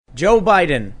Joe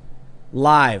Biden,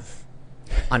 live,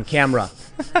 on camera,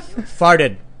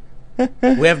 farted.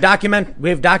 We have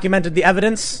documented the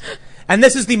evidence, and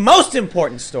this is the most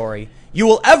important story you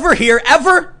will ever hear,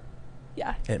 ever.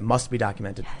 Yeah. And it must be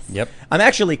documented. Yes. Yep. I'm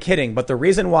actually kidding, but the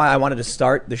reason why I wanted to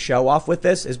start the show off with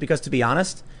this is because, to be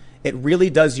honest, it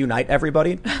really does unite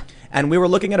everybody. And we were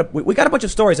looking at we got a bunch of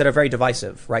stories that are very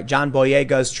divisive, right? John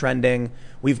Boyega's trending.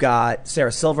 We've got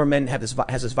Sarah Silverman has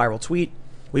this viral tweet.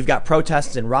 We've got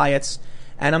protests and riots.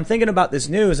 And I'm thinking about this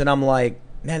news, and I'm like,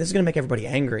 man, this is going to make everybody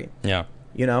angry. Yeah.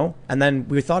 You know? And then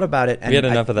we thought about it. And we had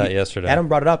enough of that yesterday. Adam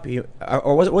brought it up.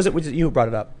 Or was it you who brought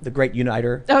it up? The great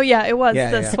uniter? Oh, yeah, it was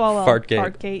Yeah, the yeah. Swalwell.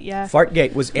 Fartgate. Yeah.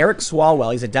 Fartgate was Eric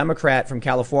Swalwell. He's a Democrat from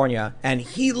California, and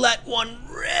he let one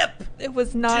rip. It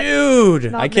was not.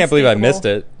 Dude. not I can't believe I missed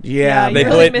mistakable. it. Yeah, you They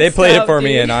really played missed it out, for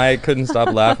me, dude. and I couldn't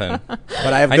stop laughing. but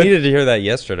I have I good, needed to hear that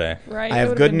yesterday. Right. I it have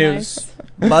would've good been news.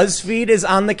 nice. BuzzFeed is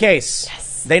on the case.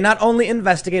 Yes. They not only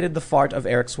investigated the fart of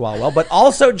Eric Swalwell, but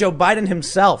also Joe Biden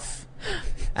himself.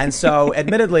 And so,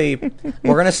 admittedly,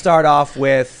 we're going to start off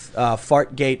with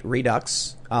Fartgate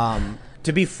Redux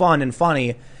to be fun and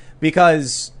funny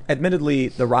because, admittedly,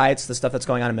 the riots, the stuff that's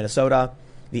going on in Minnesota,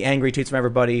 the angry tweets from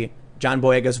everybody, John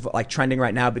Boyega's like trending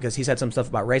right now because he said some stuff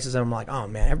about racism. I'm like, oh,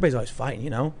 man, everybody's always fighting,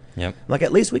 you know? Yep. Like,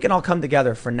 at least we can all come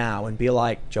together for now and be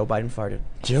like, Joe Biden farted.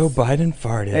 Joe Biden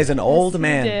farted. He's an old he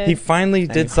man. did. He finally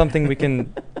did something we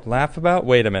can laugh about.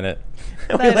 Wait a minute.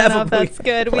 I don't know if that's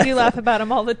good. We do laugh about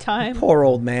him all the time. Poor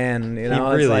old man, you know.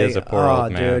 He it's really like, is a poor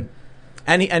old man. Dude.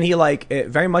 And he like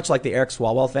very much like the Eric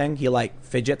Swalwell thing. He like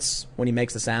fidgets when he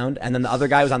makes the sound, and then the other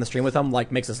guy who's on the stream with him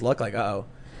like makes us look like, uh-oh.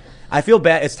 I feel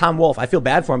bad. It's Tom Wolfe. I feel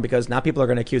bad for him because now people are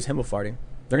going to accuse him of farting.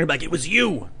 They're going to be like, it was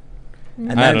you.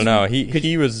 And I then- don't know.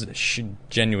 He was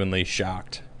genuinely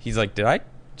shocked. He's like, did I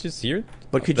just hear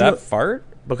could that you- fart?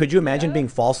 But could you imagine being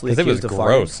falsely Because it was accused of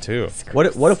gross, farting? too.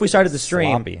 What if we started the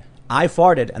stream? Sloppy. I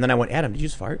farted, and then I went, Adam, did you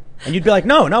just fart? And you'd be like,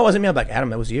 no, it wasn't me. I'm like,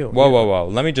 Adam, it was you. Whoa.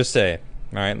 Let me just say,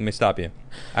 all right, let me stop you.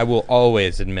 I will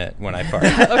always admit when I fart.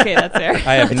 Okay, that's fair.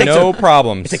 I have no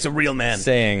problems It takes a real man.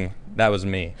 saying that was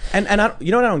me. And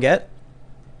you know what I don't get?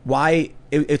 Why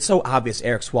it's so obvious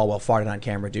Eric Swalwell farted on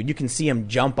camera, dude. You can see him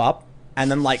jump up and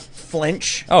then like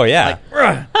flinch. Oh, yeah.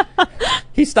 Like,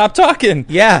 He stopped talking.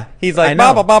 yeah. He's I like,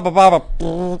 know.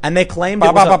 ba-ba-ba-ba-ba. And they claimed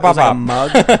it was like a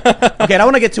mug. Okay, I don't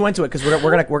want to get too into it because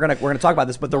we're gonna talk about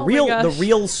this. But the Oh my gosh.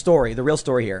 real story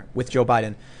here with Joe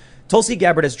Biden, Tulsi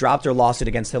Gabbard has dropped her lawsuit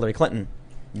against Hillary Clinton,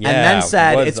 and then Yeah,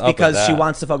 said what's it's up with because she that?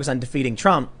 wants to focus on defeating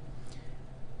Trump.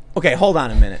 Okay, hold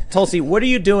on a minute, Tulsi. What are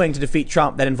you doing to defeat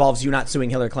Trump that involves you not suing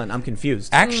Hillary Clinton? I'm confused.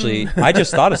 Actually, I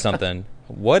just thought of something.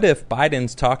 What if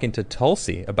Biden's talking to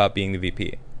Tulsi about being the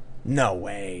VP? No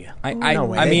way. No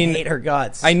way. I They mean, hate her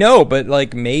guts. I know, but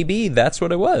like maybe that's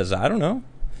what it was. I don't know.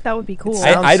 That would be cool.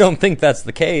 sounds- I don't think that's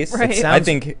the case. Right. It I sounds-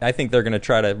 think they're going to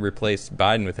try to replace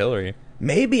Biden with Hillary.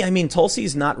 Maybe. I mean,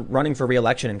 Tulsi's not running for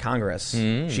re-election in Congress.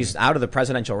 Hmm. She's out of the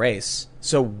presidential race.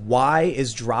 So why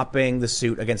is dropping the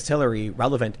suit against Hillary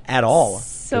relevant at all?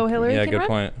 So Hillary yeah, can good run?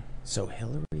 point. So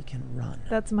Hillary can run.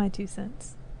 That's my 2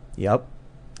 cents. Yep.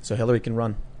 So Hillary can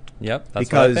run. Yep, that's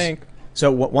because, what I think.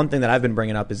 So one thing that I've been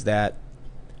bringing up is that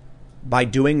by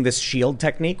doing this shield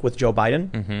technique with Joe Biden,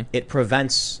 Mm-hmm. it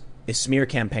prevents a smear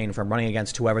campaign from running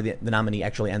against whoever the nominee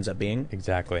actually ends up being.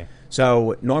 Exactly.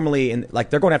 So normally,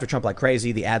 they're going after Trump like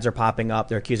crazy. The ads are popping up.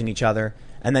 They're accusing each other.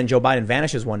 And then Joe Biden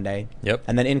vanishes one day. Yep.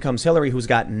 And then in comes Hillary, who's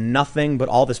got nothing but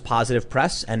all this positive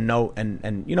press and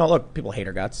look, people hate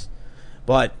her guts.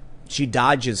 But she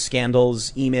dodges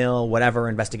scandals, email, whatever,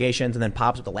 investigations, and then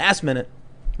pops at the last minute.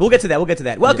 We'll get to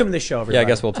that. Welcome to the show, everybody. Yeah, I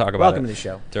guess we'll talk about Welcome it to the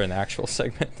show. during the actual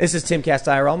segment. This is Timcast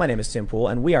IRL. My name is Tim Pool,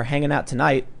 and we are hanging out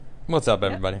tonight. What's up,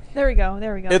 everybody? There we go.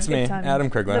 It's Good me, timing. Adam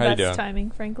Krigler. The How you best doing?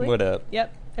 timing, frankly. What up?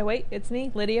 Yep. Oh, wait, it's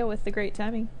me, Lydia, with the great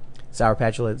timing. Sour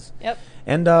Patch Lids. Yep.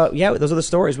 And yeah, those are the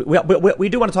stories. We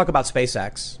do want to talk about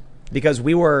SpaceX because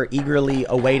we were eagerly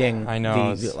awaiting. I know.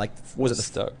 Was it the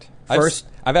Stoked. first?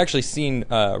 I've actually seen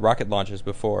rocket launches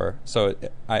before, so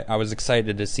I was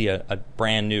excited to see a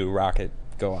brand new rocket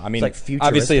go. I mean, like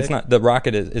obviously it's futuristic. not the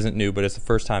rocket isn't new, but it's the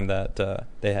first time that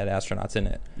they had astronauts in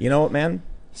it. You know what, man?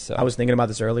 So I was thinking about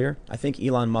this earlier. I think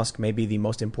Elon Musk may be the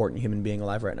most important human being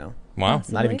alive right now. wow,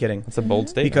 Awesome. Not even Really? kidding. that's a bold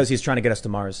statement. Because he's trying to get us to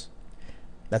Mars.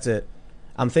 That's it.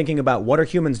 I'm thinking about what are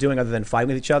humans doing other than fighting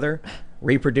with each other,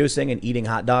 reproducing, and eating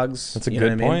hot dogs. that's a You know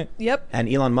good what I mean? point. Yep. And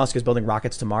Elon Musk is building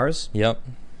rockets to Mars. Yep.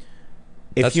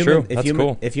 If That's true. If, That's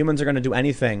cool. if humans are going to do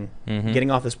anything, Mhm.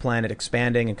 getting off this planet,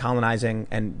 expanding and colonizing,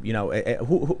 and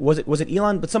who was it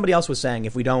Elon? But somebody else was saying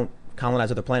if we don't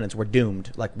colonize other planets, we're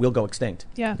doomed. Like we'll go extinct.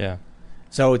 Yeah. Yeah.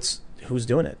 So it's who's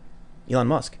doing it? Elon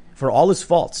Musk. for all his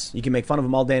faults. You can make fun of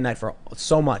him all day and night for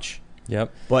so much.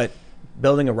 Yep. But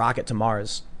building a rocket to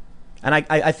Mars. And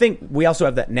I think we also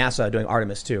have that NASA doing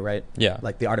Artemis too, right? Yeah.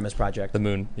 Like the Artemis project. The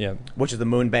moon. Yeah. Which is the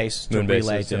moon base to Moon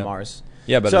relay bases, to yeah. Mars.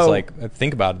 Yeah, but So- it's like,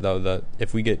 think about it though.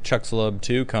 If we get Chicxulub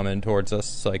 2 coming towards us,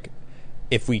 it's like,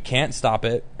 if we can't stop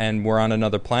it and we're on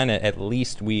another planet, at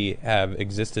least we have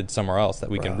existed somewhere else that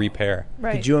we can repair.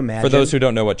 Right. Could you imagine? For those who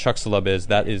don't know what Chicxulub is,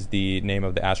 that is the name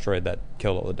of the asteroid that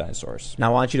killed all the dinosaurs.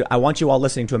 Now I want you all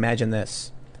listening to imagine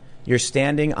this. You're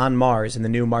standing on Mars in the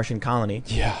new Martian colony.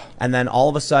 Yeah. And then all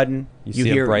of a sudden You you see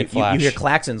a hear bright you flash. hear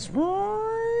klaxons.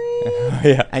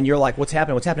 Yeah. And you're like, what's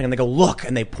happening? What's happening? And they go, look,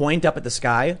 and they point up at the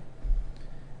sky.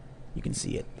 You can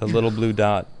see it. The little blue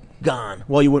dot. Gone.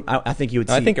 Well, you would. I think you would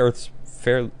see. I think Earth's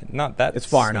not that. It's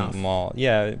far enough. Small.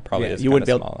 Yeah, it probably yeah, is. you wouldn't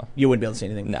be Kinda able. small. You wouldn't be able to see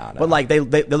anything. No. But like they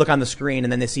look on the screen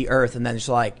and then they see Earth and then it's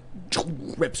like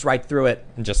rips right through it.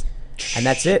 And just. And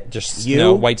that's it. Just You-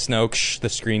 snow, white snow. The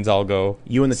screens all go.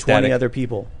 You and the static. 20 other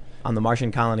people on the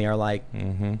Martian colony are like.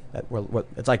 That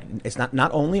it's like it's not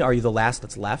only are you the last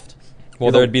that's left. Well,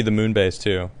 you're there'd the, be the moon base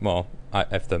too. Well,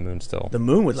 if the moon's still. the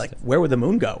moon would like. Where would the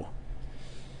moon go?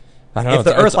 I don't know. if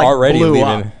the it's Earth, like, already blew leaving.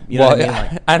 up, you know well, what I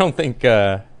mean? Like- I don't think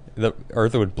the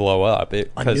Earth would blow up. A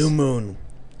 'cause new moon.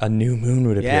 A new moon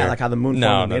would appear. Yeah, like how the moon. No,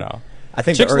 formed. no, no. I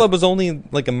think the Chicxulub Earth, was only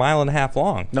like a mile and a half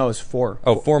long. no, it's 4.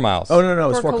 Oh, 4 miles. Oh no, it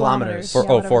was 4 4 kilometers. kilometers. Four, Yeah,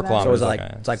 oh, whatever 4 that is. kilometers. So it's like-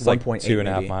 okay. it's like 1.8 2.5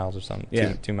 maybe. miles or something.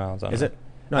 Yeah. 2 miles. I don't Is know. it?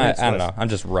 No, I it's don't less. know. I'm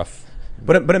just rough.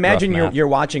 But imagine Rough math. you're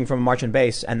watching from a Martian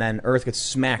base, and then Earth gets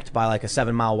smacked by like a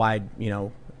 7-mile wide,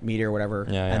 meteor or whatever,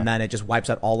 Yeah, yeah. and then it just wipes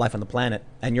out all life on the planet.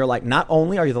 And you're like, not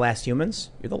only are you the last humans,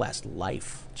 you're the last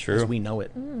life. True. As we know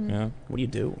it. Yeah. What do you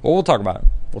do? Well, we'll talk about it.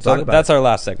 We'll talk about That's it. our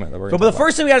last segment that we're. But the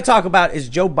first thing we got to talk about is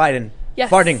Joe Biden Yes.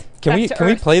 farting. Can Back we to can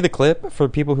we Earth. play the clip for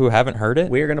people who haven't heard it?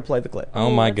 We are going to play the clip. Oh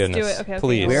my Let's do goodness! it. Okay,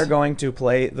 Please. We are going to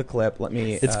play the clip. Let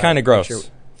me. It's kind of gross. make sure-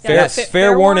 Fair, Yes. fair,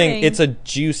 Fair warning. warning. It's a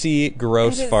juicy,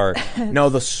 gross It is. fart. No,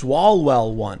 the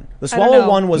Swalwell one. The I don't Swalwell know.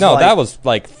 one was No, like, that was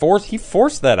like forced. He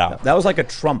forced that out. that was like a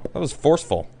trump, That was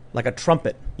forceful. like a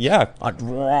trumpet, Yeah. a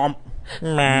drum.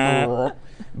 yeah.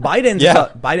 Biden's Yeah.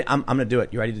 Biden. I'm going to do it.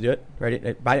 You ready to do it? Ready?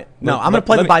 Biden. No, I'm going to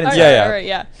play the let me- Biden. All right, Yeah, yeah. all right,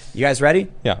 yeah. You guys ready?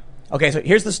 Yeah. Okay, so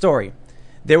here's the story.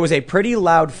 There was a pretty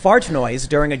loud fart noise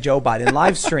during a Joe Biden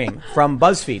live stream from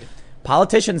BuzzFeed.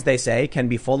 Politicians, they say, can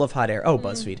be full of hot air. Oh,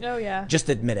 BuzzFeed. Oh, yeah. Just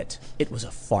admit it. It was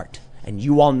a fart. And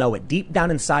you all know it. Deep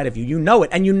down inside of you, you know it.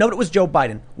 And you know it was Joe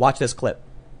Biden. Watch this clip.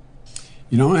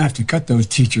 You don't have to cut those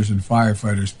teachers and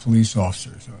firefighters, police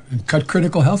officers, and cut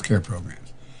critical health care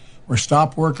programs, or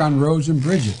stop work on roads and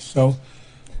bridges. So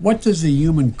what does the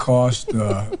human cost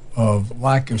of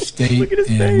lack of state at his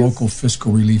and face. local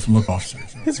fiscal relief look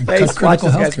officers? His and face. cut Watch critical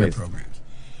this guy's health care face. programs,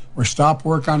 or stop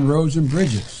work on roads and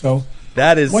bridges. So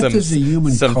That is what does the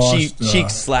human cost cheek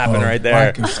slapping of right there.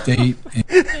 lack of state and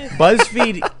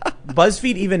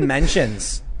BuzzFeed even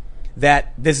mentions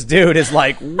that this dude is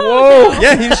like, whoa.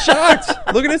 Yeah, he's shocked.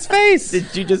 Look at his face.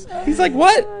 Did you just... He's like,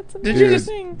 what? That's Did you just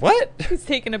amazing. what? He's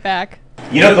taken aback.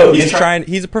 He's trying.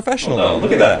 He's a professional. though.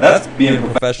 Look at that. That's being a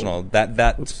professional.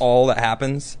 That's all that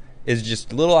happens is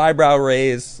just a little eyebrow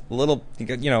raise, a little,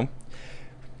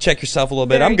 check yourself a little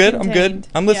bit. Very I'm good. I'm good. contained.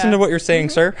 I'm listening Yeah. to what you're saying,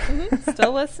 sir.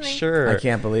 Still listening. Sure. I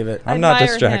can't believe it. I'm not Admire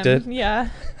distracted. him. Yeah.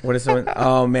 What is someone...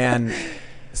 Oh, man.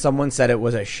 Someone said it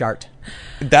was a shart.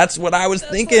 That's what I was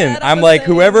thinking. what I I'm was like,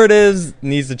 saying. whoever it is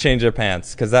needs to change their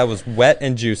pants because that was wet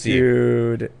and juicy.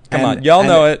 Dude. Come on, y'all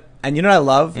know it. And you know what I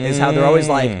love is how they're always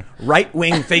like,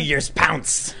 right-wing figures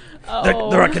pounce.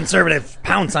 They're a conservative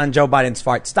pounce on Joe Biden's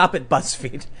fart. Stop it,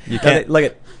 BuzzFeed. You can't- Look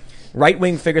at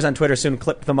right-wing figures on Twitter soon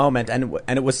clipped the moment, and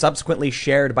it was subsequently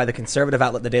shared by the conservative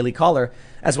outlet The Daily Caller,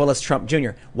 as well as Trump Jr.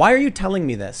 Why are you telling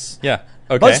me this? Yeah.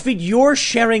 Okay. BuzzFeed, you're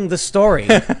sharing the story.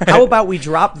 How about we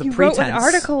drop the You pretense? wrote an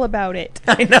article about it.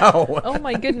 I know. Oh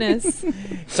my goodness.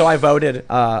 So I voted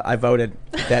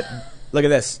that. Look at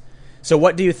this. So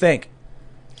what do you think?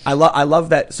 I love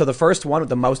that. So the first one with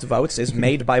the most votes is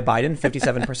made by Biden,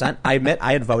 57%. I admit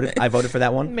I voted for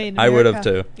that one. Made in I would have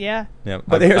America. too. Yeah. Yeah,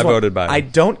 But I here's one. voted by. I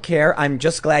don't care. I'm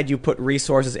just glad you put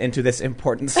resources into this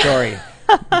important story.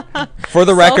 For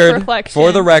the record,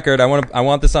 Self-reflection. I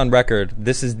want this on record.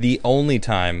 This is the only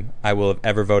time I will have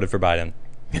ever voted for Biden.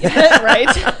 Right.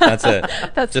 That's it.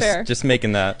 That's just, fair. Just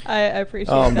making that. I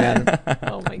appreciate Oh, that. man.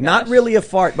 Oh my gosh. Not really a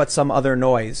fart, but some other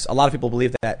noise. A lot of people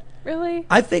believe that. Really?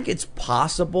 I think it's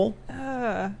possible,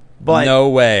 but No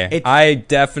way. it- I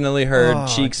definitely heard Oh,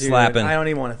 cheek dude, slapping. I don't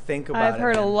even want to think about it. I've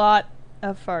heard a man. lot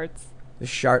of farts. The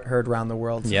shart heard round the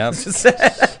world. Yep.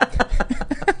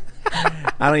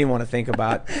 I don't even want to think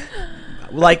about.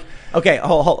 Like, okay,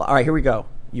 hold, all right, here we go.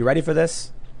 You ready for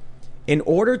this? in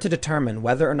order to determine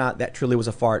whether or not that truly was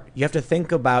a fart, you have to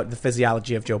think about the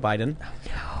physiology of Joe Biden.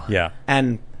 Yeah.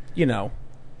 And,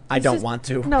 I don't want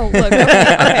to. No, look. Okay,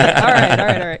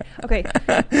 all right. Okay,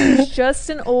 he's just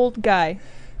an old guy.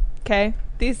 Okay,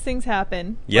 these things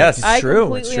happen. Yes, I it's true.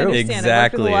 completely It's true. understand. I worked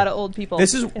Exactly. with a lot of old people.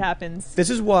 It happens. This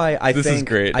is why This is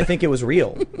great. I think it was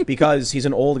real because he's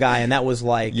an old guy and that was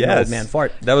like an old man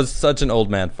fart. That was such an old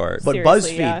man fart. But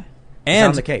Seriously, BuzzFeed yeah.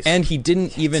 and the case. and he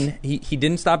didn't even he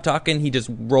didn't stop talking. He just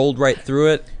rolled right through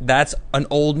it. That's an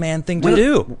old man thing to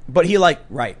do. But he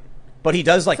right. But he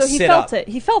does So he sit felt up. it.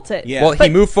 He felt it. Yeah. Well, he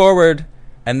But- moved forward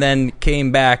and then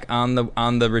came back on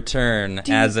the return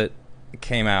as it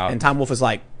came out. And Tom Wolfe is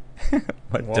like,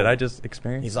 What did I just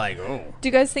experience? he's like, oh, Do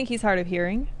you guys think he's hard of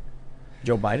hearing?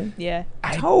 Joe Biden? Yeah.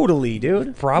 Totally,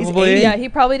 dude. Probably. Yeah, he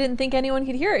probably didn't think anyone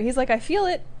could hear it. He's like, I feel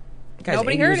it. Guy's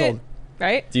Nobody 80 heard years it. old.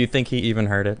 Right? Do you think he even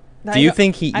heard it? I Do you don't-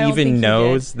 think he I don't even think he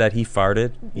knows that he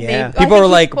farted? Yeah. I People think are he-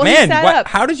 like, well, he "Man, sat what, up.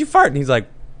 how did you fart?" And he's like,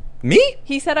 "Me?"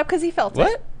 He sat up because he felt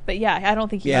What? it. But yeah, I don't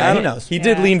think he Yeah, heard he it. knows. He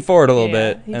did Yeah. lean forward a little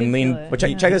Yeah, bit he and did lean. feel it. But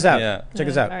check this out. Yeah. Check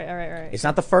this Yeah. out. All right. It's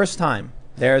not the first time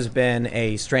there's been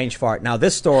a strange fart. Now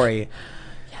this story.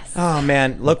 Yes. Oh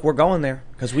man, look, we're going there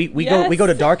because we Yes. go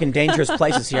to dark and dangerous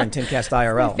places here in Timcast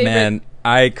IRL. favorite. Man,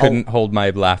 I couldn't hold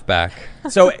my laugh back.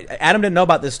 So Adam didn't know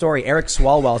about this story. Eric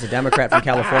Swalwell is a Democrat from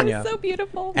California. So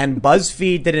beautiful. And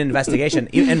BuzzFeed did an investigation,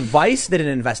 and Vice did an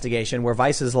investigation where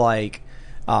Vice is like,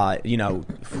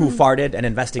 who farted, an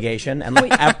investigation, and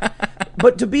like,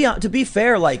 but to be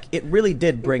fair, like it really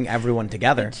did bring everyone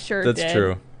together. Sure That's did.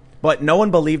 true. But no one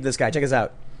believed this guy. Check this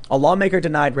out. A lawmaker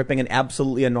denied ripping an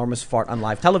absolutely enormous fart on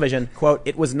live television. Quote,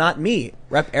 "It was not me,"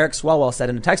 Rep. Eric Swalwell said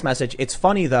in a text message. "It's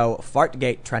funny, though.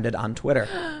 Fartgate trended on Twitter."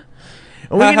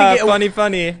 And we're gonna get-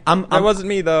 funny. I'm- That wasn't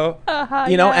me though.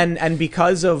 yeah. and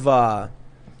because of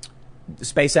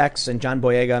SpaceX and John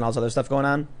Boyega and all this other stuff going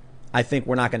on, I think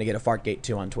we're not going to get a Fartgate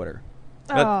 2 on Twitter.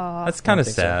 Aw, That's kind of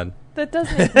think so. sad. that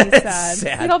does make me sad.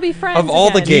 sad. We'd all be friends Of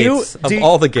all the again. gates,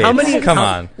 all the gates. Come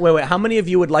on. Wait. How many of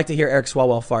you would like to hear Eric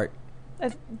Swalwell fart?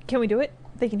 Can we do it?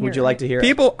 They can hear Would it, you like right? to hear it?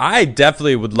 People, I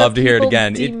definitely would love to hear it people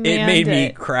again. It made demand me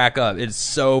it. crack up. It's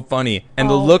so funny. And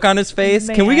the Oh, look on his face.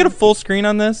 Can we get a man. full screen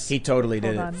on this? He totally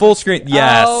did Hold it. on. Full screen.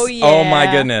 Yes. Oh, yeah. Oh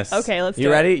my goodness. Okay, let's do You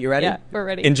it. ready? You ready? Yeah, we're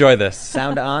ready. Enjoy this.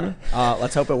 Sound on.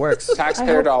 Let's hope it works.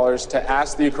 Taxpayer dollars to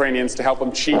ask the Ukrainians to help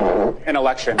them cheat an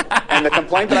election. And the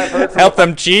complaint that I've heard from Help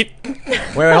them cheat.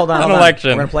 Wait, hold on. An hold on. election.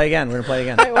 We're gonna play again.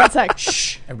 Wait, one sec.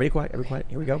 Shh. Everybody quiet. Everybody quiet.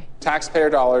 Here we go. taxpayer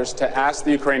dollars to ask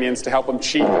the Ukrainians to help them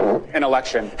cheat an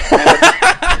election.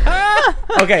 And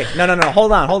Okay. No.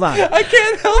 Hold on. I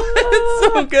can't help it.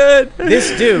 It's so good.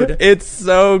 This dude. It's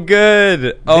so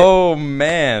good. Oh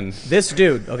man. This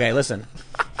dude. Okay, listen.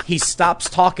 He stops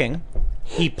talking.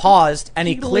 He paused, and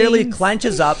he clearly leans.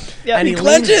 clenches up, Yeah, and he he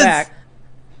leans clenches. back.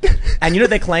 And you know what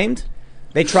they claimed?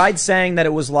 They tried saying that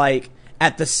it was like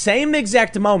at the same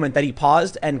exact moment that he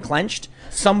paused and clenched,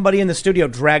 somebody in the studio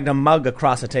dragged a mug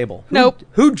across a table. Nope.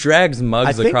 Who drags mugs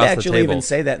I think across they the actually table? even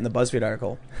say that in the BuzzFeed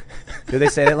article. Do they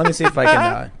say that? Let me see if I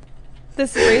can.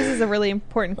 This raises a really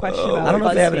important question about I don't know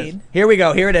if they have BuzzFeed. it. Here we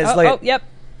go. Here it is. Look Oh, at- yep.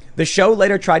 The show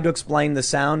later tried to explain the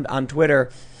sound on Twitter,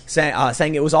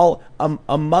 saying it was all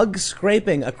a mug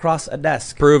scraping across a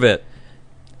desk. Prove it.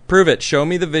 Prove it. Show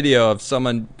me the video of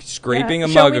someone scraping Yeah, a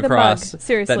show mug me the across mug.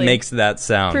 Seriously. that makes that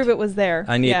sound. Prove it was there.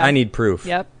 I need Yeah. I need proof.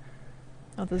 Yep.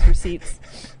 Oh, those receipts.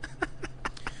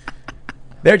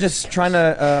 They're just trying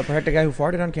to protect a guy who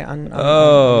farted on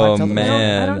Oh, live television.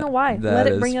 man. I don't know why. that Let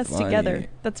it is bring us funny. together.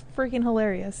 That's freaking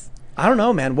hilarious. I don't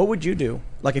know, man. What would you do?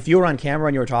 Like if you were on camera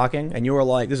and you were talking and you were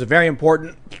like, "This is a very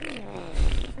important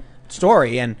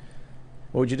story," and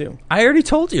what would you do? I already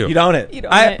told you. You'd own it. You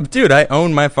don't Dude, I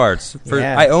own my farts.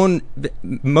 Yeah. I own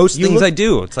most You things look- I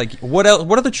do. It's like, what else?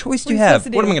 What other choice do you What are you have?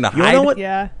 supposed to What am I do? going to You hide? know what?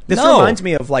 Yeah. This No. reminds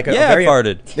me of like a Yeah, I very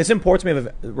farted. This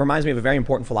reminds me of a very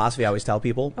important philosophy I always tell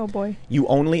people. Oh boy. You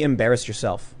only embarrass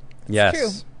yourself. Yes. true.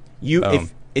 You Boom.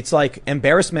 if it's like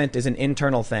embarrassment is an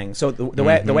internal thing. So the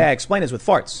way I explain is with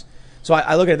farts. So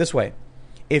I look at it this way: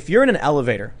 if you're in an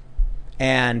elevator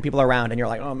and people are around and you're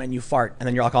like, "Oh man, you fart," and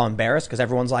then you're like all embarrassed because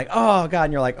everyone's like, "Oh god,"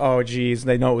 and you're like, "Oh geez,"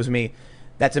 they know it was me.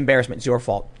 That's embarrassment. It's your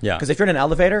fault. Yeah. Because if you're in an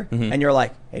elevator and you're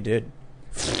like, "Hey dude,"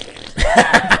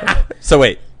 So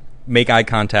wait, make eye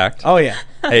contact. oh yeah,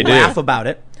 Hey, dude. laugh about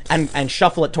it. And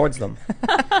shuffle it towards them.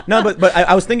 No, but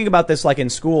I was thinking about this like in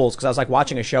schools because I was like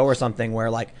watching a show or something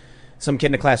where like some kid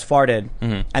in the class farted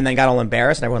and then got all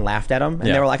embarrassed and everyone laughed at him and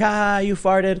Yeah. they were like, "Ah, you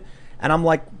farted," and I'm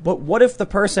like, "But what if the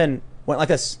person went like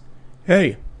this?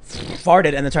 Hey,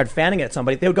 farted and then started fanning it at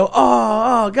somebody, they would go,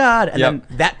 oh God. And Yep.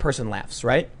 then that person laughs,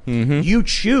 right? Mm-hmm. You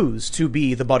choose to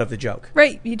be the butt of the joke.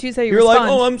 Right. You choose how you You're respond.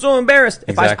 like, oh, I'm so embarrassed.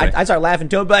 Exactly. If I start laughing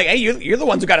too, I'd be like, hey, you're the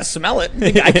ones who got to smell it.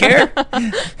 Think I care? Yeah.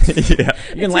 You can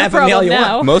It's laugh your at me all you problem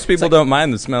now. want. Most people don't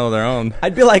mind the smell of their own.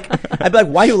 I'd be like,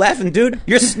 why are you laughing, dude?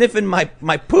 You're sniffing my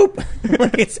poop.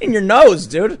 Like, it's in your nose,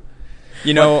 dude.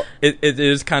 You know, it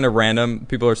is kind of random.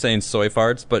 People are saying soy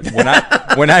farts, but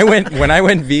when I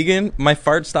went vegan, my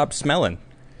fart stopped smelling.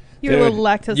 You're a little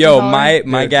lactose Yo, intolerant.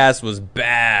 my Dude. gas was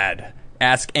bad.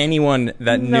 Ask anyone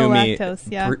that No knew me lactose,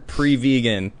 yeah.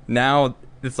 pre-vegan. Now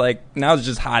it's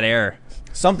just hot air.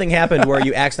 Something happened where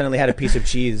you accidentally had a piece of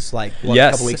cheese, like a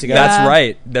Yes, couple weeks ago. that's Yeah.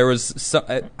 right. There was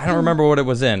I don't remember what it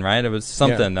was in. Right, it was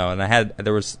something though, and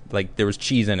there was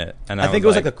cheese in it, and I think it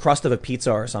was like the crust of a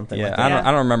pizza or something. yeah. like I that.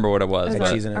 don't remember what it was. That Like was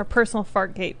But cheese in it. our personal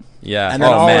fart gate. yeah, And then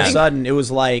oh all man, of a sudden, it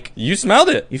was like you smelled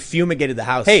it. you fumigated the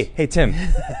house. Hey Tim,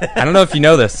 I don't know if you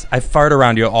know this. I fart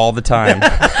around you all the time.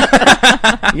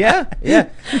 yeah.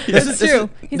 It's true.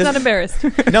 He's not embarrassed.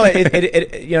 No,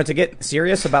 it to get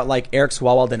serious about like Eric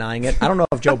Swalwell denying it. I don't know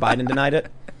if Joe Biden denied it,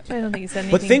 I don't think he said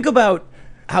anything. but think about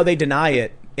how they deny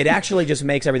it. It actually just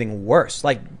makes everything worse.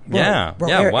 Like, bro, yeah,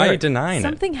 Eric, why are you Eric, denying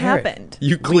something it? happened.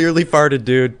 You clearly farted,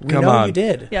 dude. We Come know on. you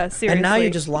did. Yeah, And now seriously.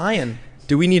 you're just lying.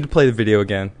 Do we need to play the video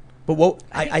again? But what?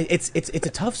 It's a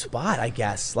tough spot, I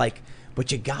guess. Like,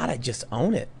 but you gotta just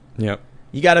own it. Yep.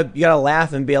 You gotta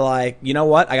laugh and be like, you know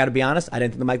what? I gotta be honest. I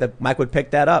didn't think the mic would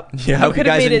pick that up. Yeah. I hope you Could've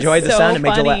guys made it enjoyed the so sound. It made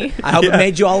you funny. laugh. I hope it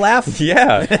made you all laugh.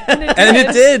 Yeah, and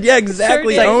it did. Yeah,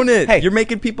 exactly. Sure did. Own it. Hey. You're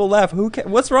making people laugh.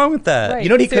 What's wrong with that? Right. You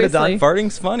know what he could have done? Seriously.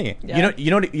 Farting's funny. Yeah.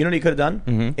 You know what he could have done?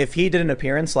 Mm-hmm. If he did an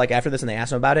appearance like after this and they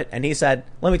asked him about it, and he said,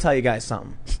 "Let me tell you guys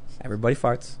something. Everybody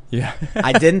farts. Yeah.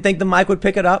 I didn't think the mic would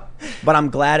pick it up, but I'm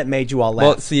glad it made you all laugh."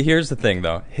 Well, see, here's the thing,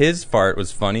 though. His fart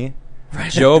was funny.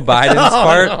 Joe Biden's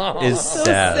fart is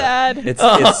sad. sad.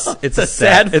 It's a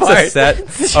sad It's fart. a sad.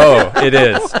 Oh, it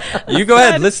is. You go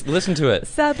ahead. Listen to it.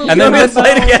 Sad little And then girl. let's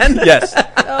play it again. Yes.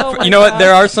 Oh my You know what? God.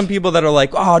 There are some people that are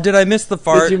like, "Oh, did I miss the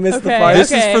fart?" Did you miss the Okay. fart?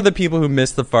 This is Okay. for the people who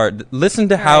missed the fart. Listen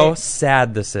to how Right.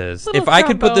 sad this is. Little If I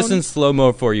could put this trombone. in slow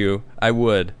mo for you, I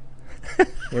would.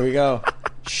 Here we go.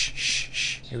 Shh, shh,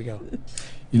 shh. Here we go.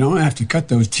 You don't have to cut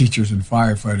those teachers and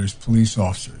firefighters, police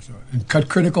officers, and cut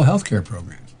critical health care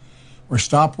programs, or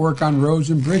stop work on roads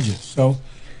and bridges. So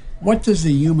what does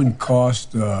the human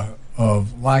cost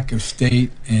of lack of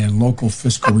state and local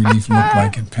fiscal relief look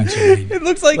like in Pennsylvania? It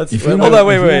looks like. Let's- If you're Hold not, on,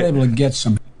 wait, if you're not wait. able to get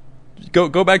some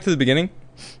Go back to the beginning.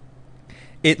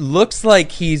 It looks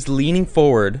like he's leaning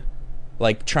forward,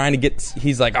 like trying to get.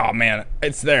 He's like, "Oh man,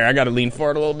 it's there. I got to lean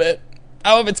forward a little bit.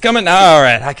 Oh, if it's coming, all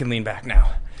right, I can lean back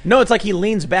now." No, it's like he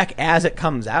leans back as it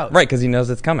comes out. Right, because he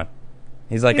knows it's coming.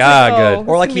 He's like, He's like, "Ah, "Oh." good."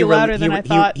 Or like It's gonna be louder than I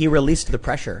thought. he released the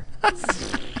pressure.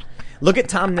 Look at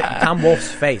Tom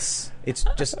Wolf's face. It's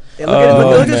just look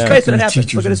at his man. face when it those happens.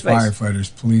 teachers Look at his and face.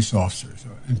 firefighters, police officers,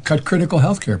 and cut critical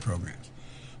health care programs,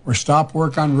 or stop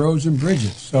work on roads and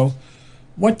bridges. So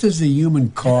what does the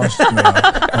human cost of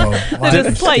lack There's a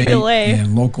of slight state delay.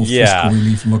 and local Yeah. fiscal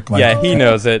relief look like? Yeah, he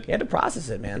knows it. He had to process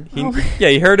it, man.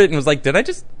 He heard it and was like, "Did I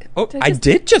just? Oh, Did I I just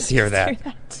did just hear that. Hear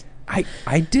that.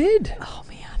 I did." Oh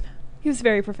man, he was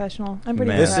very professional. I'm pretty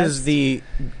Man. This impressed. is the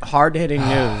hard-hitting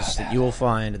news that you will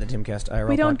find at the Timcast IRL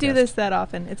We don't do podcast. this that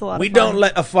often. It's a lot. We of fun. don't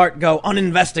let a fart go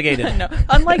uninvestigated. No,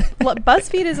 unlike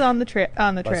BuzzFeed is on the trail.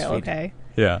 BuzzFeed. Okay.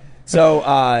 Yeah. So,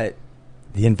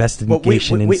 The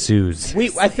investigation ensues.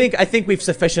 I think we've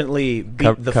sufficiently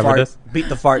beat the covered fart. this? Beat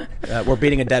the fart. We're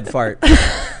beating a dead fart.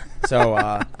 So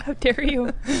How dare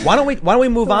you? why don't we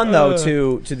move on though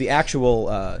to the actual?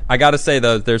 I gotta say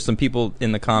though, there's some people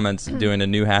in the comments doing a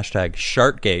new hashtag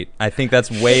Sharkgate. I think that's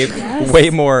way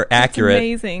more accurate.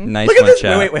 amazing. Nice Look at one, this!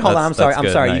 chat. Wait, hold on. I'm That's sorry. I'm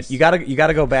good. sorry. Nice. You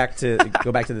gotta go back to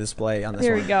the display on this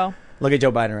Here one. we go. Look at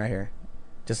Joe Biden right here.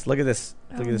 Just look at this.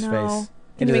 Look at this no. face.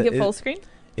 Can you is make a- it full screen?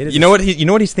 It is You know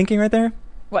what he's thinking right there?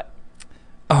 What?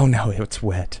 Oh no, it's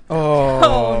wet.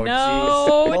 Oh, no.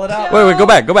 jeez. Pull it out. Joe. Wait, go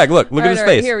back. Look at All his right, all right,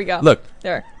 face. here we go. Look,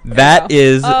 There. that we go.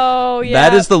 is Oh yeah.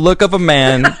 that is the look of a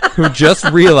man who just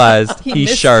realized he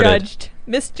sharted.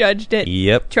 Misjudged it.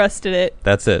 Yep, Trusted it.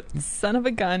 that's it. Son of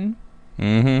a gun.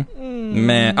 Mm-hmm.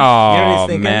 Man, what he's oh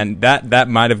thinking? man, that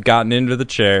might have gotten into the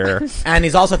chair. And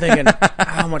he's also thinking,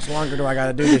 how much longer do I got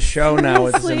to do this show now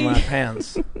with this in my Seriously.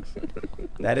 pants?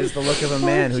 That is the look of a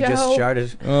man who just Joe.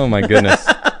 sharted. Oh my goodness.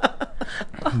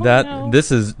 no.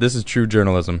 This is true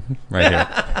journalism right here.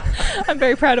 I'm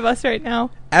very proud of us right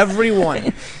now.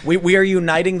 Everyone, we are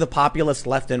uniting the populist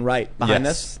left and right behind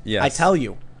Yes, this. yes. I tell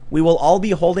you, we will all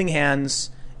be holding hands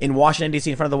in Washington, D.C.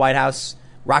 in front of the White House,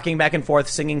 rocking back and forth,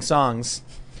 singing songs.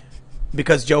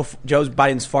 because Joe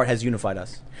Biden's fart has unified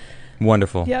us.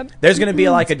 Wonderful. Yep. There's going to be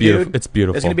like a beautiful. dude. It's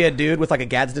beautiful. There's going to be a dude with like a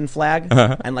Gadsden flag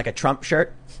and like a Trump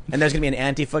shirt, and there's going to be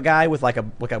an Antifa guy with like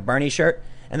a Bernie shirt,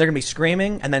 and they're going to be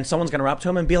screaming, and then someone's going to run up to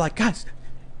him and be like, "Guys,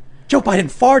 Joe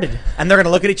Biden farted," and they're going to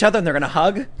look at each other and they're going to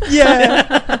hug.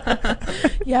 Yeah.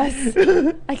 Yes.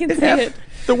 I can see it.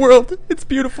 The world. It's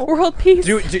beautiful. World peace.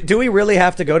 Do we really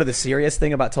have to go to the serious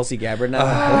thing about Tulsi Gabbard now?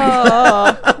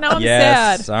 Oh, now I'm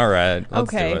Yes. sad. All right.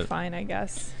 Let's Okay, do it. fine, I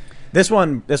guess. This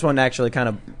one actually kind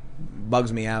of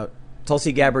bugs me out.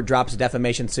 Tulsi Gabbard drops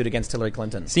defamation suit against Hillary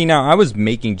Clinton. See, now I was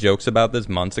making jokes about this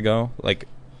months ago. Like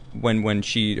when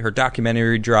her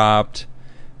documentary dropped,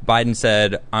 Biden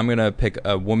said, "I'm gonna pick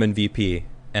a woman VP,"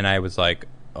 and I was like,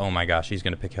 "Oh my gosh, he's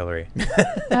gonna pick Hillary.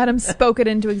 Adam spoke it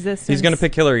into existence. He's gonna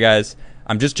pick Hillary, guys.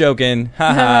 I'm just joking.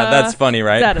 Haha, that's funny,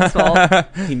 right?" Adam's fault.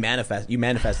 You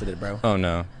manifested it, bro. Oh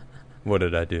no, what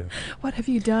did I do? What have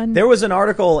you done? There was an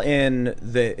article in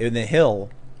the Hill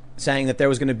saying that there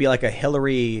was going to be like a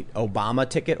Hillary Obama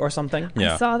ticket or something.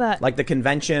 Yeah. I saw that. Like the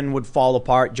convention would fall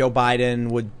apart, Joe Biden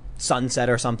would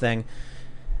sunset or something.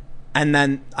 And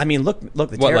then, I mean, look,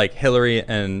 the What, like Hillary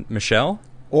and Michelle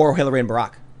or Hillary and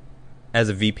Barack. as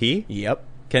a VP? Yep.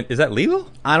 Is that legal?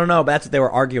 I don't know, but that's what they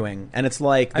were arguing. And it's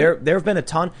like there have been a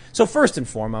ton. So first and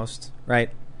foremost, right?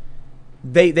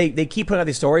 They keep putting out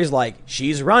these stories like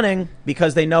she's running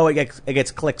because they know it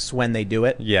gets clicks when they do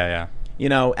it. Yeah. You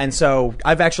know, and so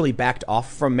I've actually backed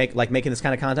off from making this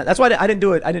kind of content. That's why I didn't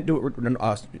do it. I didn't do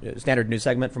a standard news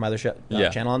segment for my other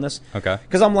channel on this. Okay.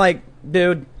 Because I'm like,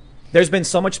 dude, there's been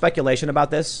so much speculation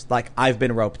about this. Like I've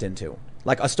been roped into.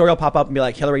 Like a story will pop up and be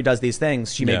like, Hillary does these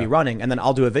things. She may be running, and then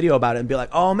I'll do a video about it and be like,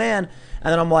 oh man.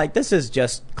 And then I'm like, this is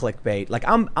just clickbait. Like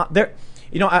I'm there.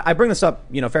 You know, I bring this up,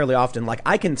 fairly often. Like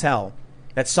I can tell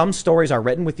that some stories are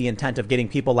written with the intent of getting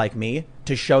people like me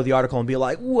to show the article and be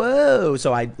like, whoa.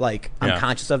 So I'm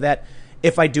conscious of that.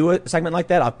 If I do a segment like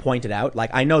that, I'll point it out. Like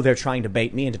I know they're trying to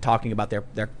bait me into talking about their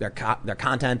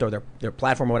content or their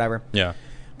platform or whatever. Yeah.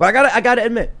 But I gotta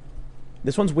admit,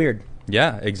 this one's weird.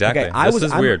 Yeah, exactly. Okay, This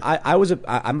is weird.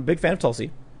 I'm a big fan of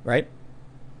Tulsi, right?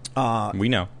 We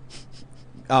know.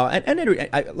 And Andrew,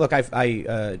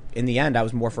 in the end, I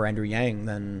was more for Andrew Yang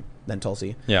than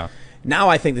Tulsi. Yeah. Now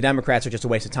I think the Democrats are just a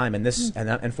waste of time, and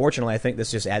unfortunately, I think this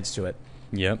just adds to it.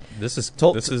 Yep. This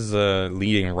is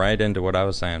leading right into what I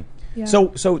was saying. Yeah.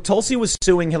 So Tulsi was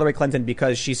suing Hillary Clinton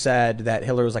because she said that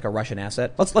Hillary was like a Russian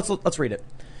asset. Let's read it.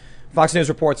 Fox News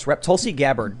reports Rep. Tulsi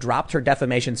Gabbard dropped her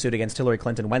defamation suit against Hillary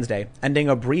Clinton Wednesday, ending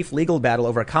a brief legal battle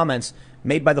over comments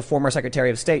made by the former Secretary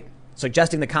of State,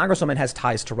 suggesting the Congresswoman has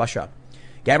ties to Russia.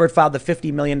 Gabbard filed the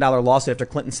 $50 million lawsuit after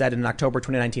Clinton said in an October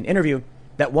 2019 interview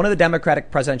that one of the Democratic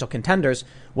presidential contenders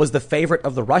was the favorite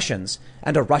of the Russians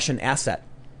and a Russian asset.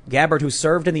 Gabbard, who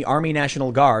served in the Army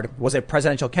National Guard, was a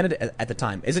presidential candidate at the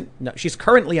time. She's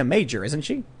currently a major, isn't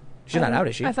she? She's not out,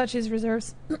 is she? I thought she's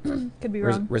reserves. Could be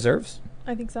wrong. Reserves?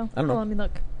 I think so. I don't know. Well, let me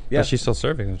look. Yeah. But she's still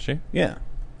serving, isn't she? Yeah.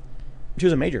 She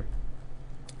was a major.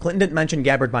 Clinton didn't mention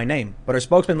Gabbard by name, but her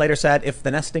spokesman later said, if the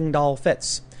nesting doll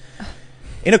fits.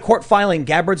 In a court filing,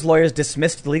 Gabbard's lawyers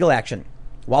dismissed the legal action.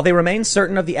 While they remain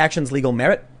certain of the action's legal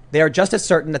merit, they are just as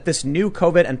certain that this new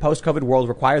COVID and post-COVID world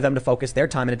require them to focus their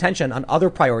time and attention on other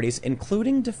priorities,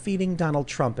 including defeating Donald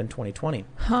Trump in 2020.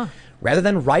 Rather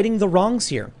than righting the wrongs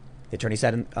here, the attorney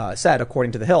said,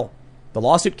 according to The Hill. The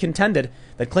lawsuit contended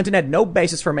that Clinton had no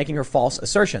basis for making her false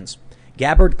assertions.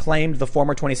 Gabbard claimed the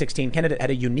former 2016 candidate had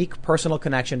a unique personal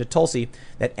connection to Tulsi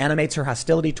that animates her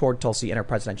hostility toward Tulsi in her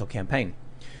presidential campaign.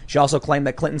 She also claimed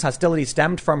that Clinton's hostility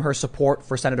stemmed from her support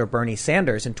for Senator Bernie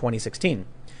Sanders in 2016.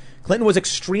 Clinton was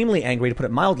extremely angry, to put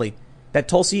it mildly, that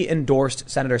Tulsi endorsed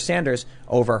Senator Sanders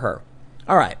over her.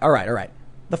 All right.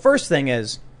 The first thing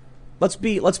is, let's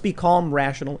be calm,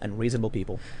 rational, and reasonable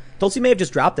people. Tulsi may have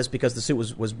just dropped this because the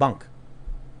suit was bunk.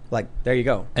 Like, there you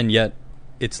go. And yet,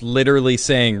 it's literally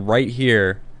saying right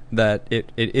here that it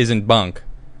isn't bunk.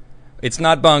 It's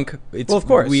not bunk. Well, of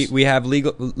course. We have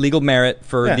legal merit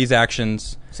for these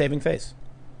actions. Saving face.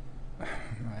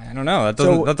 I don't know.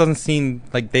 That doesn't seem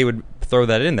like they would throw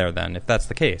that in there then, if that's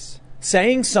the case.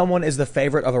 Saying someone is the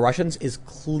favorite of the Russians is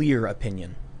clear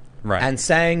opinion. Right. And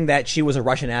saying that she was a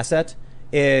Russian asset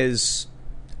is,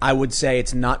 I would say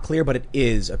it's not clear, but it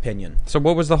is opinion. So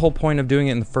what was the whole point of doing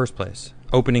it in the first place?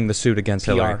 Opening the suit against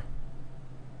Hillary?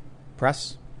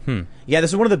 Press. Yeah,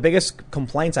 this is one of the biggest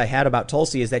complaints I had about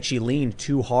Tulsi is that she leaned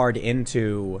too hard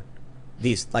into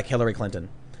these, like Hillary Clinton.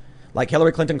 Like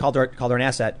Hillary Clinton called her an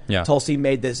asset. Yeah. Tulsi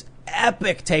made this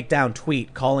epic takedown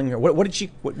tweet calling her. What did she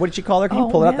call her? Can you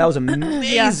pull it up? Yeah. That was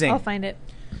amazing. Yeah, I'll find it.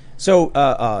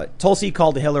 So Tulsi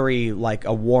called Hillary like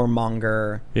a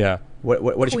warmonger. Yeah. What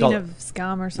did she call Queen it? of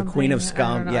Scum or something. The Queen of I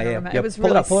Scum. don't know, I Yeah, don't yeah. remember. Yeah, It was pull it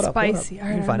really up, pull it up, pull it up. spicy. You All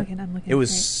can right, find I'm looking. it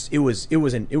was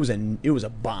a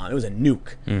bomb. It was a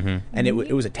nuke, and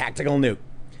it was a tactical nuke.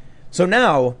 So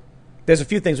now there's a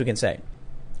few things we can say.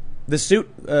 The suit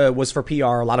was for PR.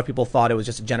 A lot of people thought it was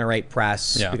just to generate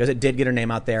press because it did get her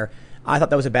name out there. I thought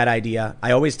that was a bad idea.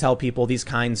 I always tell people these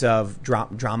kinds of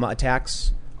drama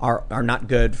attacks are not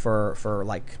good for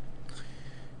like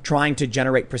trying to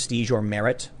generate prestige or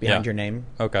merit behind your name.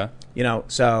 Okay. You know,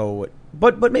 so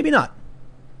but maybe not.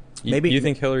 Maybe you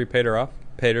think Hillary paid her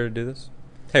to do this?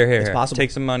 Here. Possible.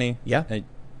 Take some money. Yeah. And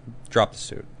drop the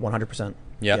suit. 100%.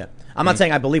 Yeah. I'm not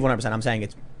saying I believe 100%. I'm saying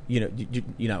it's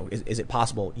is it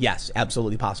possible? Yes,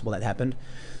 absolutely possible that happened.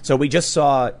 So we just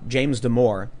saw James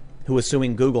Damore, who was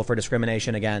suing Google for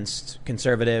discrimination against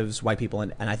conservatives, white people,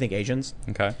 and I think Asians.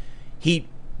 Okay. He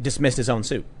dismissed his own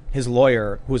suit. His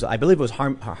lawyer, who's I believe it was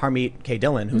Harmeet K.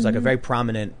 Dillon, who's like a very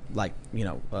prominent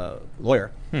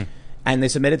lawyer, and they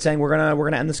submitted saying we're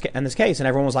gonna end this case, and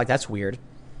everyone was like, that's weird.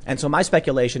 And so my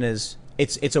speculation is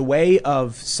it's a way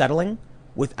of settling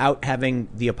without having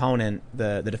the opponent,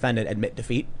 the defendant, admit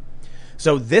defeat.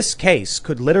 So this case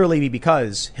could literally be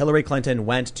because Hillary Clinton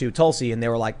went to Tulsi and they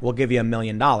were like, we'll give you $1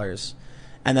 million.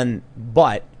 And then,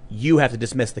 but you have to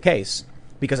dismiss the case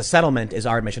because a settlement is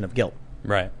our admission of guilt.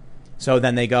 Right. So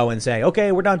then they go and say,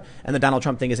 okay, we're done. And the Donald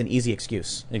Trump thing is an easy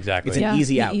excuse. Exactly. It's an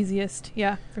easy the out. Easiest.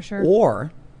 Yeah, for sure.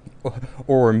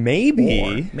 Or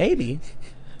maybe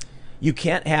you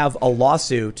can't have a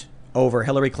lawsuit over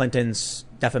Hillary Clinton's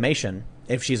defamation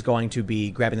if she's going to be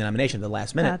grabbing the nomination at the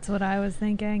last minute. That's what I was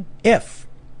thinking. If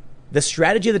the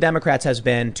strategy of the Democrats has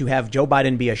been to have Joe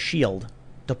Biden be a shield,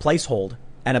 to place hold,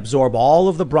 and absorb all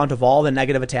of the brunt of all the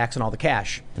negative attacks and all the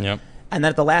cash. Yep. And then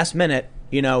at the last minute,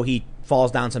 he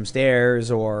falls down some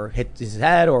stairs or hits his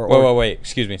head or... Wait.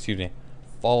 Excuse me.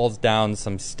 Falls down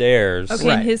some stairs. Okay,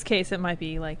 Right. in his case, it might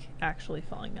be like actually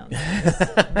falling down.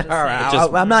 All right.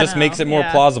 It just makes it more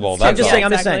plausible. I'm That's just all.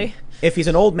 saying, Exactly. if he's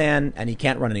an old man and he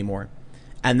can't run anymore,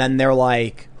 and then they're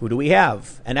like, who do we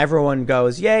have? And everyone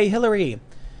goes, yay, Hillary.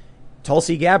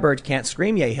 Tulsi Gabbard can't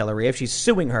scream yay, Hillary if she's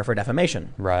suing her for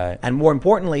defamation. Right. And more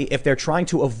importantly, if they're trying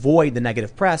to avoid the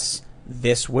negative press,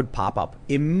 this would pop up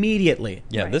immediately.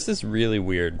 Yeah, Right. this is really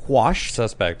weird. Quashed,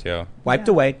 Suspect, yo. wiped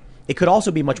away. It could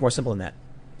also be much more simple than that.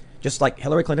 Just like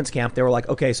Hillary Clinton's camp, they were like,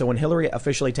 okay, so when Hillary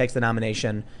officially takes the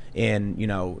nomination in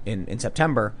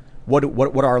September, what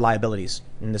are our liabilities?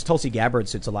 And this Tulsi Gabbard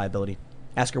suit's a liability.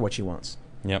 Ask her what she wants.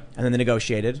 Yep. And then they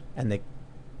negotiated, and they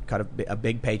cut a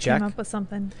big paycheck. Came up with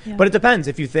something. Yeah. But it depends.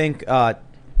 If you think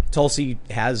Tulsi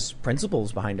has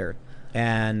principles behind her,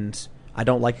 and I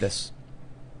don't like this.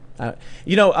 To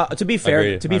be fair,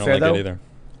 Agreed. I don't like though, it either.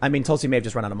 I mean, Tulsi may have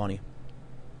just run out of money.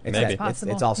 Maybe.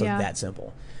 It's also Yeah. that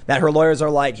simple. That her lawyers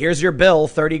are like, here's your bill,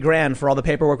 $30,000 for all the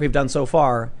paperwork we've done so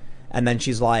far. And then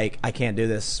she's like, I can't do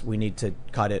this. We need to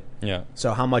cut it. Yeah.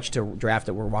 So how much to draft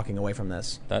it? We're walking away from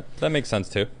this. That makes sense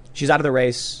too. She's out of the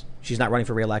race. She's not running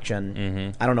for re-election.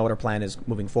 Mm-hmm. I don't know what her plan is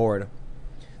moving forward.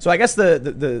 So I guess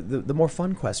the more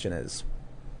fun question is,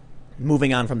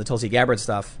 moving on from the Tulsi Gabbard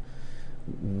stuff,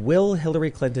 will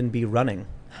Hillary Clinton be running?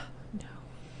 No.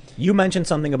 You mentioned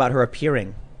something about her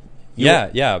appearing.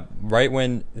 Yeah. Right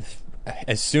when,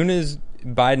 as soon as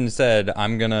Biden said,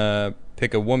 I'm going to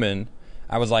pick a woman,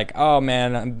 I was like, oh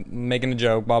man, I'm making a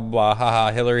joke, blah, blah, blah,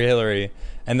 haha, Hillary.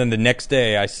 And then the next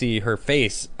day I see her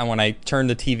face, and when I turn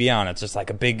the TV on, it's just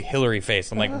like a big Hillary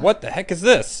face. I'm like, what the heck is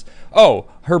this? Oh,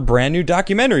 her brand new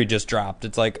documentary just dropped.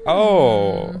 It's like,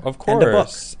 oh, of course. And a book.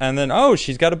 And then, oh,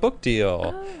 she's got a book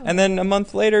deal. And then a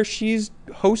month later, she's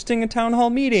hosting a town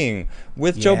hall meeting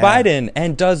with Joe Yeah. Biden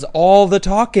and does all the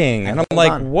talking. And I'm hold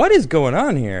like, on. what is going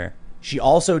on here? She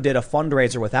also did a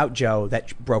fundraiser without Joe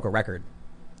that broke a record.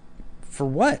 For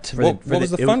what? For What the, was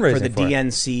the it was fundraising for the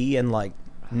DNC and like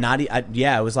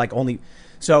it was like only.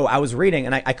 So I was reading,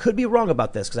 and I could be wrong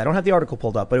about this because I don't have the article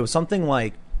pulled up, but it was something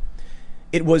like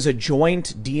it was a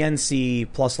joint DNC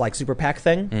plus like super PAC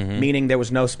thing, meaning there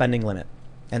was no spending limit,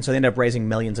 and so they ended up raising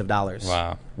millions of dollars.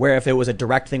 Wow. Where if it was a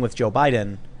direct thing with Joe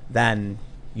Biden, then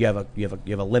you have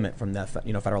a limit from the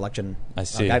federal election. I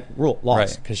see. Laws.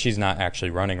 Right, because she's not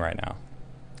actually running right now.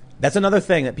 That's another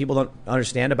thing that people don't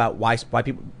understand about why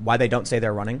they don't say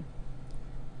they're running.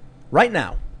 Right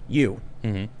now, you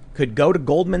could go to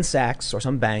Goldman Sachs or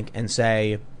some bank and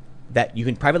say that you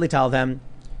can privately tell them,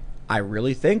 I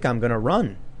really think I'm going to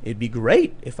run. It'd be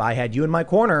great if I had you in my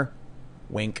corner.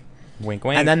 Wink. Wink,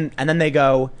 wink. And then they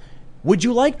go, would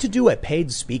you like to do a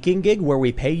paid speaking gig where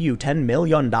we pay you $10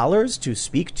 million to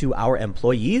speak to our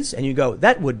employees? And you go,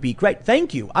 that would be great.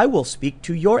 Thank you. I will speak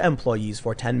to your employees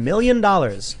for $10 million.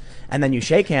 and then you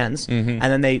shake hands, and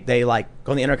then they like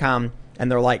go on the intercom, and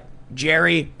they're like,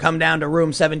 Jerry, come down to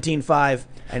room 17-5,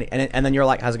 and then you're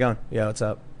like, how's it going? Yo, what's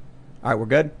up? All right, we're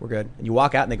good. And you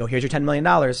walk out, and they go, here's your $10 million,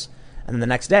 and then the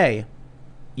next day,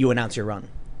 you announce your run.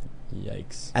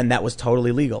 Yikes. And that was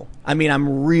totally legal. I mean,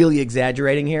 I'm really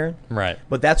exaggerating here. Right.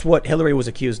 But that's what Hillary was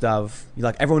accused of.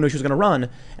 Like, everyone knew she was going to run,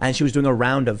 and she was doing a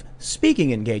round of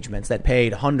speaking engagements that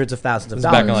paid hundreds of thousands of This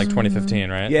is dollars. back in like 2015,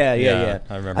 right? Yeah.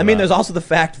 I remember. I mean, that. there's also the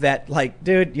fact that, like,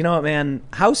 dude, you know what, man?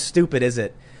 How stupid is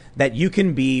it that you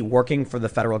can be working for the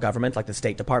federal government, like the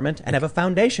State Department, and have a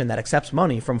foundation that accepts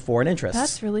money from foreign interests?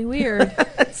 That's really weird.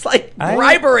 It's like I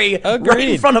bribery right in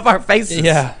agreed. front of our faces.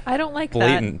 Yeah. I don't like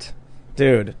Blatant.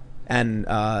 Dude. And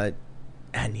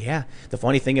yeah, the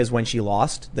funny thing is when she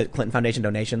lost, the Clinton Foundation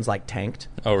donations like tanked.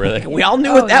 Oh, really? We all knew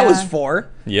Oh, what that was yeah. for.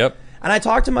 Yep. And I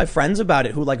talked to my friends about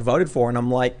it who like voted for it, and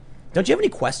I'm like, don't you have any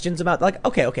questions about, like,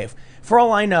 okay, for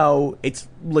all I know, it's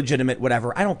legitimate,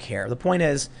 whatever. I don't care. The point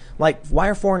is, like, why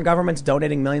are foreign governments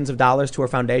donating millions of dollars to her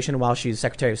foundation while she's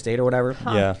Secretary of State or whatever?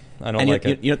 Yeah. I don't And like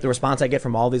it. you know what the response I get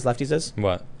from all these lefties is?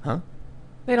 What? Huh? that.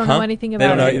 They don't Huh? know anything They about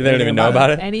don't know. it. They don't even know about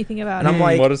it. Anything about And it. I'm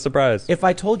like, what a surprise. if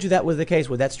I told you that was the case,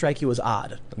 would that strike you as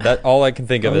odd? That all I can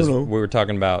think of I is don't know. we were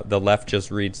talking about the left just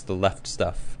reads the left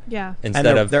stuff Yeah. instead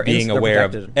they're- of they're being they're aware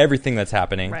protected. of everything that's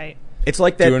happening. Right. It's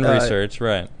like that Doing research,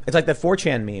 right? It's like that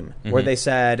 4chan meme where they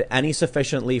said any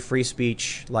sufficiently free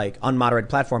speech, like unmoderated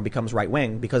platform becomes right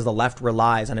wing because the left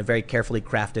relies on a very carefully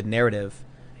crafted narrative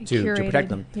to Curated. protect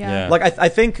them. Yeah. Yeah. Like I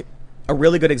think a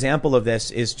really good example of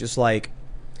this is just like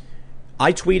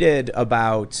I tweeted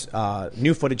about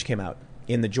new footage came out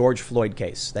in the George Floyd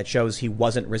case that shows he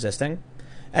wasn't resisting,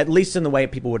 at least in the way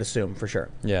people would assume for sure.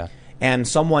 Yeah. And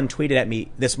someone tweeted at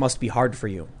me, "This must be hard for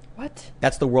you." What?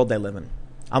 That's the world they live in.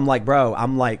 I'm like, bro,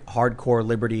 I'm like hardcore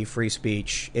liberty, free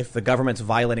speech. If the government's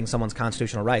violating someone's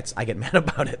constitutional rights, I get mad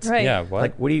about it. Right. Yeah. What?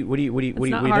 Like, what are you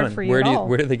not doing? hard for you. where at do all.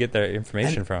 where do they get their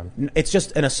information from? It's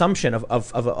just an assumption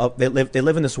of they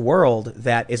live in this world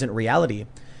that isn't reality.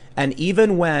 And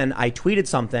even when I tweeted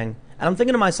something, and I'm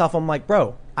thinking to myself, I'm like,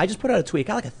 bro, I just put out a tweet,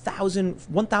 got like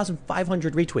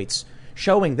 1,500 retweets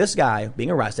showing this guy being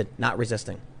arrested, not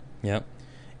resisting. Yep.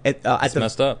 It's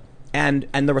Messed up. And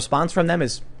the response from them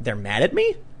is they're mad at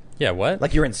me. Yeah. What?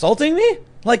 Like, you're insulting me?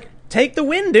 Like, take the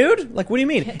win, dude. Like, what do you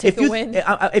mean? Take the win.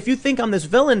 If you think I'm this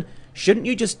villain, shouldn't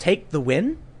you just take the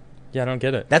win? Yeah. I don't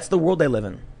get it. That's the world they live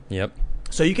in. Yep.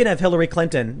 So you can have Hillary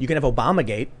Clinton, you can have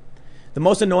Obamagate. The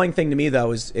most annoying thing to me,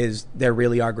 though, is there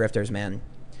really are grifters, man.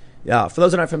 For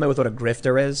those that aren't familiar with what a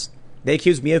grifter is, they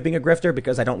accuse me of being a grifter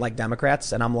because I don't like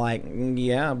Democrats, and I'm like,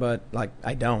 yeah, but like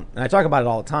I don't. And I talk about it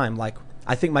all the time. Like,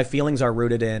 I think my feelings are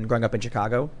rooted in growing up in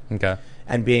Chicago Okay.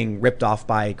 and being ripped off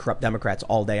by corrupt Democrats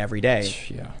all day, every day.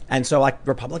 Yeah. And so, like,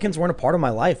 Republicans weren't a part of my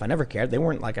life. I never cared. They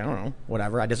weren't like, I don't know,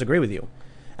 whatever. I disagree with you.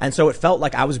 And so it felt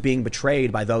like I was being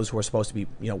betrayed by those who were supposed to be,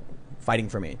 fighting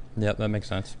for me. Yep. That makes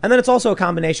sense. And then it's also a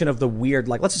combination of the weird,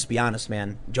 like, let's just be honest,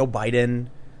 man. Joe Biden,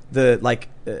 the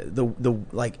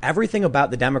everything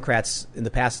about the Democrats in the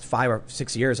past 5 or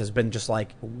 6 years has been just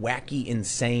like wacky,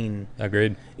 insane.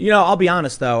 Agreed. I'll be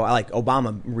honest though.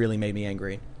 Obama really made me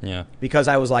angry Yeah. because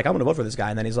I was like, I'm going to vote for this guy,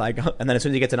 and then he's like, and then as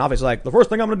soon as he gets in office, he's like, the first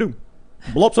thing I'm going to do,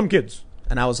 blow up some kids,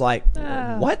 and I was like,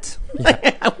 what?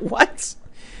 What,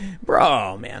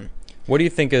 bro, man. What do you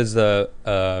think is the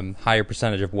higher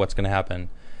percentage of what's going to happen?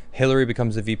 Hillary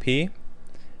becomes the VP,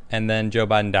 and then Joe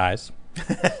Biden dies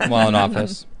while in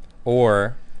office,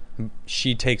 or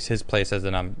she takes his place as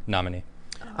a nominee.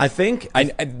 I think I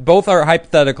both are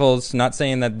hypotheticals. Not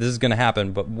saying that this is going to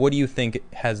happen, but what do you think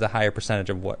has the higher percentage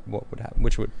of what would happen?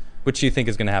 Which do you think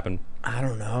is going to happen I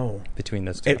don't know between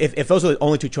those two? if those are the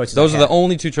only two choices. Those are the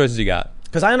only two choices you got.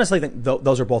 because I honestly think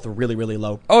those are both really, really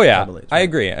low. Oh yeah, probabilities, I right?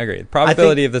 agree. The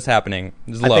probability of this happening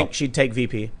is I low. think she'd take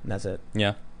VP, and that's it.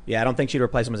 Yeah. Yeah, I don't think she'd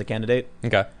replace him as a candidate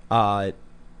Okay.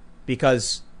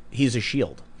 because he's a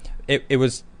shield. It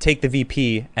was take the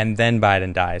VP and then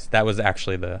Biden dies. That was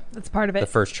actually the That's part of it.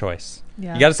 first choice.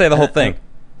 Yeah. You got to say the whole thing.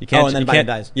 You can't. And then you Biden can't,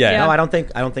 dies. Yeah. Yeah. No, I don't think.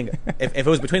 If it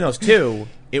was between those two,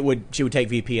 she would take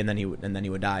VP, and then he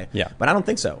would die. Yeah. But I don't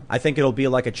think so. I think it'll be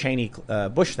like a Cheney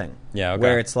Bush thing. Yeah, okay.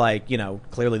 Where it's like,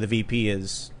 clearly the VP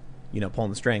is,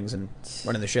 pulling the strings and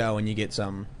running the show, and you get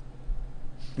some.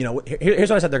 Here's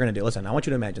what I said they're going to do. Listen, I want you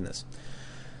to imagine this.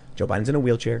 Joe Biden's in a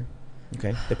wheelchair.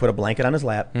 Okay. They put a blanket on his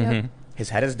lap. Yep. His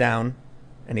head is down,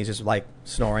 and he's just like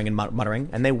snoring and muttering.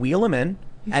 And they wheel him in,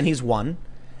 and he's won.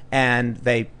 And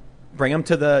they bring him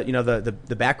to the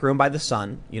the back room by the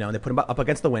sun. And they put him up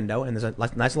against the window, and there's a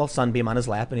nice little sunbeam on his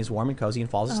lap, and he's warm and cozy and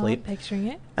falls asleep. Picturing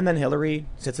it. And then Hillary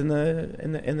sits at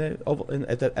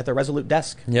the Resolute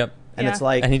desk. Yep. And Yeah. it's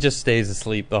like, And he just stays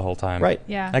asleep the whole time. right.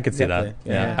 Yeah. I could see Exactly. that.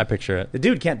 Yeah, Yeah. I picture it. The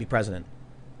dude can't be president.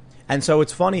 And so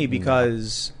it's funny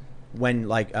because when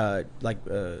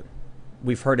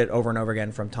we've heard it over and over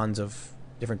again from tons of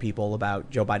different people about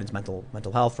Joe Biden's mental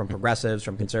health, from progressives,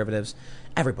 from conservatives.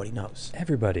 Everybody knows.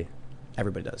 Everybody.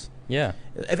 Everybody does. Yeah.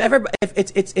 If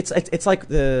it's like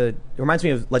it reminds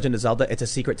me of Legend of Zelda. It's a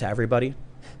secret to everybody.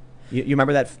 You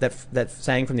remember that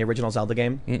saying from the original Zelda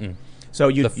game? Mm-mm. So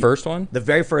The first one? the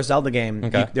very first Zelda game,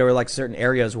 Okay. there were like certain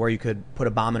areas where you could put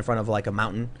a bomb in front of like a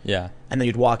mountain, Yeah. and then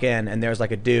you'd walk in, and there's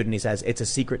like a dude, and he says it's a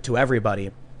secret to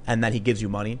everybody, and then he gives you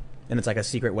money, and it's like a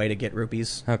secret way to get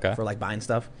rupees for like buying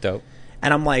stuff. Dope.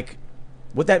 And I'm like,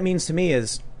 what that means to me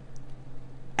is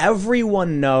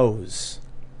everyone knows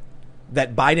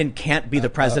that Biden can't be the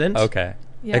president. Okay.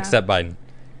 Yeah. Except Biden.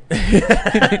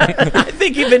 I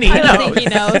think even he I knows. don't think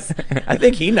he knows. I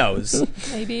think he knows.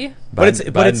 Maybe. But it's-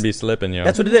 Biden, but it's- be slipping, yo.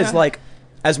 That's what it is. Yeah. Like,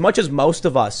 as much as most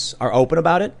of us are open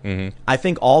about it, I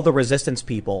think all the resistance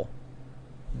people,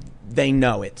 they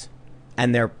know it,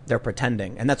 and they're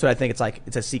pretending. And that's what I think. It's like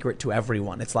it's a secret to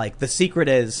everyone. It's like the secret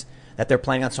is that they're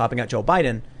planning on swapping out Joe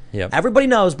Biden. Yep. Everybody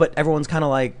knows, but everyone's kind of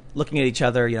like looking at each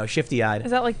other, shifty eyed.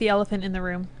 Is that like the elephant in the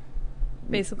room?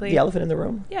 Basically. The elephant in the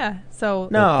room? Yeah. So.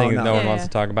 No. Thing that no one Yeah. wants to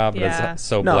talk about, but Yeah. it's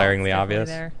so No. blaringly Definitely obvious.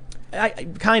 there.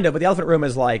 Kind of, but the elephant room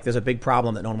is like there's a big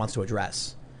problem that no one wants to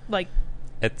address. Like.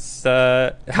 It's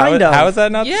Kind of. how is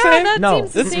that not Yeah, the same? that No,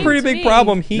 seems the This is a same pretty to big me.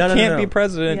 problem. He No, can't no. be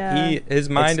president. Yeah. His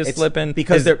mind It's is slipping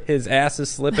because his ass is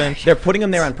slipping. They're putting him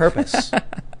there on purpose.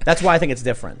 That's why I think it's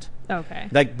different. Okay.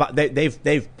 Like but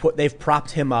they've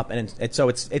propped him up, and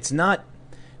it's not.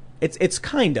 It's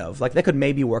kind of like that could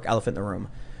maybe work elephant in the room,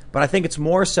 but I think it's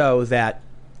more so that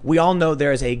we all know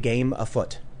there is a game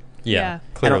afoot. Yeah, Yeah.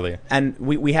 clearly. And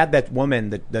we had that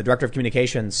woman, the director of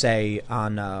communications, say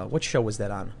on what show was that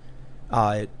on?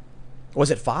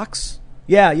 Was it Fox?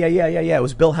 Yeah. It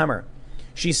was Bill Hemmer.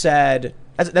 She said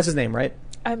that's his name, right?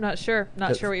 I'm not sure.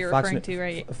 Not sure what you're Fox referring to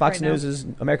right Fox right now. News is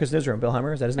America's Newsroom. Bill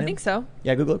Hemmer, is that his name? I think so.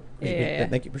 Yeah, Google it. Yeah.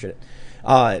 Thank you, appreciate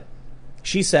it.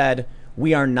 She said,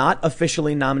 "We are not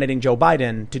officially nominating Joe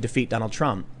Biden to defeat Donald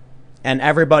Trump," and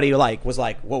everybody was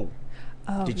like, "Whoa,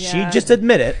 Oh, did yeah. she just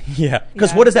admit it?" Yeah.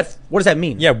 Because Yeah. what does that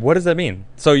mean? Yeah, what does that mean?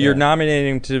 So you're Yeah.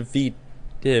 nominating him to defeat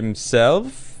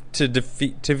himself? To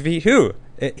defeat who?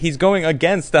 He's going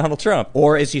against Donald Trump.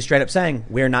 Or is he straight up saying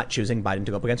we're not choosing Biden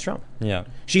to go up against Trump? Yeah.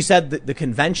 She said that the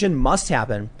convention must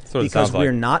happen what it because sounds like.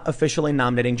 we're not officially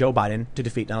nominating Joe Biden to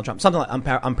defeat Donald Trump. Something like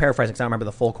I'm paraphrasing because I don't remember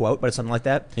the full quote, but it's something like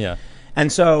that. Yeah.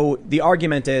 And so the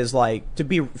argument is like, to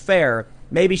be fair,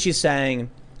 maybe she's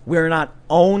saying we're not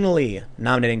only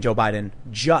nominating Joe Biden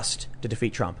just to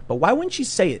defeat Trump. But why wouldn't she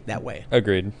say it that way?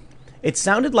 Agreed. It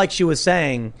sounded like she was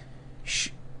saying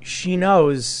she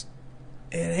knows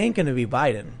it ain't going to be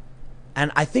Biden.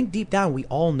 And I think deep down we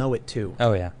all know it too,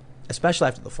 Oh yeah. especially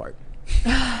after the fart.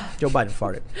 Joe Biden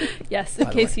farted. Yes, in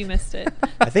By the case way. you missed it.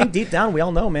 I think deep down we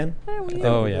all know, man.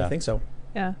 Oh yeah. I think so.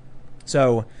 Yeah.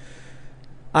 So,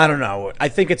 I don't know. I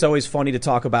think it's always funny to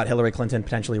talk about Hillary Clinton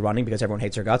potentially running because everyone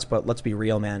hates her guts. But let's be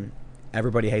real, man.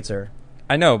 Everybody hates her.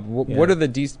 I know. Yeah. What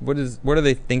are what are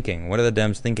they thinking? What are the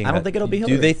Dems thinking? I don't that- think it'll be Do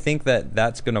Hillary. they think that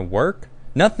that's going to work?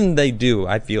 Nothing they do,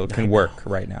 I feel, can work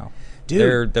right now.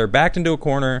 Dude. They're backed into a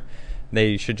corner.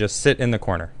 They should just sit in the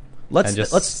corner and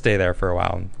just let's stay there for a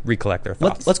while and recollect their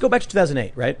thoughts. let's go back to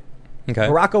 2008, right? Okay.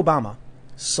 Barack Obama,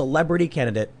 celebrity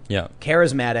candidate, Yeah.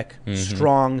 charismatic,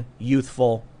 strong,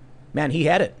 youthful. Man, he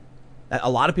had it. A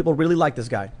lot of people really liked this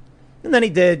guy. And then he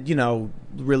did,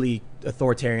 really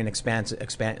authoritarian expand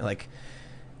like,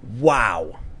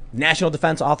 wow. National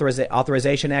Defense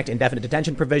Authorization Act, indefinite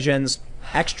detention provisions,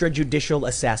 extrajudicial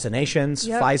assassinations,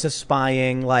 Yep. FISA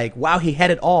spying. Like, wow, he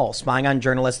had it all. Spying on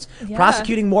journalists, Yeah.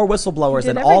 prosecuting more whistleblowers He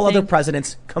than did all other everything.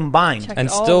 presidents combined. Checked and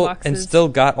all still boxes.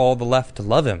 got all the left to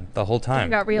love him the whole time.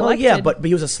 Got Well, reelected. yeah, but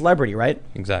he was a celebrity, right?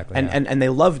 Exactly. And, yeah. and they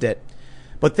loved it.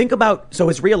 But think about, so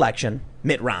his reelection,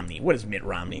 Mitt Romney. What is Mitt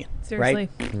Romney? Seriously.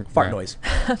 Right? Fart Right. noise.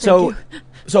 So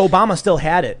Obama still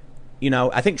had it.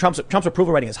 I think Trump's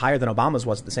approval rating is higher than Obama's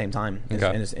was at the same time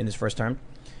Okay. in his first term.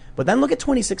 But then look at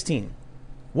 2016.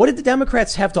 What did the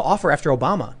Democrats have to offer after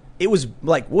Obama? It was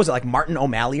like, what was it, like Martin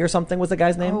O'Malley or something was the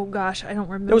guy's name? Oh gosh, I don't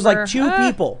remember. There was like two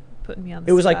people. Putting me on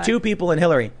the It was like spot. two people and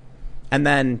Hillary. And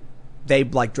then they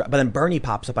but then Bernie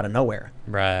pops up out of nowhere.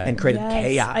 Right. And created Yes,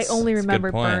 chaos. I only That's a good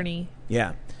remember point. Bernie.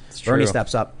 Yeah. It's Bernie true.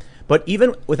 steps up. But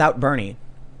even without Bernie,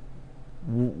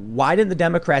 why didn't the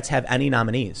Democrats have any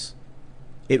nominees?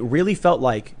 it really felt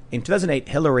like in 2008,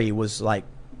 Hillary was like,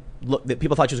 look, that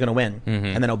people thought she was going to win,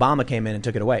 and then Obama came in and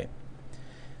took it away.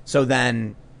 So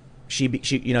then she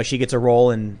gets a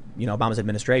role in Obama's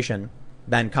administration.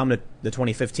 Then come to the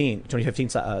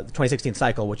 2016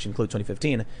 cycle, which includes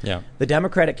 2015. Yeah. The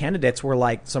Democratic candidates were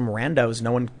like some randos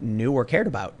no one knew or cared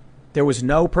about. There was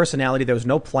no personality. There was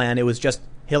no plan. It was just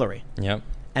Hillary. Yep.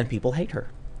 And people hate her.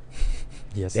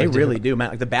 Yes, They really do, man.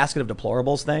 Like the basket of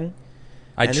deplorables thing.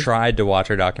 I And tried to watch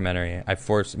her documentary.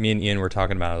 Me and Ian were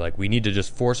talking about it. Like, we need to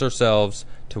just force ourselves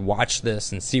to watch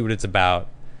this and see what it's about.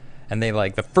 And they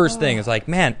the first thing is like,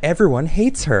 man, everyone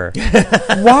hates her.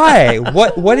 Why?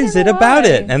 What is it about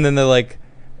it? And then they're like,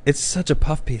 it's such a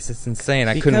puff piece. It's insane.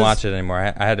 I couldn't Because- watch it anymore.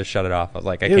 I had to shut it off. I was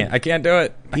like, Dude, I can't do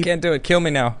it. I can't do it. Kill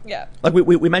me now. Yeah. Like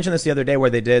we mentioned this the other day where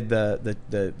they did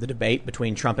the debate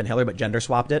between Trump and Hillary, but gender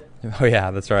swapped it. Oh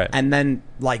yeah, that's right. And then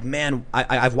man,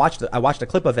 I watched a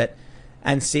clip of it,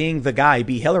 and seeing the guy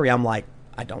be Hillary, I'm like,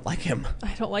 I don't like him.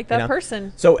 I don't like that know?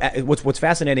 person. So what's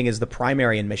fascinating is the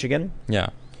primary in Michigan.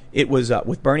 Yeah. It was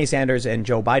with Bernie Sanders and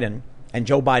Joe Biden, and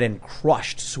Joe Biden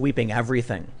crushed, sweeping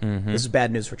everything. This is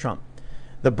bad news for Trump.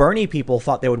 The Bernie people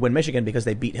thought they would win Michigan because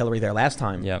they beat Hillary there last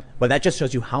time. Yep. But that just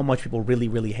shows you how much people really,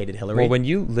 really hated Hillary. Well, when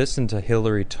you listen to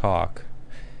Hillary talk,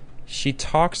 she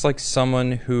talks like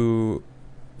someone who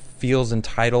feels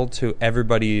entitled to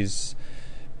everybody's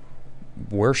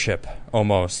worship,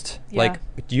 almost. Yeah. Like,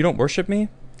 you don't worship me?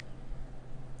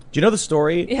 Do you know the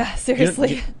story? Yeah,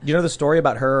 seriously. Do you know the story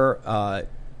about her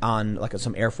on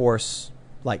some Air Force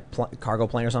cargo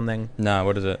plane or something? No,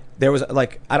 what is it? There was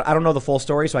I don't know the full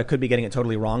story, so I could be getting it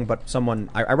totally wrong. But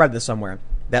I read this somewhere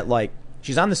that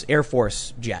she's on this Air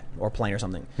Force jet or plane or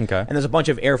something. Okay. And there's a bunch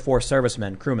of Air Force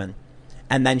servicemen, crewmen,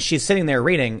 and then she's sitting there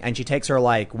reading, and she takes her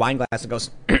wine glass and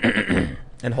goes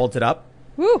and holds it up.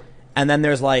 Woo. And then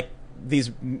there's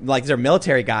these they're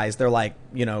military guys. They're I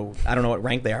don't know what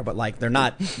rank they are, but they're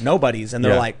not nobodies, and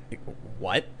they're Yeah.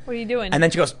 what? What are you doing? And then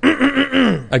she goes,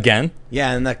 Again?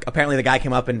 yeah, and apparently the guy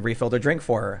came up and refilled her drink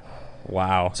for her.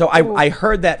 Wow. So I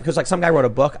heard that because some guy wrote a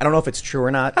book. I don't know if it's true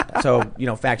or not. So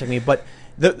fact check me. But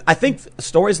I think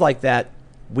stories like that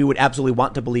we would absolutely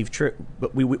want to believe true.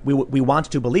 But we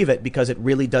want to believe it because it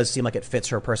really does seem like it fits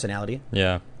her personality.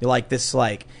 Yeah. You're like this,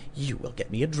 you will get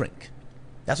me a drink.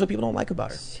 That's what people don't like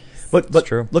about her. But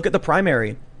true. Look at the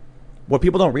primary. What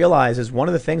people don't realize is one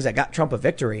of the things that got Trump a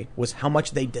victory was how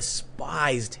much they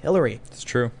despised Hillary. It's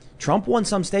true. Trump won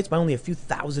some states by only a few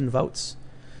thousand votes.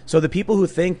 So the people who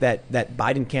think that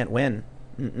Biden can't win,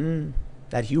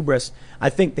 that hubris, I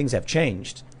think things have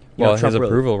changed. Well, Trump his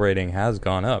approval rating has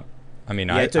gone up. I mean,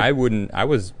 Yeah,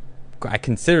 I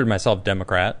considered myself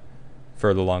Democrat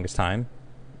for the longest time.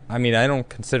 I mean, I don't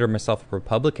consider myself a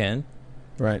Republican,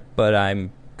 Right. but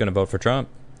I'm going to vote for Trump.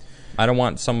 I don't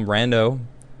want some rando.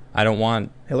 I don't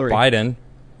want Hillary. Biden.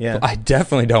 Yeah. I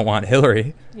definitely don't want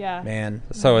Hillary. yeah. Man,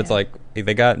 So it's Yeah. like,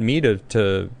 they got me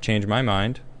to change my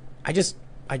mind. I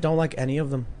don't like any of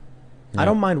them. Yeah. I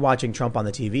don't mind watching Trump on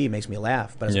the TV. It makes me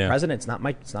laugh. But as Yeah. a president, it's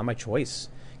not my choice.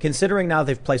 Considering now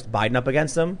they've placed Biden up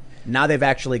against him, now they've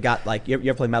actually got you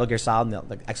ever play Metal Gear Solid and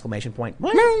the exclamation point?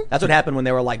 That's what happened when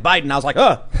they were like Biden. I was like,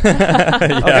 oh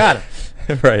God.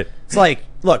 Right. It's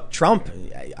look, Trump,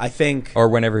 I think. Or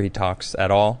whenever he talks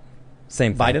at all.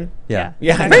 Same thing. Biden? Yeah.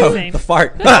 Yeah, I Exactly know. same. The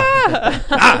fart.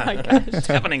 It's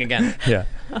happening again. Yeah.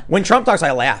 When Trump talks,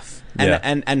 I laugh. And,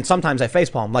 Yeah. and sometimes I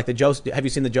facepalm. Have you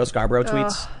seen the Joe Scarborough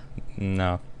tweets?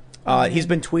 No. He's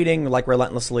been tweeting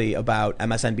relentlessly about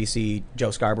MSNBC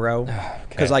Joe Scarborough.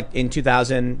 Because Okay. in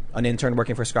 2000, an intern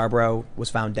working for Scarborough was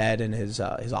found dead in his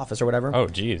office or whatever. Oh,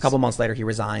 geez. A couple months later, he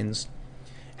resigns.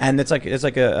 And it's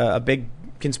a big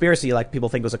conspiracy. People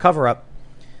think it was a cover-up.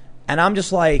 And I'm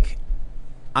just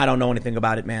I don't know anything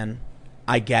about it, man.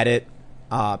 I get it.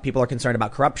 People are concerned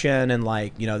about corruption and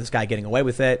this guy getting away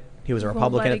with it. He was a Won't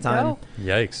Republican let at it the time. go.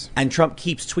 Yikes. And Trump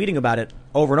keeps tweeting about it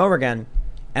over and over again.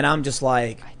 And I'm just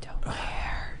I don't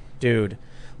care. dude,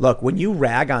 look, when you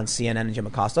rag on CNN and Jim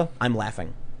Acosta, I'm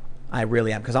laughing. I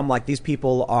really am. Because I'm these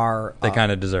people are... They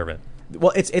kind of deserve it.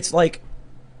 Well, it's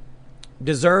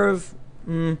deserve...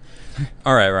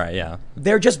 All right, yeah.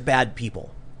 They're just bad people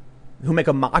who make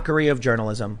a mockery of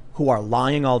journalism, who are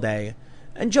lying all day.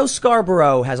 And Joe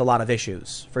Scarborough has a lot of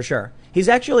issues, for sure. He's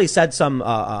actually said some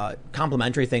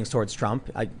complimentary things towards Trump.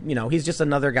 He's just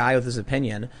another guy with his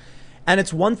opinion. And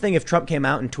it's one thing if Trump came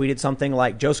out and tweeted something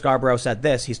like, Joe Scarborough said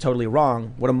this, he's totally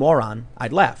wrong, what a moron,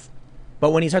 I'd laugh.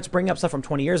 But when he starts bringing up stuff from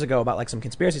 20 years ago about some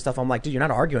conspiracy stuff, I'm like, dude, you're not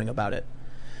arguing about it.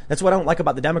 That's what I don't like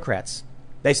about the Democrats.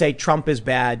 They say Trump is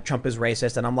bad, Trump is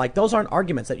racist, and I'm like, those aren't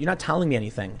arguments. That you're not telling me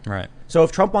anything. Right. So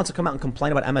if Trump wants to come out and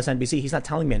complain about MSNBC, he's not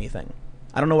telling me anything.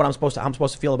 I don't know what I'm supposed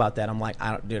to feel about that. I'm like,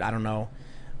 I don't know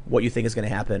what you think is going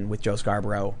to happen with Joe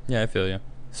Scarborough. Yeah, I feel you.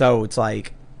 So it's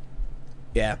like,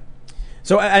 yeah.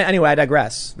 So anyway, I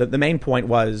digress. The main point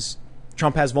was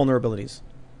Trump has vulnerabilities.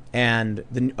 And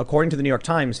according to the New York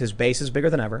Times, his base is bigger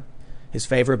than ever. His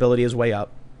favorability is way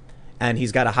up. And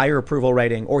he's got a higher approval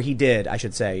rating, or he did, I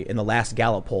should say, in the last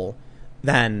Gallup poll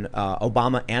than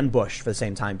Obama and Bush for the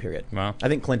same time period. Wow. I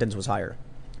think Clinton's was higher.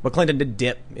 But Clinton did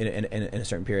dip in a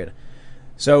certain period.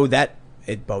 So that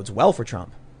it bodes well for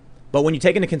Trump. But when you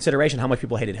take into consideration how much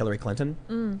people hated Hillary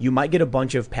Clinton, you might get a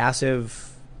bunch of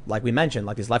passive, like we mentioned,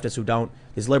 like these leftists who don't,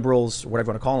 these liberals, whatever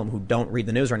you want to call them, who don't read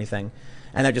the news or anything.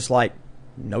 And they're just like,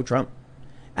 no Trump.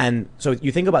 And so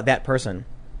you think about that person,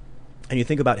 and you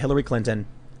think about Hillary Clinton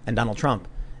and Donald Trump,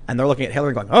 and they're looking at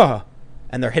Hillary and going, oh,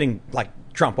 and they're hitting like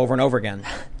Trump over and over again.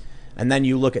 And then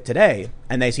you look at today,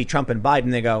 and they see Trump and Biden,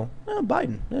 and they go, oh,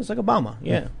 Biden, it's like Obama,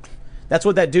 yeah. That's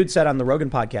what that dude said on the Rogan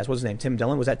podcast. What's his name? Tim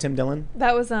Dillon? Was that Tim Dillon?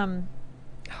 That was oh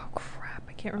crap,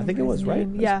 I can't remember. I think it his was, right?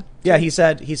 name. Yeah. Yeah, he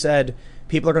said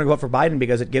people are going to vote for Biden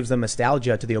because it gives them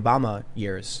nostalgia to the Obama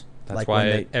years. That's like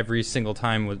why every single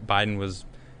time Biden was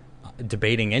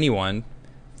debating anyone,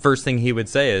 first thing he would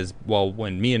say is, well,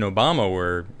 when me and Obama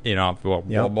were,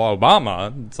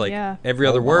 Obama, it's like every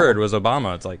other word was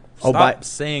Obama. It's like, stop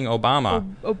saying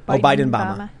Obama.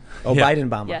 Biden-Bama.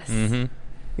 Biden-Bama. Yes. Mm-hmm.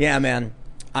 Yeah, man.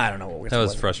 I don't know what we're That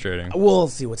was frustrating. We'll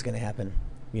see what's going to happen.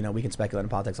 You know, we can speculate in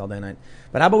politics all day and night.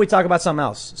 But how about we talk about something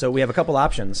else? So we have a couple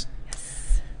options.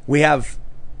 Yes. We have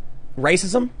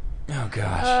racism. Oh,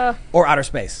 gosh. Or outer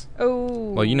space.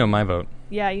 Oh. Well, you know my vote.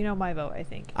 Yeah, you know my vote, I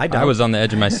think. I don't. I was on the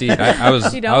edge of my seat. I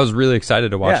was You don't? I was really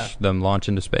excited to watch them launch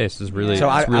into space. It's really, So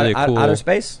it's really cool. outer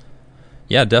space?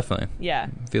 Yeah, definitely. Yeah.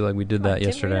 I feel like we did that Tim,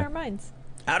 yesterday. read our minds.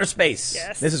 Outer space.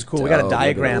 Yes. This is cool. We got a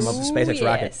diagram of the SpaceX Ooh,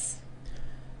 rocket. yes.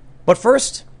 But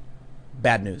first,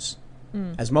 bad news.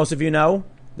 As most of you know,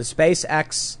 the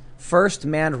SpaceX first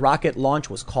manned rocket launch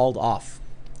was called off.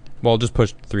 Well, just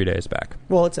pushed 3 days back.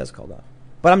 Well, it says called off.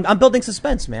 But I'm building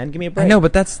suspense, man. Give me a break. I know,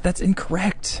 but that's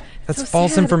incorrect. That's So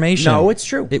false sad. information. No, it's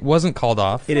true. It wasn't called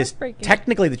off. It is Heartbreaking.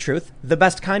 technically the truth, the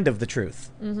best kind of the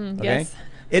truth. Okay? Yes.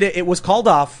 It was called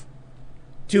off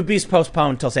to be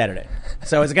postponed till Saturday.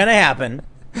 So it's going to happen.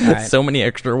 All right. So many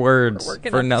extra words We're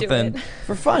working for up to nothing. it.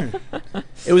 For fun.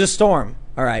 It was a storm.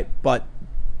 All right. But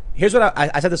here's what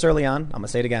I said this early on. I'm going to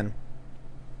say it again.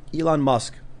 Elon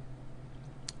Musk,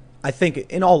 I think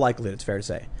in all likelihood, it's fair to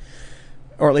say,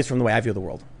 or at least from the way I view the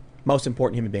world, most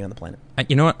important human being on the planet.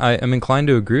 You know what? I am inclined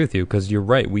to agree with you because you're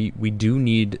right. We do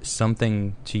need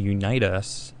something to unite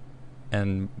us,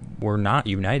 and we're not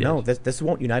united. No, this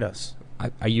won't unite us.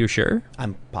 Are you sure?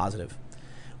 I'm positive.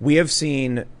 We have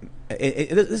seen,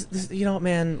 this, you know,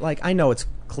 man, like, I know it's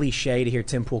cliche to hear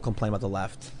Tim Pool complain about the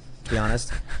left, to be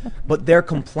honest, but they're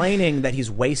complaining that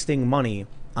he's wasting money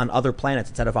on other planets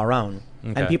instead of our own.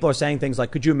 Okay. And people are saying things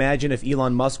like, could you imagine if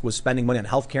Elon Musk was spending money on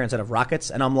healthcare instead of rockets?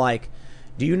 And I'm like,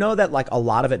 do you know that, like, a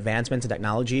lot of advancements in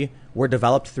technology were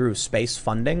developed through space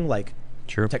funding, like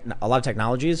True. a lot of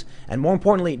technologies? And more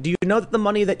importantly, do you know that the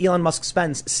money that Elon Musk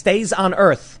spends stays on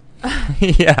Earth?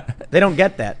 Yeah. They don't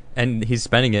get that. And he's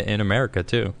spending it in America,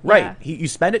 too. Right. Yeah. You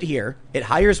spend it here, it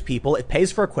hires people, it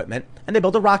pays for equipment, and they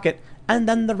build a rocket, and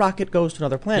then the rocket goes to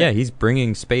another planet. Yeah, he's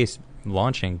bringing space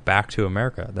launching back to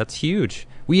America. That's huge.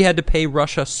 We had to pay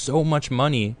Russia so much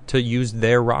money to use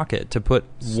their rocket to put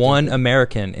one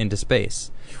American into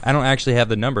space. I don't actually have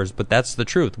the numbers, but that's the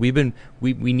truth. We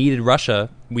needed Russia.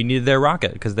 We needed their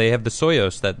rocket because they have the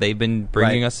Soyuz that they've been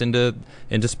bringing Right. us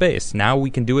into space. Now we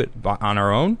can do it on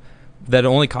our own. That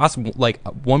only costs like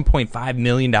 $1.5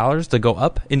 million to go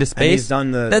up into space. he's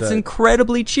done That's the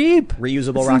incredibly cheap.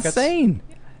 reusable That's rockets. insane.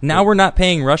 Now we're not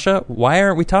paying Russia. Why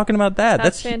aren't we talking about that?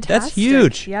 That's fantastic. That's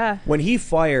huge. Yeah. When he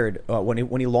fired, when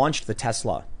he launched the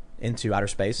Tesla into outer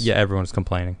space, Yeah, everyone's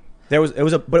complaining. it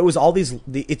was all these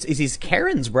it's these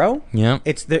Karens, bro. Yeah.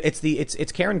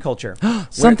 It's Karen culture.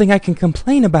 Something I can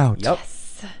complain about. Yep.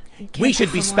 We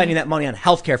should be spending that money on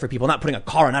healthcare for people, not putting a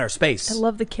car in outer space. I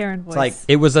love the Karen voice. like-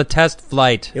 It was a test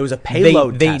flight. It was a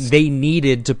payload They test. they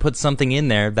needed to put something in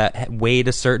there that weighed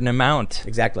a certain amount.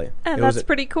 Exactly. and It was that's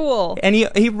pretty cool. And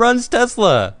he runs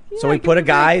Tesla. So we put a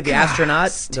guy, the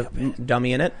astronaut, the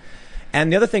dummy in it.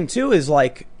 And the other thing too is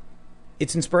like,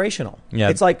 it's inspirational. Yeah.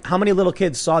 It's like how many little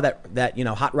kids saw that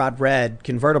hot rod red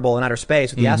convertible in outer space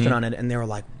with the astronaut in it, and they were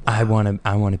like, I want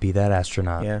to be that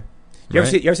astronaut. yeah. You ever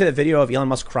Right. see that video of Elon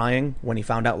Musk crying when he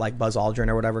found out like Buzz Aldrin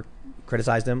or whatever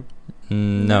criticized him?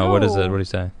 No, what is it? No. What do you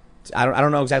say? I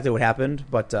don't know exactly what happened,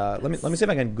 but let me see if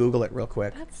I can Google it real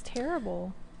quick. That's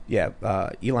terrible. Yeah,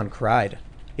 Elon cried.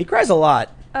 He cries a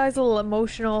lot. He's a little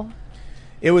emotional.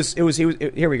 It was.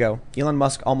 Here we go. Elon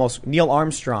Musk almost. Neil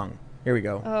Armstrong. Here we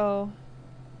go. Oh.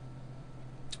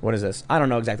 What is this? I don't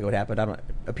know exactly what happened. I don't.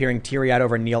 Appearing teary-eyed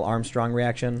over Neil Armstrong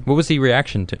reaction. What was he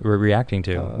reacting to?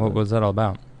 What was that all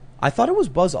about? I thought it was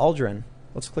Buzz Aldrin.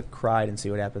 Let's click cried and see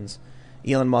what happens.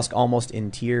 Elon Musk almost in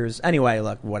tears. Anyway,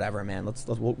 look, whatever, man.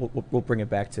 We'll bring it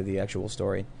back to the actual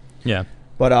story. Yeah.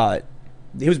 But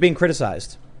he was being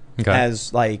criticized Okay.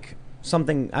 as like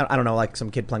something I don't know, like some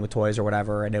kid playing with toys or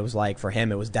whatever, and it was like for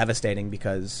him it was devastating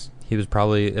because It was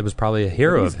probably a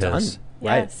hero he's of his. done, Yeah,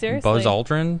 right? seriously. Buzz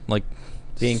Aldrin, like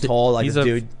Being told like he's this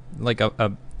dude. like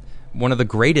a one of the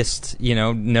greatest,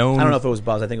 known. I don't know if it was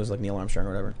Buzz. I think it was like Neil Armstrong or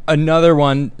whatever. Another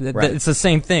one. Right. It's the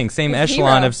same thing, same His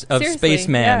echelon hero. of Seriously,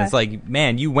 spaceman. yeah. It's like,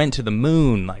 man, you went to the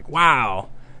moon. Like, wow.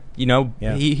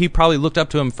 Yeah. He probably looked up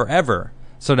to him forever.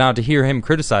 So now to hear him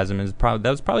criticize him that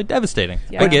was probably devastating.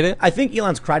 Yeah. I get it. I think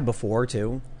Elon's cried before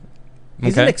too.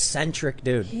 He's Okay. an eccentric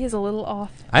dude. He is a little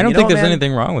off. I don't You know think what, there's man?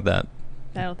 anything wrong with that.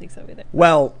 I don't think so either.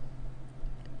 Well,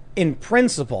 in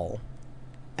principle,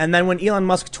 and then when Elon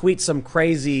Musk tweets some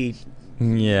crazy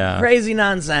Yeah.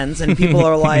 nonsense and people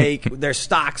are like their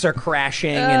stocks are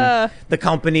crashing and the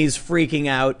company's freaking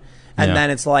out and Yeah. then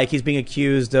it's like he's being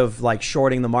accused of like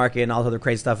shorting the market and all this other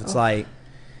crazy stuff. It's like,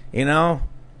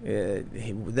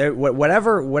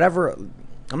 whatever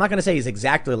I'm not going to say he's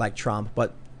exactly like Trump,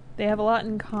 but They have a lot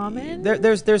in common.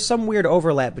 there's some weird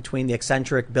overlap between the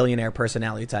eccentric billionaire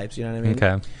personality types, you know what I mean?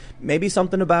 Okay. Maybe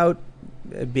something about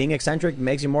being eccentric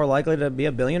makes you more likely to be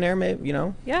a billionaire, maybe,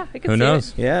 Yeah, I can Who see knows?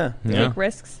 it. Yeah. Yeah. Take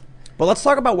risks. But let's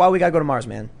talk about why we got to go to Mars,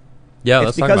 man. Yeah, It's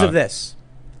let's talk because about of this.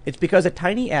 It's because a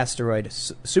tiny asteroid,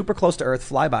 super close to Earth,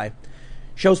 flyby,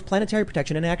 shows planetary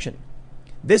protection in action.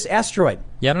 This asteroid,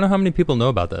 Yeah, I don't know how many people know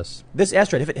about this. if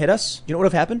it hit us, you know what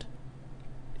would have happened?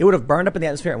 It would have burned up in the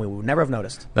atmosphere, and we would never have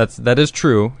noticed. That is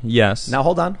true. Yes. Now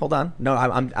hold on. No,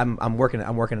 I'm working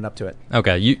it up to it.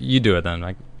 Okay, you do it then.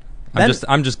 Like,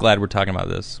 I'm just glad we're talking about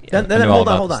this. Then I know all hold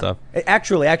about on. this stuff.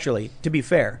 Actually, to be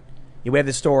fair, we have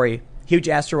this story. Huge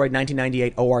asteroid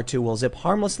 1998 OR2 will zip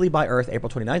harmlessly by Earth April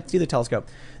 29th. See the telescope.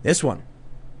 This one,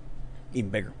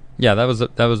 even bigger. Yeah, that was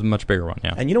a much bigger one.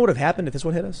 Yeah. And you know what would have happened if this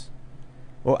one hit us?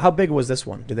 Well, how big was this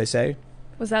one? Did they say?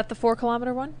 Was that the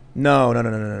 4-kilometer one? No.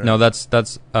 No, that's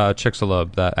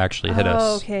Chicxulub that actually hit us.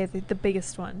 Oh, okay, the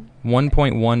biggest one.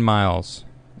 1.1 miles.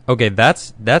 Okay,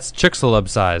 that's Chicxulub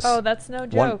size. Oh, that's no One,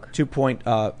 joke. 2 point.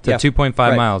 to 2.5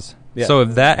 right. miles. Yeah. So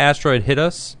if that asteroid hit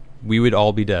us, we would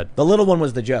all be dead. The little one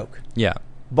was the joke. Yeah.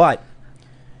 But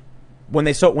when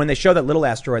they show that little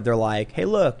asteroid, they're like, "Hey,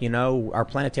 look, our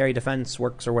planetary defense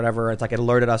works or whatever." It's like it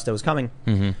alerted us that it was coming.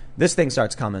 Mm-hmm. This thing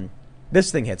starts coming.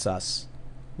 This thing hits us.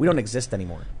 We don't exist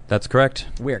anymore. That's correct.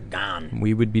 We're gone.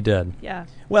 We would be dead. Yeah.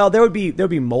 Well, there would be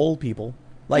mole people,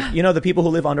 like the people who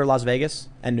live under Las Vegas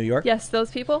and New York. Yes,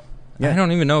 those people. Yeah. I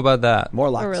don't even know about that.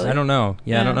 Morlocks. Oh, really? I don't know.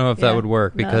 Yeah, I don't Yeah, know if that yeah. would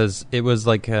work No. because it was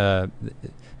like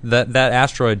that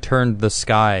asteroid turned the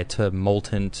sky to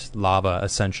molten lava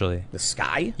essentially. The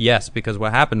sky. Yes, because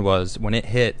what happened was when it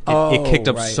hit, it Oh, kicked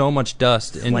up right. so much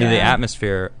dust into Flame. the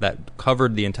atmosphere that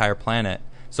covered the entire planet.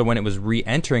 So when it was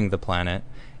re-entering the planet,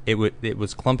 it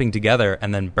was clumping together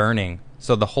and then burning.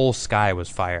 So the whole sky was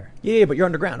fire. Yeah, but you're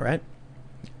underground, right?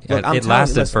 Look, I'm It telling you,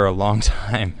 lasted listen. for a long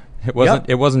time. It wasn't. Yep.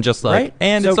 It wasn't just like, Right?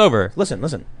 and So, it's over.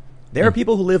 Listen. There are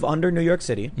people who live under New York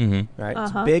City, right? It's a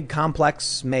Uh-huh. big,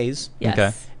 complex maze, Yes.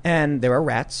 Okay. and there are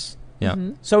rats. Yeah.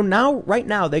 So right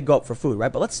now, they go up for food,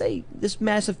 right? But let's say this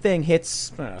massive thing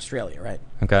hits Australia, right?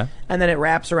 Okay. And then it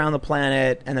wraps around the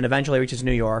planet, and then eventually reaches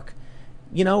New York.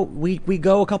 We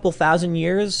go a couple thousand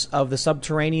years of the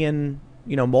subterranean,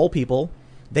 mole people.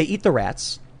 They eat the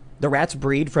rats. The rats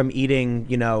breed from eating,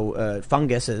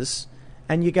 funguses,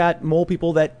 and you got mole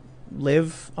people that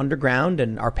live underground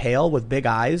and are pale with big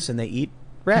eyes, and they eat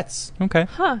rats. Okay.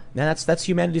 Huh. And that's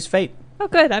humanity's fate. Oh,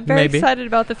 good. I'm very Maybe. excited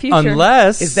about the future.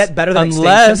 Unless Is that better than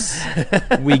unless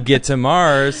we get to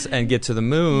Mars and get to the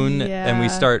moon and we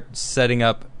Yeah. start setting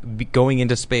up going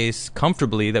into space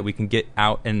comfortably that we can get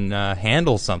out and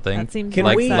handle something That seems Can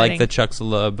more we- like exciting. the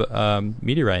Chicxulub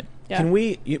meteorite. Yeah. Can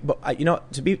we?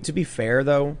 To be fair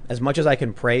though, as much as I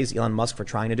can praise Elon Musk for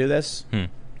trying to do this,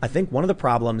 I think one of the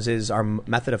problems is our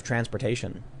method of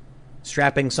transportation.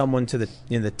 Strapping someone to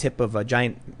the tip of a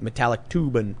giant metallic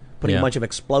tube and putting a Yeah. bunch of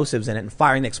explosives in it and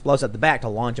firing the explosives at the back to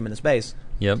launch them into space.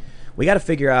 Yep. We got to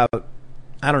figure out,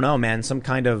 I don't know, man, some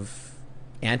kind of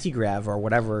anti-grav or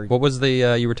whatever. What was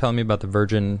the you were telling me about the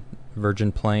Virgin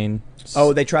plane?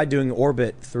 Oh, they tried doing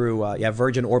orbit through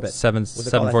Virgin Orbit. What's it called, I think?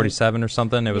 747 or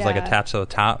something. It was like Yeah. attached to the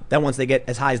top. Then once they get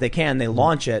as high as they can, they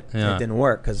launch it, and Yeah. it didn't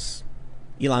work because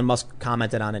Elon Musk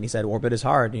commented on it. And he said, "Orbit is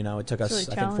hard. You know, it took us,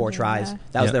 really I think, 4 challenging, tries. yeah.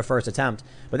 That was Yeah. their first attempt.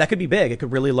 But that could be big. It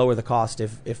could really lower the cost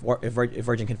if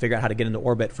Virgin can figure out how to get into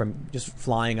orbit from just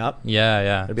flying up.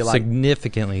 Yeah. It'd be like-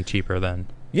 significantly cheaper then.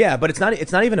 Yeah, but it's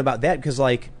not even about that because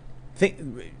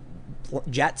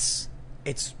jets.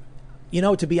 It's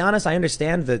to be honest, I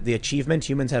understand the achievement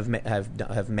humans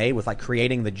have made with like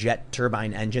creating the jet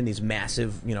turbine engine, these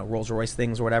massive Rolls Royce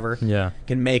things or whatever. Yeah.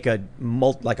 Can make a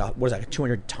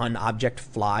 200-ton object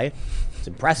fly. It's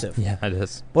impressive. Yeah, it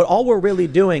is. But all we're really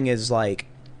doing is like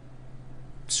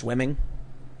swimming.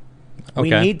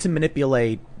 We Okay. need to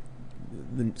manipulate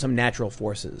some natural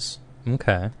forces.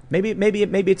 Okay. Maybe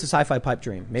it's a sci-fi pipe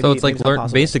dream. Maybe, So it's maybe like not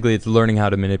possible. basically it's learning how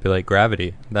to manipulate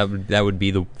gravity. That would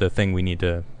be the thing we need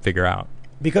to figure out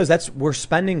because we're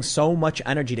spending so much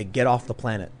energy to get off the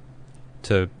planet.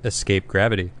 to escape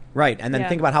gravity. Right, and then Yeah.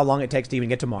 think about how long it takes to even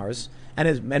get to Mars, and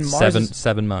Mars is,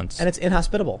 7 months. and it's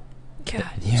inhospitable. God.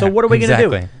 Yeah, So what are we going to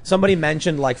exactly. do? Somebody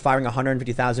mentioned like firing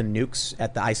 150,000 nukes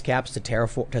at the ice caps to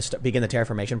begin the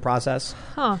terraformation process,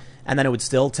 Huh. and then it would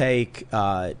still take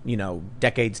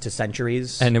decades to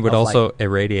centuries, And it would of, also like,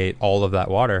 irradiate all of that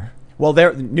water. well,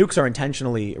 nukes are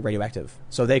intentionally radioactive,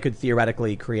 so they could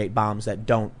theoretically create bombs that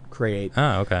don't create.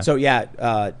 Oh, okay. So yeah,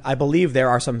 I believe there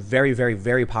are some very, very,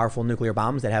 very powerful nuclear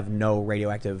bombs that have no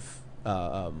radioactive.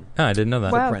 Oh, I didn't know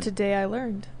that. Wow, Footprint. today I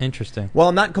learned. Interesting. Well,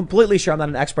 I'm not completely sure. I'm not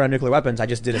an expert on nuclear weapons. I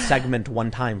just did a segment one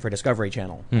time for Discovery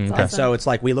Channel. Okay. And awesome. so it's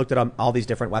like we looked at all these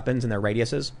different weapons and their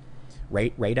radiuses.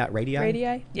 Radii?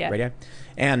 Radii? Yeah. Radii.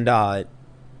 And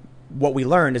what we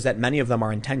learned is that many of them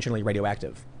are intentionally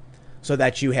radioactive. So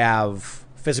that you have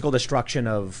physical destruction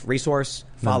of resource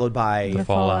followed by The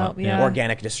Fallout, yeah.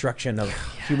 organic destruction of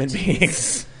human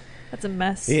beings. That's a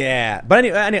mess. Yeah. But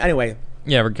anyway,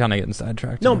 Yeah, we're kind of getting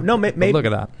sidetracked. No, here. no, But maybe- look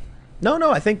at that.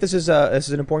 No, I think this is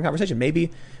an important conversation. Maybe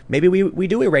we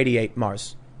do irradiate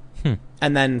Mars,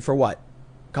 and then for what?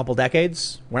 A couple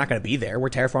decades? We're not going to be there. We're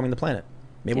terraforming the planet.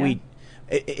 Maybe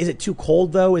is it too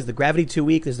cold though? Is the gravity too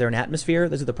weak? Is there an atmosphere?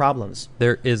 Those are the problems.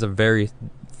 There is a very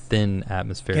thin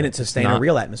atmosphere. Can it It's sustain a not-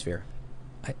 real atmosphere?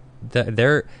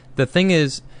 The thing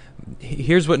is,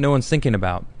 here's what no one's thinking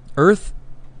about. Earth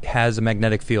has a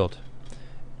magnetic field.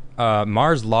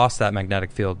 Mars lost that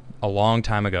magnetic field a long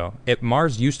time ago.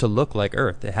 Mars used to look like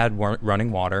Earth. It had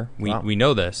running water. Wow. We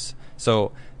know this.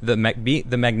 So the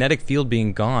magnetic field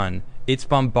being gone, it's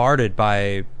bombarded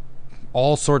by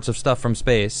all sorts of stuff from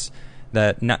space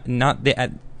that not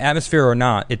the atmosphere or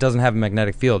not, it doesn't have a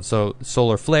magnetic field. So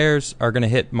solar flares are going to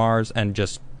hit Mars and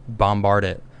just bombard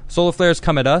it. Solar flares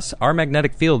come at us, our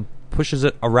magnetic field pushes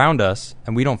it around us,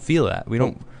 and we don't feel that. We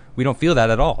don't feel that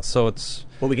at all. So it's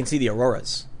Well, we can see the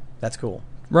auroras. That's cool.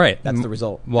 right. That's the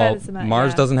result. Well, That is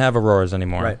Mars yeah. doesn't have auroras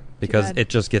anymore Right. because bad. it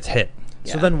just gets hit.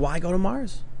 So Yeah. then why go to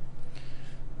Mars?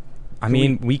 I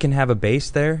mean, we can have a base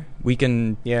there. We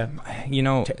can, Yeah,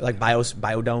 like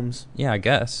biodomes. yeah, I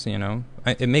guess,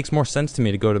 it makes more sense to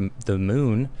me to go to the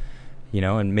moon,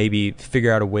 and maybe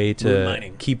figure out a way Moon to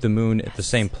mining. keep the moon at the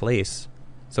same place,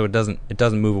 so it doesn't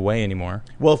move away anymore.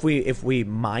 Well, if we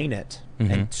mine it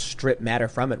Mm-hmm. and strip matter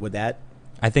from it, would that?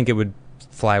 I think it would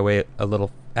fly away a little.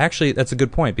 Actually, that's a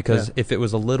good point because Yeah. if it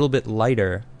was a little bit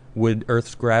lighter, would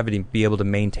Earth's gravity be able to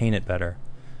maintain it better?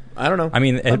 I don't know. I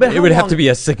mean, But it how would have long- to be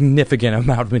a significant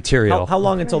amount of material. How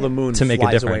long until the moon To make a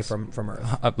flies away difference. from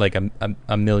Earth? Like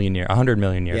a million years, 100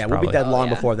 million years. Yeah, we'll probably. be dead long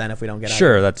yeah. before then if we don't get out.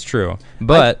 Sure, that's true.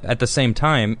 But at the same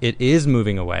time, it is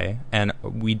moving away, and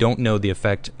we don't know the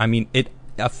effect. I mean, it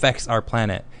affects our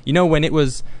planet. When it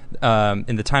was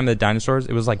in the time of the dinosaurs,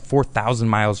 it was like 4,000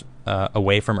 miles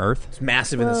away from Earth. It's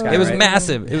massive in the Whoa. sky. It was right?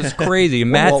 massive. It was crazy.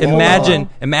 Whoa, whoa, whoa, Imagine, whoa.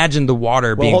 imagine the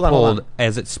water Well, being hold on. pulled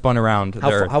as it spun around the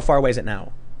Earth. How far away is it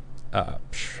now?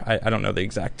 I don't know the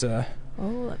exact Oh,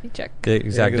 let me check.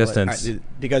 exact Google it. distance. All right,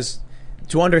 because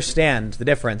to understand the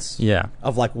difference Yeah.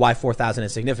 of like why 4,000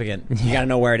 is significant, you got to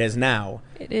know where it is now.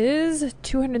 It is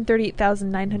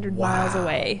 238,900 miles Wow.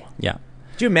 away. Yeah.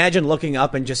 Do you imagine looking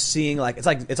up and just seeing like it's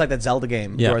like that Zelda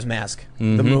game, Yeah. Dora's Mask, the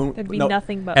Mhm. moon? There'd be no,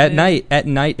 nothing but At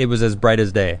moon. night, it was as bright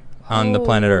as day on the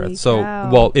planet Holy Earth. So, cow.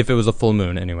 well, if it was a full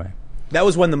moon, anyway. That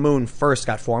was when the moon first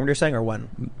got formed. You're saying, or when?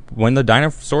 When the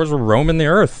dinosaurs were roaming the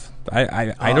Earth,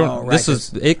 I Oh, don't. right, This is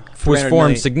 'cause it was 300 formed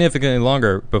million significantly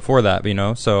longer before that,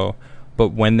 So,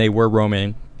 but when they were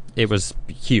roaming, it was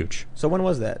huge. So when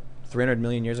was that? 300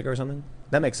 million years ago or something?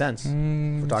 That makes sense. We're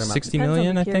talking about 60 Depends on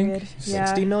million, the I think. period. Yeah.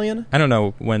 60 million. I don't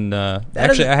know when. That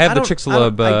Actually, is- I have the don't-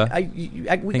 Chicxulub.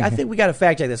 I think we got to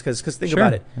fact check this because think Sure.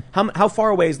 about it. How far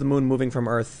away is the moon moving from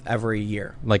Earth every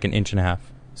year? like an inch and a half.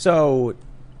 So,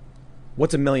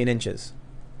 what's a million inches?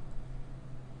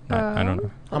 I don't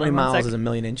know. How Hold many on one miles sec. is a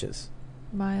million inches?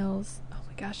 Miles. Oh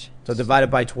my gosh. So divide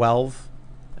it by 12,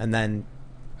 and then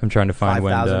I'm trying to find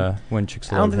 5,000. when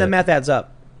Chicxulub I don't think that hit. math adds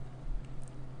up.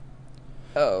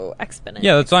 Oh, exponent.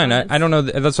 Yeah, that's fine. I exponents. don't know.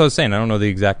 That's what I was saying. I don't know the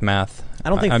exact math. I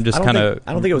don't think. I'm just I don't kind of. think-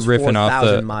 I don't think it was riffing off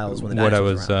 4,000 miles when the what I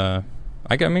dinosaurs was. were around.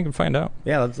 I mean, we can find out.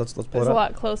 Yeah, let's pull It's it a up.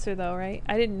 lot closer, though, right?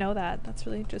 I didn't know that. That's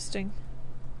really interesting.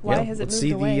 Why Yeah, has it let's moved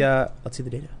see away? let's see the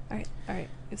data. All right.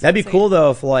 It's That'd be insane. cool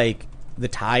though if like the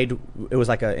tide, it was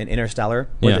like an interstellar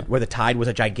where, Yeah. where the tide was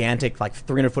a gigantic like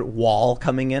 300-foot wall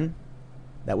coming in.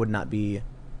 That would not be.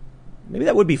 Maybe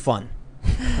that would be fun.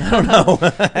 I don't know. I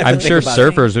have to I'm think sure about it.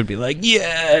 surfers would be like,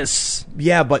 yes.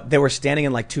 Yeah, but they were standing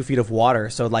in like 2 feet of water,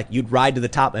 so like you'd ride to the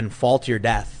top and fall to your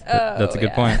death. That's a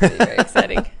good point. That'd be very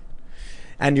exciting.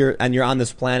 And you're on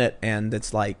this planet, and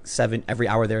it's like every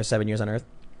hour there is 7 years on Earth.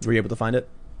 Were you able to find it?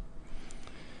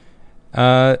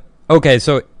 Okay,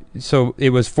 so it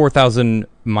was 4,000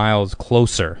 miles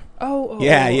closer.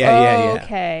 Yeah.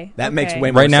 Okay. That makes okay.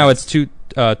 way more Right now, sense. it's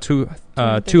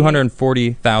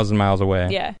 240,000 miles away.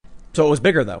 Yeah. So it was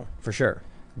bigger though, for sure.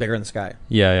 Bigger in the sky.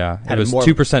 Yeah. Had It was more-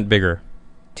 2% bigger.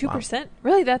 2%?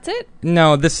 Really? That's it?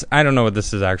 No, I don't know what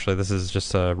this is actually. This is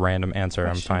just a random answer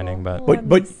I'm Questionable. finding, but Let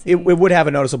But me it see. would have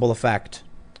a noticeable effect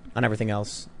on everything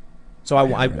else. So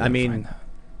I mean,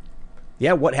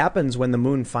 yeah, what happens when the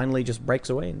moon finally just breaks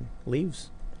away and leaves?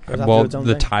 Goes off to well, its own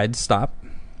the thing? tides stop.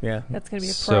 Yeah. That's going to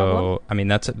be a problem. So I mean,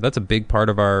 that's a big part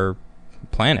of our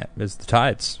planet is the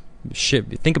tides.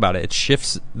 Think about it. It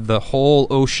shifts the whole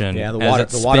ocean Yeah, the as water- it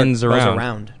the water spins goes around.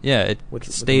 around Yeah, it with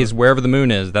the stays moon. wherever the moon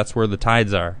is. That's where the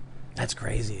tides are, That's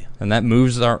crazy. and that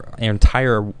moves our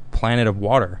entire planet of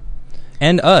water.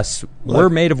 And us, we're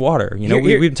made of water. You know,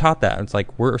 Here- we've been taught that. It's like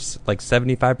we're like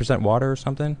 75% water or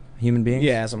something. Human beings.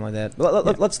 Yeah, something like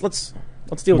that. Let's deal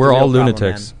with We're the real all problem,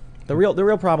 lunatics. man. The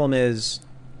real problem is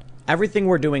everything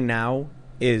we're doing now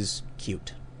is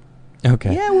cute.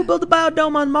 Okay. Yeah, we'll build a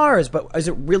biodome on Mars, but is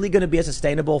it really going to be a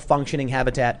sustainable, functioning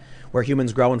habitat where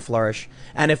humans grow and flourish?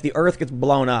 And if the Earth gets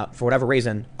blown up for whatever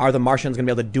reason, are the Martians going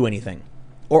to be able to do anything,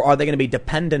 or are they going to be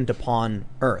dependent upon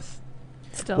Earth?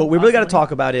 Still What we really got to possibly.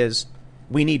 talk about is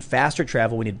we need faster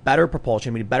travel, we need better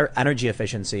propulsion, we need better energy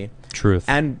efficiency, Truth.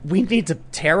 and we need to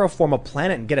terraform a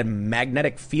planet and get a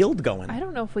magnetic field going. I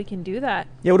don't know if we can do that.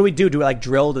 Yeah, what do we do? Do we like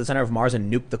drill to the center of Mars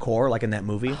and nuke the core, like in that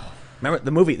movie? Remember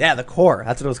the movie? Yeah, the core.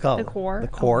 That's what it was called. The core? The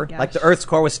Oh core. my Like the gosh. Earth's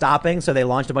core was stopping, so they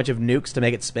launched a bunch of nukes to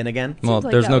make it spin again. Well, Seems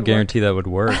like there's that no would work. guarantee that would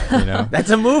work. You know.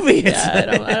 That's a movie. It's, Yeah, I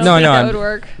don't No, think no, that would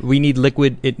work. We need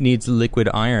liquid. It needs liquid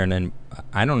iron, and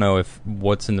I don't know if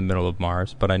what's in the middle of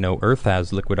Mars, but I know Earth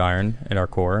has liquid iron in our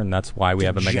core, and that's why we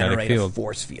have a magnetic generate field. a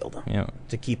force field Yeah,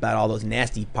 to keep out all those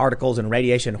nasty particles and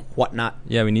radiation, and whatnot.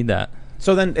 yeah, we need that.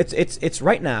 So then it's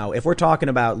right now. If we're talking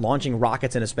about launching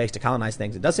rockets into space to colonize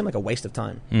things, it does seem like a waste of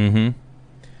time. Mm-hmm.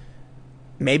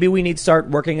 Maybe we need to start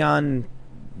working on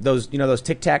those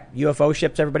Tic Tac UFO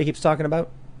ships everybody keeps talking about.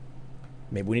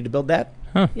 Maybe we need to build that.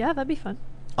 Yeah, that'd be fun.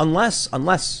 Unless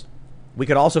we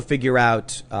could also figure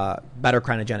out better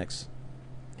cryogenics,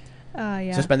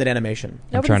 Yeah. suspended animation.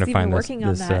 I'm trying to Nobody's find even this. working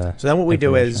on that. So then what we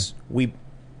do information.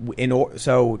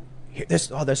 is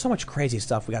there's so much crazy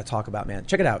stuff we got to talk about, man.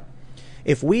 Check it out.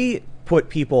 If we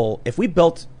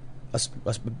built a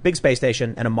big space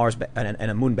station and a Mars and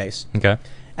a moon base, Okay.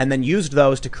 and then used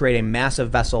those to create a massive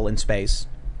vessel in space,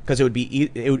 because it'd be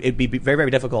very,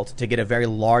 very difficult to get a very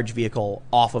large vehicle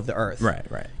off of the Earth. Right.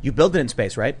 You build it in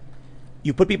space, right?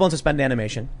 You put people in suspended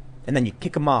animation, and then you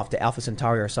kick them off to Alpha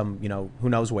Centauri or some, who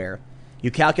knows where.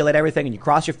 You calculate everything, and you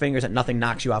cross your fingers that nothing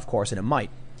knocks you off course, and it might.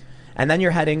 And then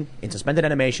you're heading in suspended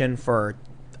animation for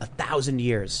 1,000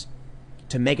 years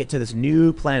to make it to this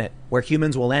new planet where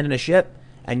humans will land in a ship,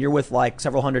 and you're with like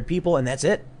several hundred people, and that's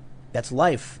it. That's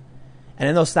life. And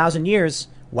in those 1,000 years,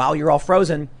 while you're all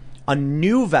frozen, a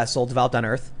new vessel developed on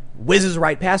Earth whizzes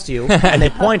right past you, and they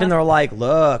point and they're like,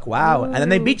 "Look, wow!" And then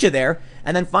they beat you there,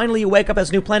 and then finally you wake up at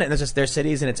this new planet, and there's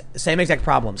cities, and it's the same exact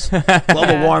problems: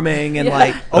 global warming and Yeah.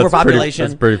 like overpopulation.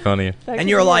 That's pretty funny. That And could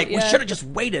you're be like, it, "We yeah. should have just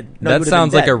waited." No, you That would've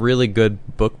sounds been like dead. a really good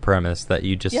book premise that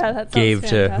you just Yeah, that sounds gave to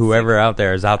fantastic. whoever out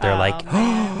there is out there. Oh, Like,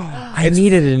 man. I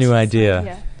needed a new idea.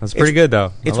 Yeah. That's pretty good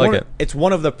though. I like it. It's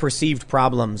one of the perceived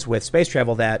problems with space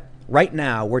travel that right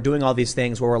now we're doing all these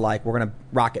things where we're going to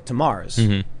rocket to Mars.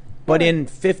 Mm-hmm. But in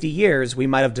 50 years, we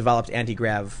might have developed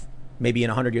anti-grav. Maybe in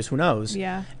 100 years, who knows?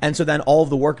 Yeah. And so then all of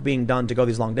the work being done to go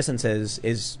these long distances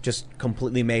is just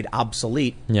completely made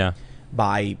obsolete Yeah.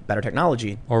 by better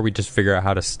technology. Or we just figure out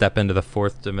how to step into the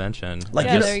fourth dimension. Like,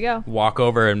 Yeah, there you go. Walk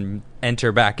over and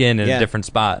enter back in Yeah. a different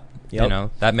spot. Yep. You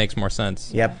know, that makes more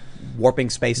sense. Yep. Warping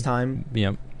space-time.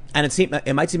 Yep. And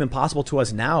it might seem impossible to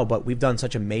us now, but we've done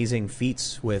such amazing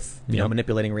feats with Yep.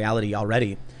 manipulating reality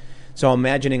already. So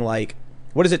imagining like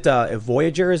what is it?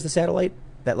 Voyager is the satellite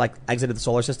that like exited the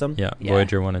solar system. Yeah, Yeah.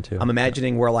 Voyager 1 and 2. I'm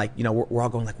imagining we're like, we're all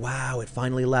going like, wow, it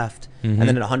finally left. And then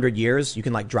in 100 years, you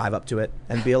can like drive up to it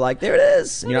and be like, there it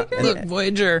is. Look,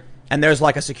 Voyager. And there's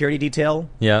like a security detail.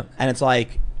 Yeah. And it's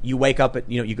like you wake up at,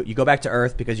 you go back to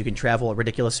Earth because you can travel at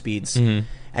ridiculous speeds.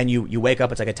 And you wake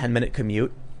up, it's like a 10-minute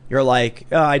commute. You're like,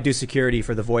 oh, I do security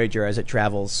for the Voyager as it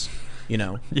travels.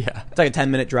 Yeah. It's like a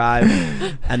 10-minute drive.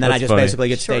 And then That's I just funny. basically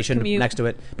get Short stationed commute. next to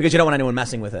it because you don't want anyone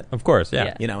messing with it. Of course,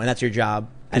 yeah. Yeah. And that's your job.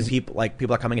 And people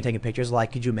are coming and taking pictures.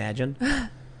 Like, could you imagine?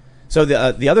 So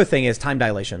the other thing is time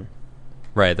dilation.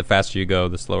 Right, the faster you go,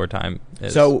 the slower time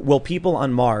is. So will people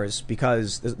on Mars,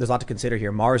 because there's a lot to consider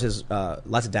here. Mars is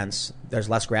less dense. There's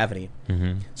less gravity.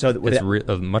 So it's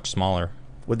much smaller.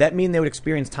 would that mean they would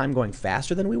experience time going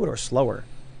faster than we would, or slower?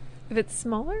 If it's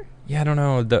smaller? Yeah, I don't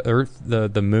know. The Earth,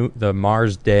 the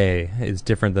Mars day is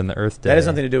different than the Earth day. That has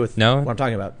nothing to do with No? what I'm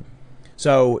talking about.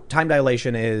 So time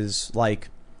dilation is like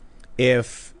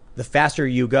if the faster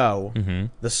you go,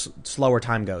 the slower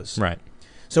time goes. Right.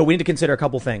 So we need to consider a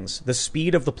couple things. The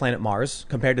speed of the planet Mars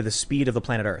compared to the speed of the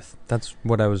planet Earth. That's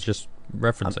what I was just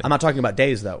referencing. I'm not talking about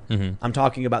days, though. I'm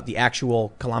talking about the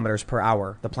actual kilometers per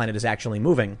hour the planet is actually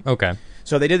moving. Okay.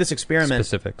 So they did this experiment.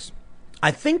 Specifics. I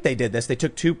think they did this. They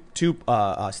took two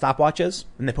stopwatches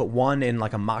and they put one in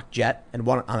like a mock jet and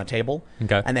one on a table.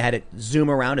 Okay. And they had it zoom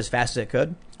around as fast as it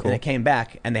could. Cool. And it came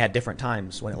back and they had different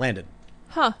times when it landed.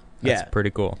 Huh. Yeah. That's pretty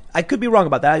cool. I could be wrong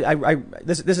about that.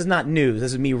 This is not news.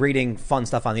 This is me reading fun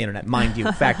stuff on the internet. Mind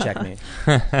you, fact check me.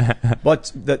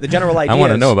 But the general idea I want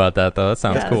to is know about that, though. That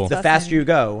sounds Yeah, cool. the faster you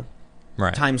go,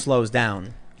 Right. time slows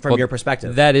down from Well, your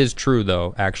perspective. That is true,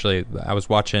 though, actually. I was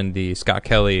watching the Scott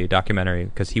Kelly documentary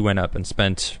because he went up and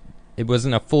spent, it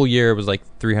wasn't a full year, it was like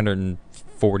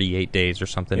 348 days or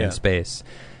something Yeah. in space.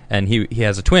 And he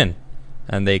has a twin.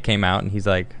 And they came out and he's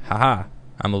like, haha,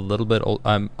 I'm a little bit old.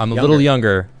 I'm a little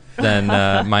younger than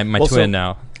my Well, twin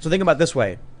now. So think about it this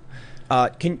way.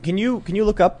 Can you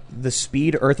look up the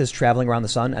speed Earth is traveling around the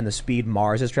sun and the speed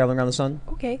Mars is traveling around the sun?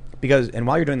 Okay. And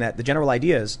while you're doing that, the general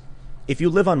idea is if you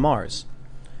live on Mars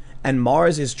and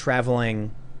Mars is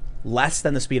traveling less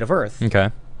than the speed of Earth,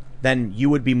 Okay. then you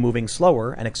would be moving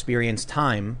slower and experience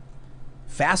time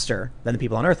faster than the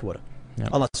people on Earth would. Yep.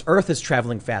 Unless Earth is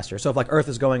traveling faster. So if like Earth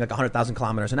is going like 100,000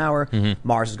 kilometers an hour,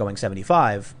 Mars is going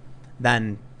 75,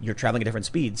 then you're traveling at different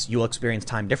speeds. You will experience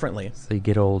time differently. So you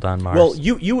get old on Mars. Well,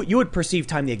 you would perceive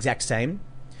time the exact same,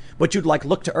 but you'd like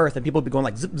look to Earth and people would be going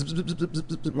like zip, zip, zip, zip, zip,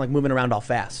 zip, zip, like moving around all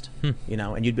fast,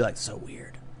 and you'd be like, so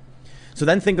weird. So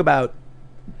then think about,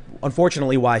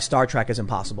 unfortunately, why Star Trek is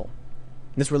impossible.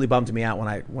 And this really bummed me out when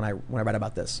I read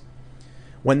about this.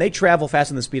 When they travel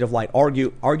faster than the speed of light,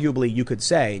 arguably you could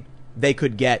say they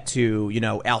could get to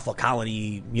Alpha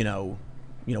Colony,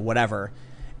 whatever,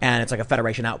 and it's like a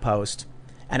Federation outpost,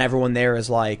 and everyone there is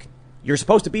like, you're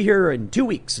supposed to be here in 2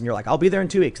 weeks, and you're like, I'll be there in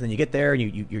 2 weeks, and then you get there and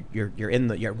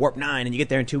you're warp 9, and you get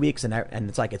there in 2 weeks, and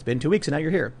it's like it's been 2 weeks and now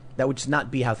you're here. That would just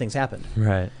not be how things happened.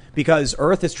 right. Because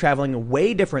Earth is traveling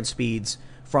way different speeds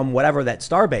from whatever that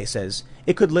starbase is.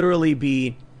 It could literally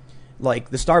be like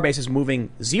the starbase is moving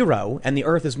 0 and the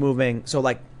Earth is moving, so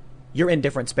like you're in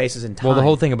different spaces in time. Well, the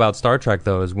whole thing about Star Trek,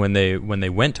 though, is when they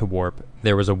went to warp,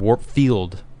 there was a warp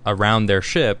field around their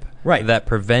ship Right. that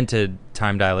prevented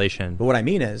time dilation. But what I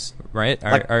mean is, Right?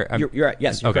 like, you're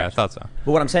yes, you're okay, correct. I thought so.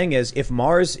 But what I'm saying is, if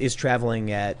Mars is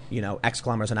traveling at X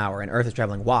kilometers an hour and Earth is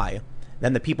traveling Y,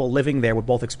 then the people living there would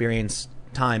both experience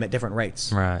time at different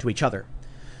rates Right. to each other.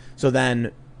 So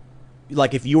then,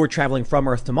 like if you were traveling from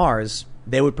Earth to Mars,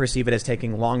 they would perceive it as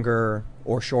taking longer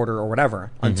or shorter or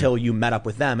whatever until you met up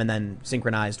with them and then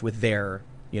synchronized with their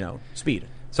speed.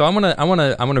 So I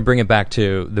want to bring it back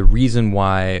to the reason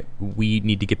why we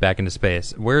need to get back into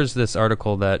space. Where's this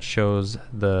article that shows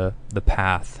the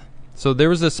path? So there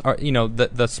was this,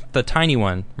 the tiny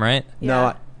one, right?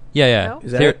 No, Yeah. No?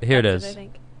 Is that Here, it? here it That's is. I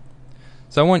think.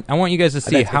 So I want you guys to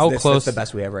see how that's close. the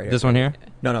best we have right here. This one here.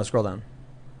 No, scroll down.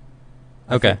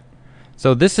 Okay.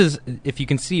 So this is, if you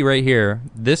can see right here,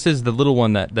 this is the little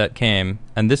one that came,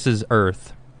 and this is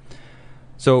Earth.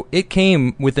 So it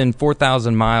came within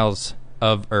 4,000 miles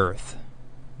of Earth.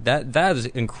 That is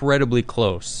incredibly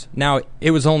close. Now,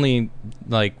 it was only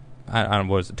like, I don't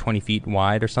know, what was it, 20 feet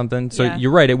wide or something? So Yeah.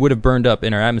 you're right, it would have burned up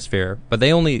in our atmosphere, but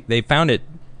they found it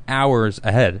hours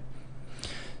ahead.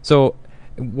 So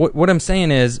what I'm saying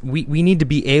is we need to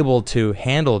be able to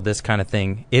handle this kind of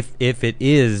thing if it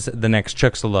is the next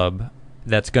Chicxulub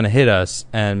that's going to hit us.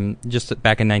 And just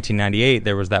back in 1998,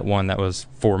 there was that one that was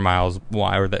 4 miles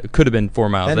wide, or that could have been 4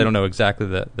 miles. Then- They don't know exactly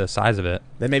the size of it.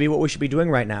 Then maybe what we should be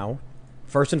doing right now,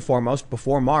 first and foremost,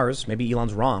 before Mars, maybe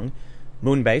Elon's wrong,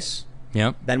 moon base,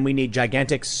 Yep. Then we need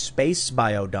gigantic space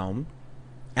biodome,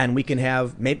 and we can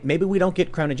have maybe we don't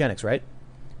get cryogenics, right?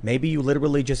 Maybe you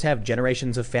literally just have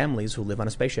generations of families who live on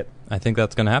a spaceship. I think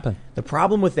that's going to happen. The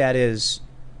problem with that is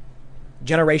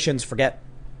generations forget.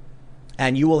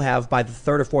 And you will have, by the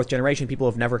third or fourth generation, people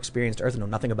who have never experienced Earth and know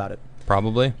nothing about it.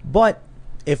 Probably. But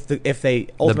if they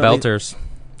ultimately... The Belters.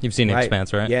 You've seen Right.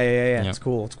 Expanse, right? Yeah. Yeah. It's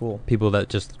cool. It's cool. People that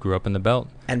just grew up in the belt.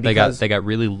 And they because- got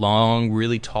really long,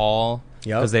 really tall,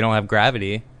 Yep. because they don't have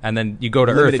gravity. And then you go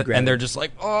to Limited Earth, gravity. and they're just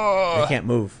like, oh. They can't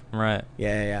move. Right.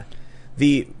 Yeah.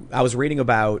 I was reading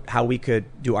about how we could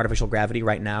do artificial gravity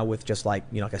right now with just like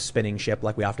a spinning ship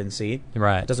like we often see.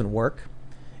 Right. It doesn't work.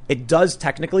 It does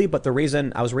technically, but the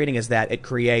reason I was reading is that it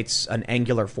creates an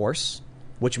angular force,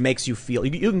 which makes you feel...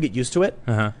 You can get used to it,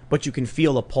 but you can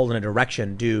feel a pull in a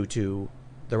direction due to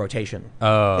the rotation.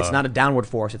 Oh. It's not a downward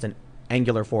force, it's an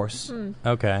angular force.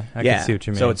 Okay. I can see what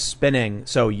you mean. So it's spinning,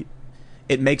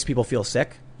 it makes people feel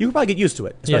sick. You could probably get used to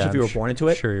it, especially if you were born into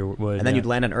it. Sure you would. And then yeah. you'd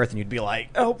land on Earth and you'd be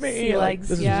like, help me. Sea Like, legs,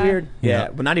 this yeah. is weird. Yeah.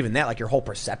 But not even that. Like your whole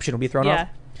perception will be thrown Yeah. off.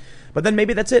 But then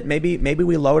maybe that's it. Maybe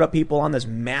we load up people on this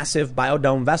massive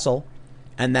biodome vessel,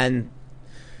 and then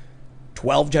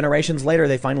 12 generations later,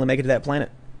 they finally make it to that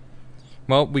planet.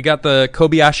 Well, we got the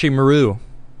Kobayashi Maru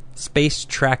space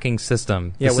tracking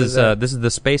system. Yeah, this what is is that? This is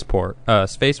the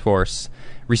Space Force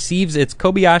receives its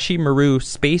Kobayashi Maru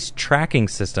space tracking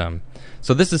system.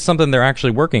 So this is something they're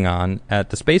actually working on at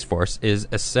the Space Force, is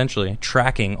essentially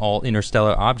tracking all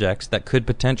interstellar objects that could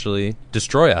potentially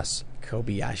destroy us.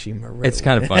 Kobayashi Maru. It's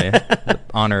kind of funny.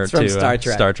 Honor It's from to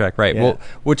Star Trek. right? Yeah. Well,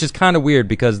 which is kind of weird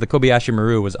because the Kobayashi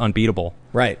Maru was unbeatable.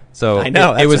 Right. So I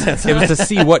know. it was that's- it was to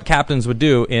see what captains would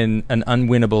do in an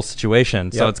unwinnable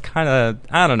situation. So Yep. it's kind of,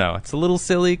 I don't know. It's a little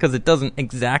silly because it doesn't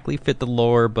exactly fit the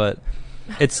lore, but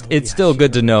it's still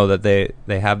good to know that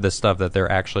they have this stuff that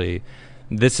they're actually.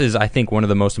 This is, I think, one of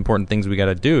the most important things we got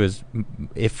to do is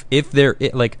if they're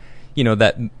like,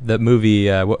 that the movie.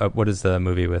 What is the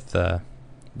movie with the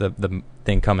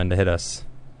thing coming to hit us?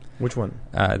 Which one?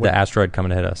 The asteroid coming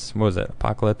to hit us. What was it?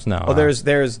 Apocalypse? No. Oh,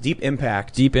 there's Deep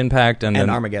Impact. Deep Impact and then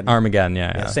Armageddon. Armageddon,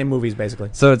 yeah. Same movies, basically.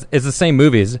 So it's the same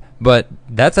movies, but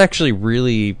that's actually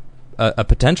really a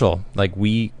potential. Like,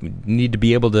 we need to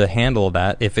be able to handle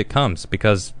that if it comes,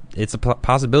 because it's a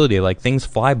possibility. Like, things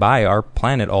fly by our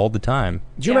planet all the time.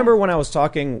 Do you remember when I was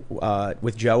talking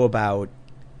with Joe about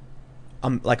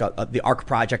the Ark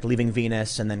project leaving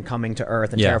Venus and then coming to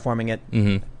Earth and Yeah. terraforming it?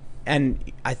 Mm-hmm. And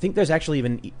I think there's actually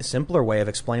even a simpler way of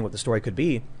explaining what the story could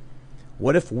be.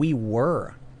 What if we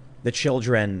were the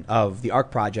children of the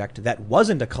Ark project that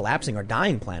wasn't a collapsing or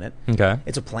dying planet? Okay.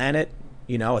 It's a planet,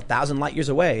 1,000 light years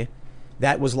away,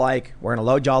 that was like, we're going to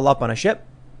load y'all up on a ship,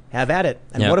 have at it.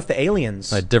 And Yeah. what if the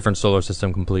aliens... A different solar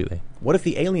system completely. What if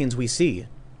the aliens we see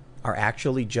are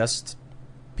actually just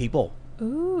people?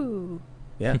 Ooh,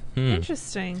 Yeah.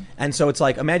 interesting. And so it's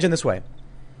like, imagine this way.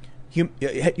 You've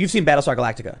seen Battlestar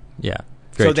Galactica. Yeah.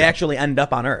 So Great they show. actually end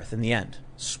up on Earth in the end.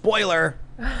 Spoiler!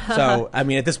 So, I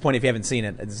mean, at this point, if you haven't seen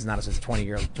it, this is not since 20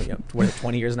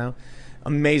 years now.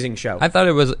 Amazing show. I thought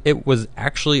it was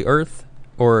actually Earth,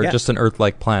 or Yeah. just an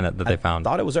Earth-like planet that they found.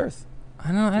 thought it was Earth.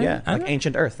 I don't know. Yeah, I like don't-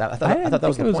 ancient Earth. I I thought that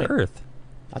was think the it was point. Earth.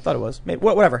 I thought it was. Maybe,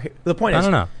 whatever. The point I is,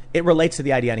 don't know. it relates to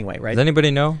the idea anyway, right? Does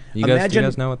anybody know? You guys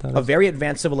Imagine know what that is? a very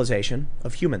advanced civilization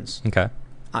of humans Okay.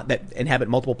 that inhabit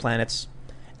multiple planets,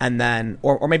 and then,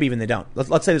 or maybe even they don't.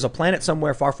 Let's say there's a planet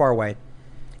somewhere far, far away,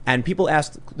 and people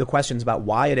ask the questions about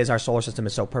why it is our solar system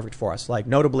is so perfect for us. Like,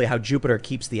 notably, how Jupiter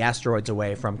keeps the asteroids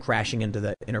away from crashing into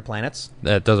the inner planets.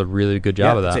 That does a really good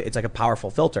job of that. It's like a powerful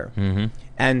filter. Mm-hmm.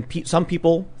 And some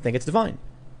people think it's divine,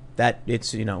 that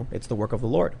it's it's the work of the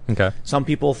Lord. Okay. Some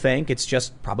people think it's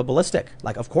just probabilistic.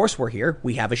 Like, of course we're here.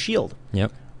 We have a shield.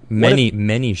 Yep. What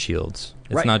Many shields.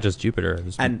 It's Right. not just Jupiter.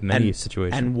 There's many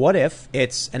situations. And what if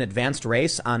it's an advanced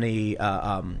race on a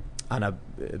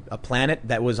planet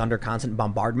that was under constant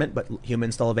bombardment, but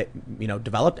humans still have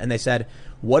developed? And they said,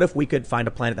 what if we could find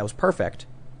a planet that was perfect?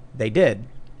 They did.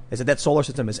 They said that solar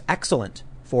system is excellent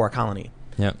for a colony.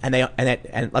 Yep.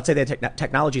 And let's say their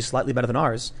technology is slightly better than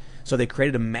ours. So they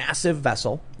created a massive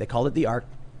vessel. They called it the Ark.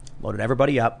 Loaded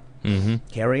everybody up. Mm-hmm.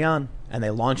 Carry on. And they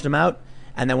launched them out.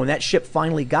 And then when that ship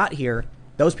finally got here,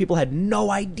 those people had no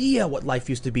idea what life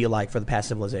used to be like for the past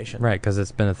civilization. Right, because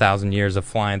it's been 1,000 years of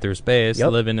flying through space,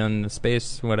 Yep. living in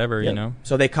space, whatever, Yep.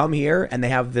 So they come here and they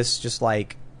have this, just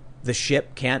like, the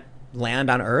ship can't land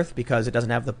on Earth because it doesn't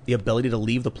have the ability to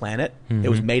leave the planet. Mm-hmm. It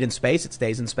was made in space. It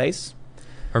stays in space.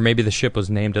 Or maybe the ship was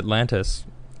named Atlantis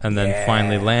and then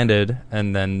finally landed,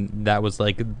 and then that was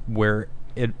like where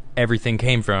everything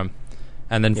came from.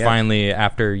 And then Yeah. finally,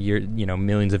 after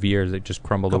millions of years, it just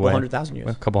crumbled Couple away. 100,000 years.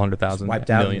 A couple 100,000. Wiped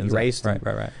out, millions. erased.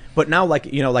 Right. But now, like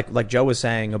Joe was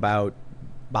saying about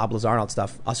Bob Lazar and all that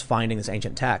stuff, us finding this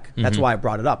ancient tech. That's why I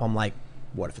brought it up. I'm like,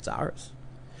 what if it's ours?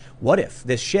 What if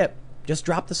this ship just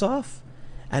dropped this off,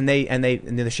 and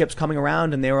the ship's coming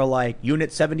around, and they were like,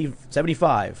 Unit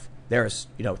 75. There's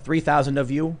 3,000 of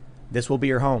you. This will be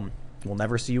your home. We'll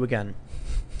never see you again.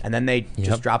 And then they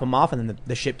just drop them off, and then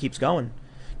the ship keeps going.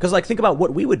 Because think about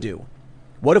what we would do.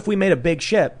 What if we made a big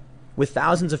ship with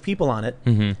thousands of people on it?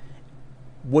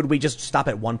 Would we just stop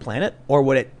at one planet, or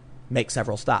would it make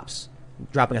several stops,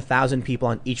 dropping 1,000 people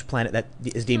on each planet that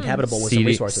is deemed habitable with some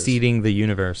resources? Seeding the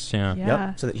universe, yeah.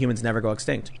 Yeah. So that humans never go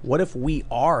extinct. What if we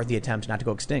are the attempt not to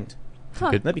go extinct?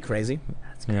 That'd be crazy.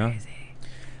 That's crazy.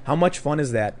 How much fun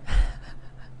is that?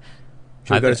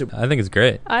 Should we go to super? I think it's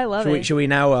great. I love it. Should we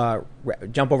now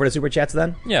jump over to super chats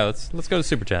then? Yeah, let's go to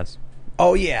Super Chats.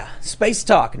 Oh yeah, space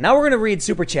talk. Now we're going to read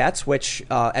super chats, which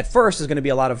at first is going to be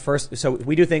a lot of first. So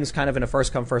we do things kind of in a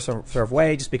first come first serve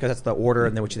way, just because that's the order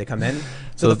in which they come in.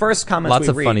 So the first comments lots we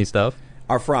of read funny stuff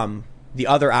are from the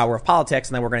other hour of politics,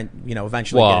 and then we're going to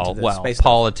eventually get into the space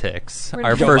politics. We're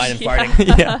Our Joe first, Biden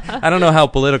farting. yeah. I don't know how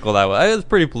political that was. It was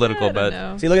pretty political, I don't but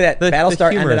know. See, look at that. The Battlestar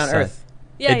ended humorous on side. Earth.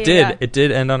 Yeah, it yeah. It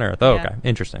did end on Earth. Oh, Yeah. okay,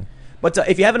 interesting. But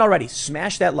if you haven't already,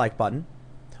 smash that like button,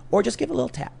 or just give it a little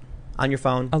tap on your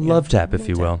phone. A love tap, if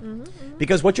you will.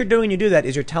 Because what you're doing when you do that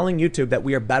is you're telling YouTube that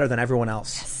we are better than everyone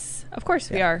else. Of course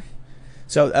we are.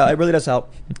 So it really does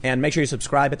help. And make sure you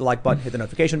subscribe, hit the like button, hit the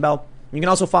notification bell. You can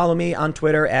also follow me on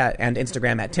Twitter and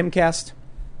Instagram at Timcast.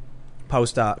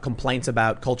 Post complaints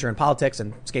about culture and politics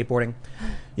and skateboarding.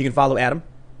 You can follow Adam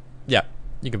Yeah,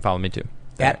 you can follow me too.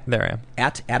 There I am.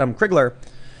 at Adam Krigler.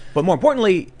 But more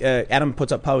importantly, Adam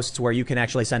puts up posts where you can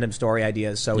actually send him story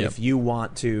ideas. So Yep. if you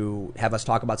want to have us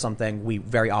talk about something, we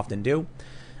very often do.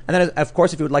 And then, of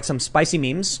course, if you would like some spicy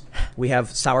memes, we have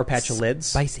Sour Patch Lids.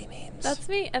 Spicy memes. That's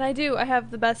me, and I do. I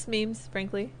have the best memes,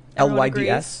 frankly. Everyone LYDS.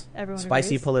 agrees. Everyone Spicy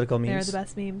agrees. political They're memes. the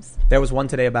best memes. There was one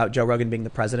today about Joe Rogan being the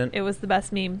president. It was the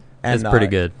best meme. And, It's pretty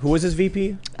good. Who was his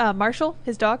VP? Marshall,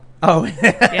 his dog. Oh,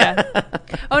 Yeah.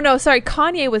 Oh no, sorry.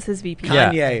 Kanye was his VP.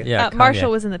 Yeah, Kanye. yeah. Marshall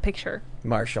Kanye. was in the picture.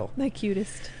 Marshall. The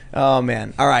cutest. Oh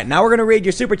man! All right, now we're gonna read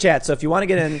your super chat. So if you want to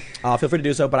get in, feel free to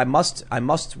do so. But I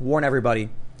must warn everybody,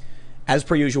 as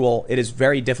per usual, it is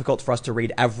very difficult for us to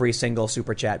read every single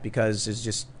super chat because it's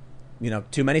just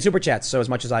too many super chats. So as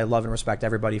much as I love and respect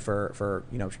everybody for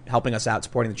helping us out,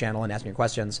 supporting the channel, and asking your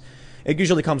questions, it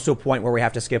usually comes to a point where we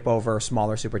have to skip over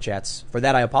smaller super chats. For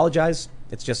that, I apologize.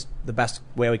 It's just the best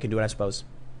way we can do it, I suppose.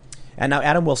 And now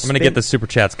Adam will. I'm going to get the Super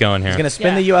Chats going here. He's gonna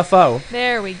spin Yeah. the UFO.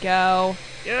 There we go.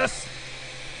 Yes.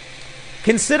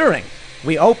 Considering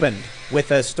we opened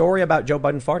with a story about Joe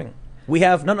Biden farting, we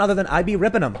have none other than IB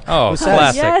Rippenham. Oh, who says,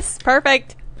 classic. Yes,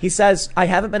 perfect. He says, I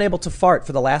haven't been able to fart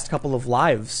for the last couple of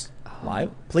lives.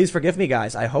 Live? Please forgive me,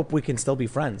 guys. I hope we can still be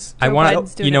friends. I Joe want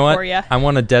Biden's doing you know it what? for ya. I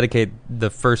want to dedicate the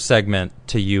first segment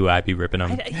to you, I be ripping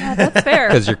them, Yeah, that's fair.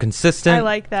 because you're consistent. I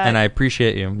like that. and I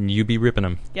appreciate you. You be ripping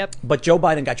them. Yep. But Joe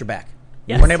Biden got your back.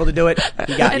 Yes. You weren't able to do it.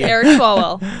 He got And you. Eric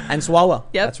Swalwell. And Swalwell.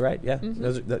 Yep. That's right. Yeah.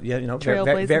 Those are very,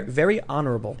 Trailblazing. very, very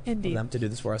honorable Indeed. of them to do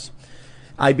this for us.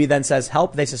 IB then says,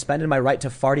 help, they suspended my right to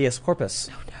fartius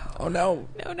corpus. Oh, no.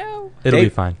 No. It'll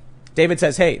Dave- be fine. David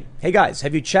says, hey guys,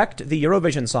 have you checked the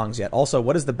Eurovision songs yet? Also,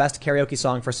 what is the best karaoke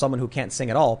song for someone who can't sing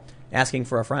at all? Asking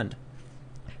for a friend.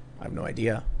 I have no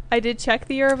idea. I did check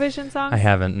the Eurovision song. I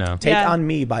haven't. No. Take Yeah. on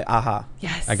Me by Aha.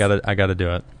 Yes. I gotta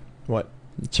do it. What?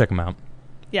 Check them out.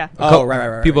 Yeah. Oh,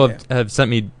 right. People yeah. have sent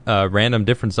me random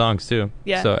different songs too.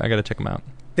 Yeah. So I gotta check them out.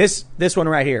 This one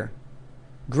right here.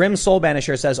 Grim Soul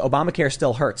Banisher says, Obamacare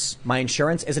still hurts. My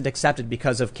insurance isn't accepted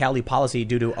because of Cali policy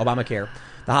due to Obamacare.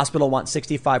 The hospital wants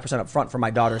 65% up front for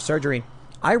my daughter's surgery.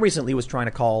 I recently was trying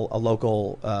to call a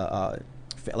local, what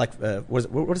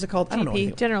is it called? I don't know. GP,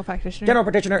 anything. general practitioner. General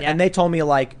practitioner, Yeah. and they told me,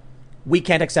 like, we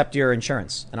can't accept your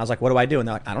insurance. And I was like, what do I do? And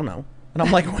they're like, I don't know. And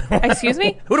I'm like, Excuse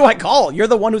me? Who do I call? You're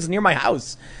the one who's near my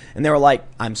house. And they were like,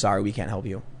 I'm sorry, we can't help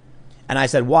you. And I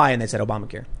said, why? And they said,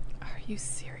 Obamacare. Are you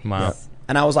serious? Wow.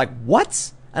 And I was like,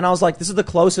 what? And I was like, this is the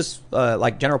closest,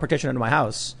 general practitioner to my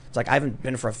house. It's like, I haven't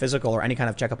been for a physical or any kind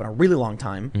of checkup in a really long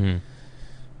time. Mm-hmm.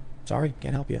 Sorry,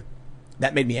 can't help you.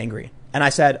 That made me angry. And I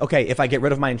said, okay, if I get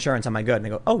rid of my insurance, am I good? And they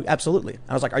go, oh, absolutely. And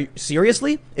I was like, are you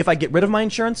seriously? If I get rid of my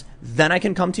insurance, then I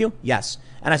can come to you? Yes.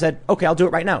 And I said, okay, I'll do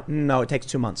it right now. No, it takes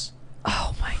 2 months.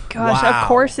 Oh my gosh! Wow. Of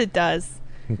course it does.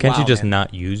 Can't you Wow, just man.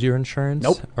 not use your insurance?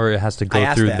 Nope. Or it has to I go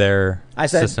asked through that. their I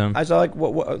said, system? I was like,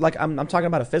 like I'm talking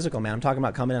about a physical, man. I'm talking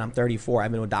about coming in. I'm 34.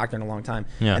 I've been to a doctor in a long time,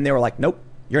 Yeah. and they were like, nope,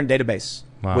 you're in a database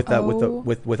Wow. with Oh.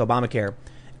 with Obamacare.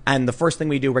 And the first thing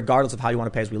we do, regardless of how you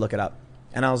want to pay, is we look it up.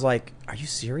 And I was like, are you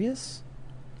serious?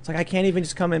 It's like, I can't even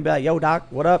just come in and be like, yo, doc,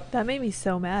 what up? That made me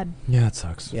so mad. Yeah, it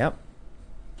sucks. Yep.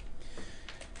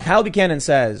 Kyle Buchanan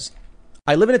says,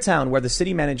 I live in a town where the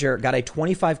city manager got a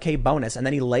 $25K bonus and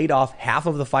then he laid off half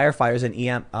of the firefighters in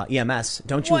EMS.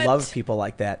 Don't you What? love people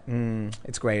like that?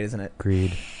 It's great, isn't it?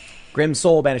 Greed. Grim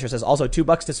Soul Banisher says, also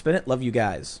 $2 to spin it. Love you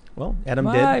guys. Well, Adam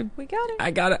Why? did. We got it.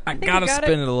 I gotta think we gotta got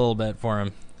spin it a little bit for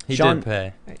him. He Sean- did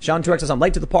pay. Sean Turek says, I'm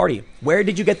late to the party. Where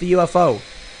did you get the UFO?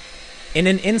 In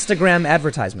an Instagram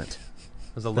advertisement.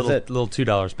 There's a That's little it. little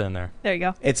 $2 spin there. There you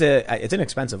go. It's an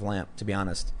expensive lamp, to be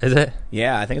honest. Is it?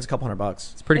 Yeah, I think it's a couple $100.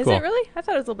 It's pretty Is cool. it really? I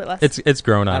thought it was a little bit less. It's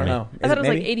grown on I don't me. know. I thought it was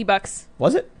like $80.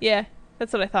 Was it? Yeah,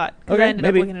 that's what I thought. 'Cause Okay, I ended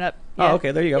maybe. up looking it up. Oh, Yeah.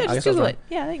 okay, there you go. Yeah, I just guess I was Google wrong. it.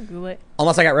 Yeah, I can Google it.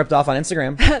 Unless I got ripped off on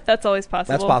Instagram. That's always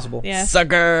possible. That's possible. Yeah.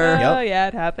 Sucker. Yep. Oh, yeah,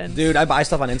 it happens. Dude, I buy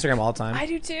stuff on Instagram all the time. I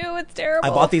do too. It's terrible.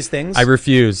 I bought these things. I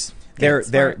refuse. They're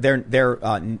Smart.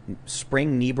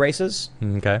 spring knee braces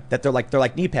Okay. that they're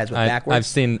like knee pads with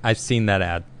backwards. I've seen that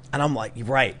ad, And I'm like,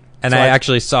 right. and So I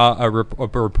actually saw a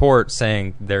report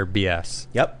saying they're BS.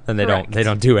 Yep. And they Correct.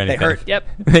 don't do anything. hurt. Yep.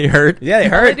 They hurt. Yeah, they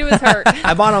All I hurt. do is hurt.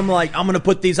 I bought them like I'm gonna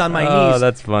put these on my Oh, knees.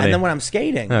 that's funny. And then when I'm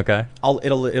skating, Okay.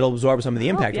 it'll absorb some of the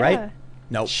impact, yeah. right?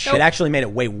 Nope. Nope. It actually made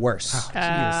it way worse.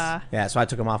 Ah. Yeah, so I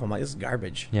took them off. I'm like, this is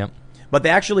garbage. Yep. But they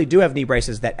actually do have knee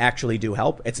braces that actually do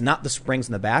help. It's not the springs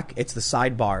in the back; it's the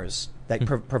sidebars that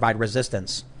provide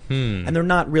resistance. And they're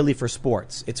not really for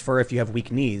sports. It's for if you have weak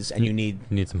knees and you need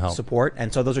some help. support.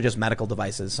 And so those are just medical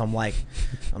devices. So I'm like,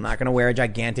 I'm not going to wear a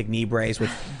gigantic knee brace with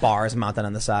bars mounted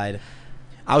on the side.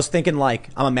 I was thinking like,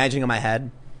 I'm imagining in my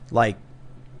head, like,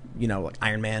 you know, like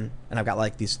Iron Man, and I've got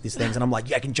like these things, and I'm like,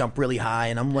 yeah, I can jump really high,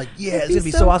 and I'm like, yeah, it's be gonna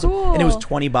be so so awesome. cool. And it was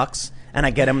 $20, and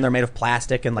I get them, and they're made of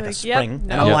plastic and like a Like, yep, spring, and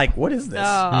no. I'm Yep. like, what is this?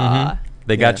 Aw.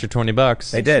 They got Yeah. your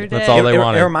 $20. They did. Sure That's did. all they it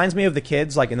wanted. reminds me of the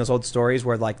kids, like in those old stories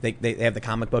where like they have the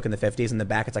comic book in the 50s, and in the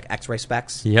back it's like X-ray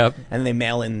specs. Yep. And they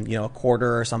mail in, you know, a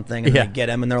quarter or something, and Yeah. they get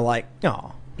them, and they're like,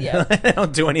 no, Yeah. they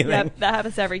don't do anything. Yep, that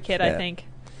happens to every kid, I Yeah. think.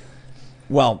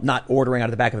 Well, not ordering out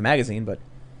of the back of a magazine, but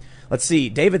let's see.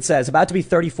 David says, about to be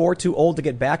 34, too old to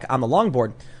get back on the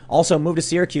longboard. Also moved to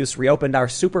Syracuse, reopened our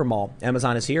super mall.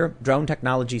 Amazon is here. Drone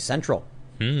Technology Central.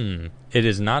 It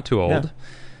is not too old. Yeah.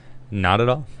 Not at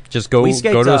all. Just go We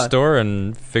skate, go to a store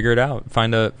and figure it out.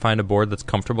 Find a board that's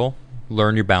comfortable.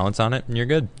 Learn your balance on it, and you're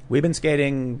good. We've been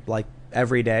skating like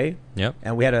every day. Yep.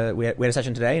 And we had a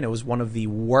session today, and it was one of the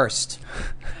worst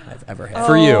I've ever had.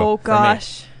 For you. Oh, For me.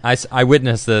 gosh. I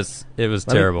witnessed this. It was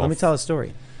terrible. Let me tell a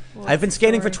story. What's I've been the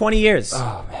skating for story? 20 years.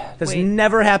 Oh man. This Wait.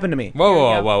 never happened to me. Whoa, Here we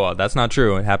whoa, go. whoa, whoa! That's not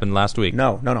true. It happened last week.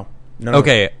 No.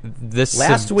 Okay, this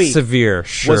Last week severe.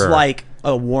 Sure. was like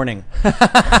a warning.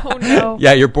 Oh, no.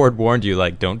 Yeah, your board warned you.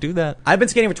 Like, don't do that. I've been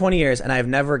skating for 20 years, and I've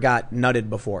never got nutted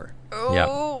before.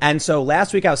 Oh. And so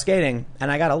last week I was skating,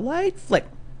 and I got a light flick.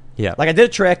 Yeah. Like I did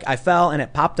a trick, I fell, and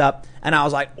it popped up, and I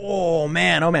was like, oh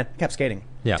man, kept skating.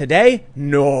 Yeah. Today,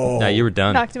 no. No, you were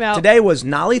done. Knocked him out. Today was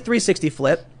nollie 360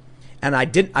 flip, and I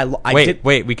did. I did.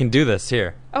 Wait. We can do this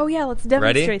here. Oh, yeah, let's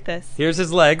Ready? demonstrate this. Here's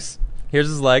his legs.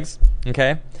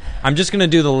 Okay. I'm just gonna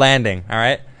do the landing. All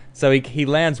right. So he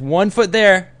lands 1 foot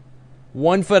there,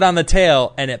 1 foot on the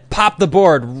tail, and it popped the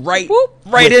board right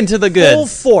With into the full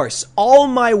goods. force, all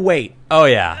my weight, Oh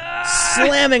yeah.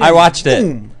 slamming. I watched it.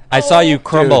 boom. I saw you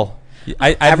crumble.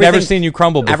 I've never Everything- seen you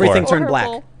crumble before. Everything turned black.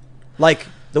 Horrible. Like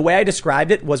the way I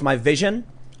described it was my vision.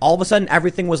 All of a sudden,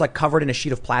 everything was like covered in a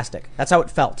sheet of plastic. That's how it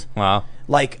felt. Wow.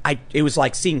 Like it was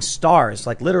like seeing stars,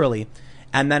 like literally.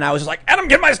 And then I was just like, Adam,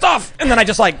 get my stuff. And then I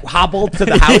just like hobbled to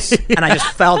the house, and I just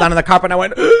fell down on the carpet, and I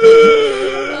went,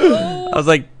 I was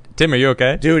like, Tim, are you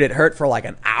okay? dude, it hurt for like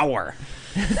an hour.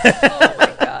 Oh,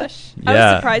 my gosh. I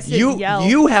Yeah. was surprised he didn't yell.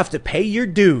 You have to pay your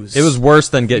dues. It was worse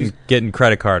than getting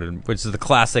credit carded, which is the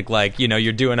classic, like, you know,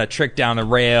 you're doing a trick down the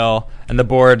rail and the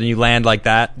board and you land like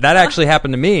that. That actually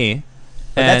happened to me.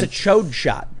 But that's a chode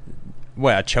shot.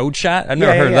 What, a chode shot? I've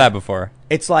never Yeah, heard of yeah. that before.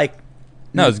 It's like,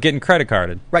 No, it's getting credit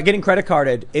carded. right, getting credit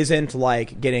carded isn't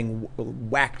like getting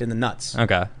whacked in the nuts.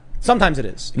 Okay. Sometimes it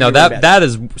is. It No, can be really bad. that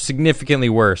is significantly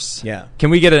worse. Yeah. Can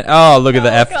we get an... Oh, look at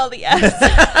the F. Look at all the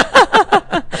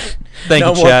F's. Thank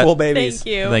no you, more chat. cool babies.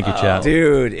 Thank you. Thank you, chat.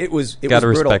 Dude, it was Gotta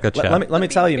brutal. respect the chat. Let me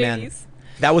tell you, man. Babies.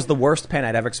 That was the worst pain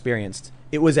I'd ever experienced.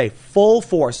 It was a full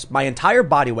force, my entire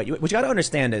body weight. What you got to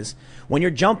understand is when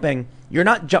you're jumping, you're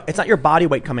not. It's not your body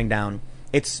weight coming down.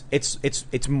 It's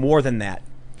more than that.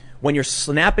 When you're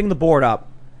snapping the board up,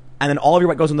 and then all of your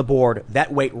weight goes on the board,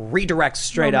 that weight redirects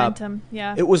straight Momentum, up.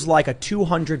 yeah. It was like a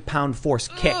 200-pound force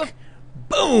kick.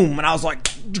 Boom! And I was like,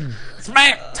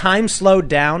 smack. Time slowed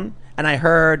down, and I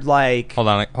heard like, Hold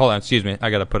on. Excuse me. I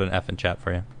got to put an F in chat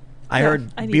for you. I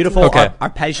heard I need beautiful, to Okay.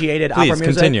 arpeggiated Please opera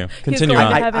music. continue going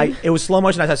on. to heaven. It was slow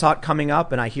motion as I saw it coming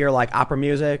up, and I hear like opera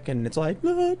music, and it's like,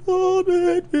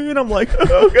 and I'm like,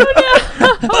 oh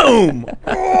god, boom!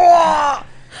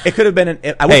 It could have been.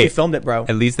 I wish Hey. we filmed it, bro.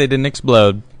 At least they didn't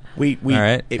explode. We All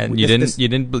right, and you this,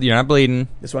 didn't. You're not bleeding.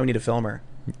 This is why we need a filmer.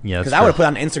 Yeah, Because I would have put it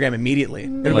on Instagram immediately. It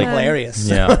would be Man. hilarious.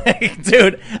 Yeah. Like,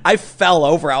 dude, I fell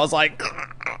over. I was like,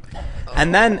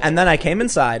 and then I came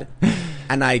inside,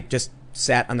 and I just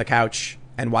sat on the couch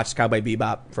and watched Cowboy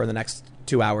Bebop for the next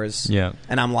 2 hours. Yeah.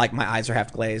 And I'm like, my eyes are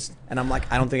half glazed, and I'm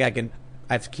like, I don't think I can.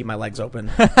 I have to keep my legs open.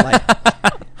 Like,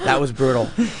 that was brutal.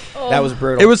 That was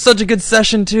brutal. It was such a good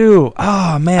session too.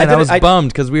 Oh man, I was I-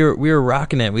 bummed because we were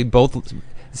rocking it. We both.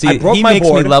 See, I broke he my makes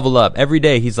board. me level up every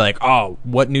day. He's like, "Oh,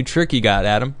 what new trick you got,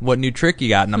 Adam? What new trick you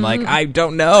got?" And I'm like, "I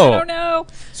don't know." I don't know.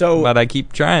 So But I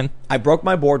keep trying. I broke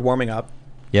my board warming up.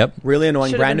 Yep. Really annoying,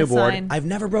 Should've brand new been a board. sign. I've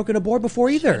never broken a board before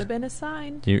either. Should have been a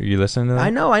sign. You listening to that? I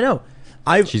know.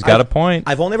 She's got a point.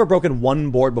 I've only ever broken one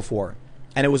board before,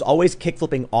 and it was always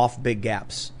kickflipping off big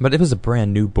gaps. But it was a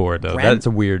brand new board though. Brand-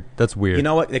 That's weird. You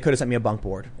know what? They could have sent me a bunk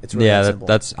board. It's really yeah, that simple.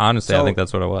 that's honestly, I So, think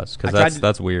that's what it was because I tried that's to-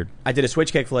 that's weird. I did a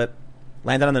switch kickflip,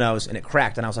 landed on the nose, and it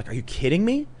cracked. And I was like, "Are you kidding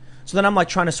me?" So then I'm like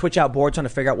trying to switch out boards, trying to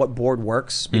figure out what board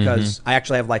works because Mm-hmm. I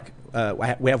actually have like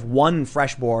we have one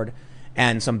fresh board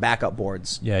and some backup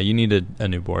boards. Yeah, you needed a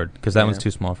new board because that one's Yeah.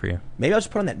 too small for you. Maybe I'll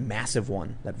just put on that massive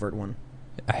one, that vert one.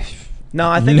 No,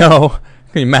 I think No, can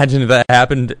you imagine if that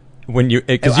happened when you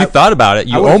because you I- thought about it?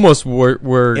 You I would- almost were If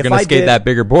going to I skate did- that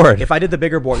bigger board, if I did the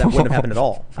bigger board, that wouldn't have happened at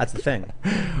all. That's the thing.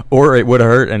 or it would have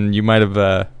hurt and you might have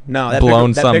No, that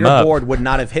blown bigger, that something bigger up. board would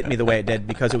not have hit me the way it did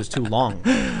because it was too long.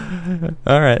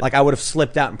 All right, Like I would have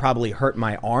slipped out and probably hurt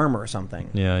my arm or something.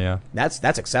 yeah. That's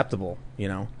acceptable, you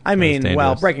know. I mean, well,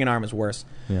 dangerous. breaking an arm is worse.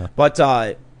 Yeah. But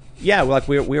yeah, like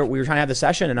we were trying to have the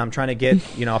session, and I'm trying to get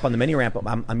up on the mini ramp.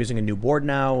 I'm using a new board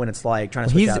now, and it's like trying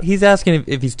to switch out. He's asking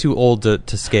if he's too old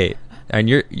to skate, and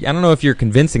I don't know if you're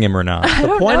convincing him or not. I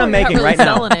don't point know. I'm You're not making really right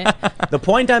now- selling it. The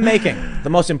point I'm making, the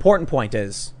most important point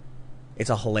is, it's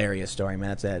a hilarious story, man.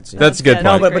 That's it. It's, That's a good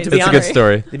No, point. but to be it's a good honest-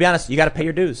 story. To be honest, you got to pay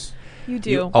your dues. You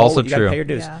do. Also you gotta true. pay your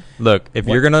dues. Yeah. Look, if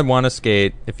What- you're gonna want to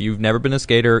skate, if you've never been a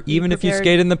skater, even if you prepared.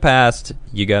 skated in the past,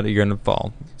 you're gonna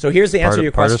fall. So here's the answer to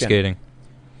your Part question. of skating.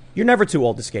 You're never too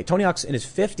old to skate. Tony Hawk's in his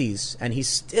 50s, and he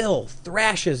still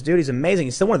thrashes, dude. He's amazing.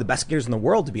 He's still one of the best skaters in the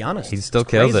world, to be honest. He still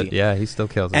It's kills crazy. it. Yeah, he still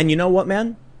kills it. And you know what,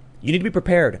 man? You need to be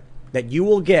prepared that you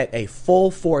will get a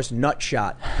full force nut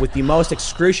shot with the most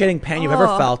excruciating pain you've ever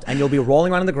Oh. felt, and you'll be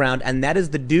rolling around on the ground, and that is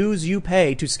the dues you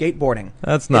pay to skateboarding.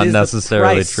 That's It not is the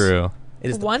necessarily price. true. It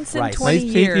is the Once in price. 20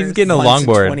 He's years. getting a Once in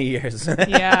longboard. 20 years.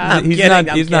 Yeah. I'm He's kidding, not.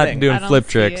 I'm He's not kidding. doing I don't flip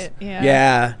see tricks. it. Yeah.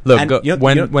 Yeah. Look, And go, you-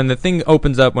 when you- when the thing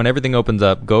opens up, when everything opens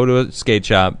up, go to a skate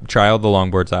shop, try all the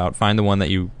longboards out, find the one that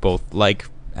you both like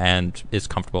and is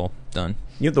comfortable. Done.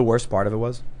 You know what the worst part of it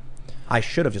was? I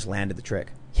should have just landed the trick.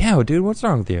 Yeah, well, dude, what's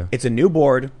wrong with you? It's a new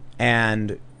board,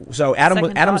 and so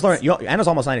Adam's thoughts. learning. Adam's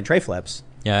almost landing tray flips.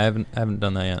 Yeah, I haven't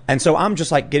done that yet. And so I'm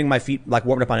just like getting my feet like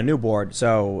warmed up on a new board.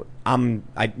 So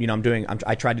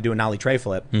I tried to do a nollie tray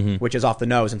flip, which is off the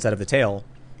nose instead of the tail.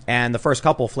 And the first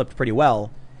couple flipped pretty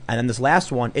well. And then this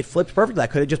last one, it flipped perfectly. I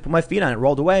could have just put my feet on it,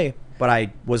 rolled away. But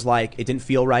I was like, it didn't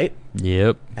feel right.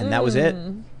 Yep. And that was it.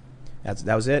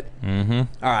 That was it. Mm-hmm.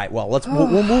 All right. Well,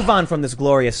 we'll move on from this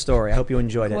glorious story. I hope you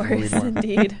enjoyed it. We'll Glorious read more.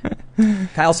 indeed.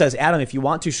 Kyle says, Adam, if you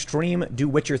want to stream, do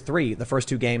Witcher 3. The first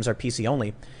two games are PC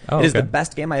only. Oh, it is okay. the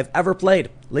best game I have ever played.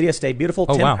 Lydia, stay beautiful.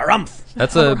 Oh, Tim wow. Harumph.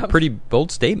 That's a pretty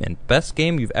bold statement. Best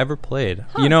game you've ever played.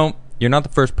 You know, you're not the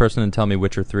first person to tell me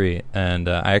Witcher 3, and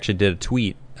I actually did a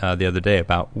tweet the other day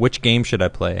about which game should I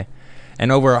play.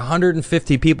 And over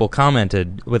 150 people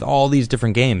commented with all these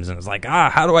different games, and it's like,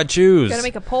 how do I choose? You gotta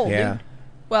make a poll, Yeah. dude.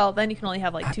 Well, then you can only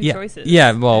have like two yeah, choices.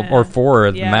 Yeah, well, or four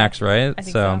at the Yeah, max, right? I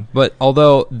think so. But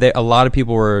although a lot of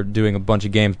people were doing a bunch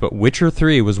of games, but Witcher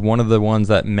 3 was one of the ones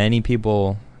that many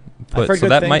people put. heard So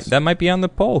good things. that might be on the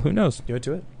poll. Who knows? Do it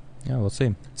to it. Yeah, we'll see.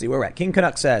 Let's see where we're at. King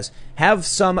Canuck says, have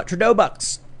some Trudeau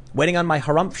bucks. Waiting on my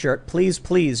Harumph shirt. Please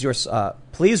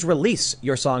release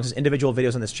your songs as individual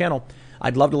videos on this channel.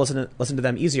 I'd love to listen to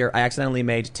them easier. I accidentally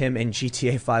made Tim in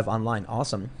GTA 5 online.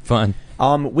 Awesome. Fun.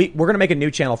 We're gonna make a new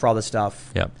channel for all this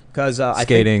stuff. Yep. Because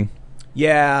Skating.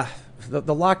 Yeah, the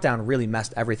lockdown really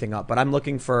messed everything up. But I'm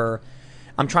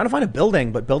trying to find a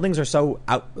building, but buildings are so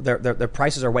out. Their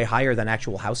prices are way higher than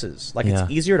actual houses. Like Yeah.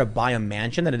 it's easier to buy a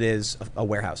mansion than it is a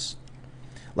warehouse.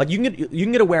 Like you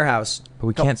can get a warehouse, But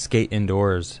we can't skate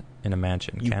indoors in a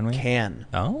mansion, You can we? can.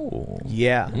 Oh.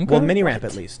 Yeah. Okay. Well, mini ramp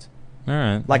at least. All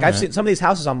right. Like all I've right. seen some of these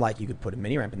houses, I'm like, you could put a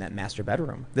mini ramp in that master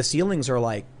bedroom. The ceilings are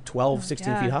like 12,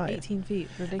 16 feet high. 18 feet.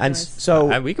 Ridiculous. And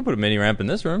so, We could put a mini ramp in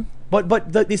this room.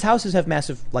 but these houses have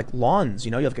massive like lawns.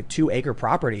 You know, you have like a 2-acre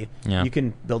property. Yeah. You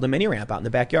can build a mini ramp out in the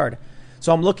backyard.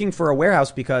 So I'm looking for a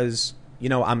warehouse because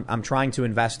I'm trying to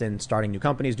invest in starting new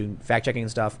companies, doing fact checking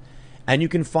and stuff, and you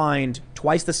can find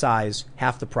twice the size,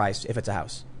 half the price if it's a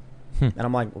house. And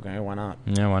I'm like, okay, why not?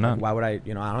 Yeah, why not? Why would I? I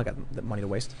don't got the money to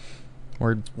waste.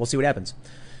 Word. We'll see what happens.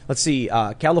 Let's see.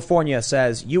 California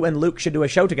says, you and Luke should do a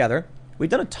show together. We've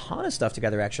done a ton of stuff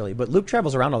together, actually. But Luke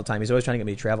travels around all the time. He's always trying to get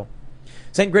me to travel.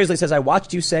 St. Grizzly says, I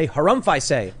watched you say, harumph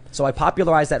say. So I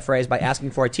popularized that phrase by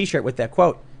asking for a T-shirt with that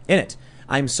quote in it.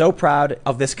 I'm so proud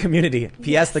of this community.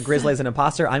 P.S. The Grizzly is an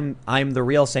imposter. I'm the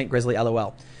real St. Grizzly,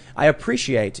 LOL. I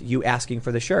appreciate you asking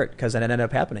for the shirt because then it ended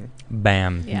up happening.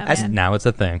 Bam. Yeah, As- man. Now it's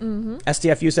a thing.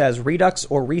 STFU says, redux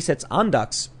or resits on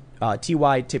ducks.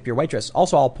 TY, tip your waitress.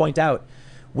 Also, I'll point out,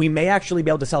 we may actually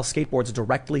be able to sell skateboards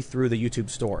directly through the YouTube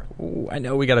store. Ooh, I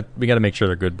know we gotta make sure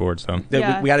they're good boards though.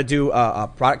 Yeah. We got to do a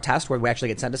product test where we actually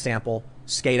get sent a sample,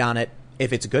 skate on it.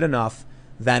 If it's good enough,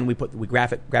 then we put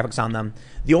graphics on them.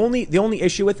 The only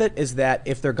issue with it is that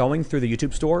if they're going through the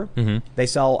YouTube store, they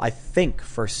sell, I think,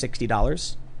 for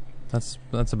 $60.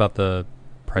 That's about the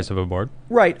price of a board.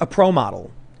 Right, a pro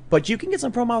model. But you can get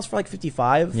some pro models for like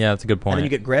 $55. Yeah, that's a good point. And then you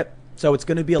get grip. So it's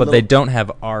going to be a but little... they don't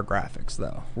have our graphics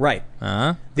though. Right.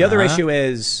 Uh-huh. The other Uh-huh. issue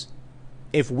is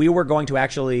if we were going to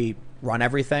actually run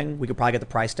everything, we could probably get the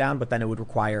price down, but then it would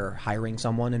require hiring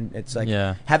someone. And it's like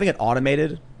having it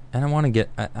automated. And I want to get.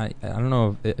 I don't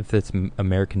know if it's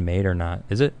American made or not.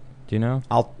 Is it? Do you know?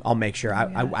 I'll make sure.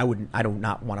 I do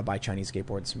not want to buy Chinese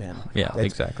skateboards, man. Yeah, It's-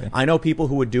 exactly. I know people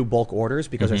who would do bulk orders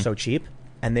because they're so cheap,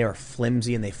 and they are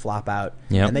flimsy and they flop out.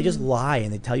 Yep. And they just lie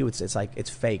and they tell you it's like it's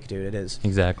fake, dude. It is.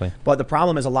 Exactly. But the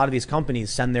problem is a lot of these companies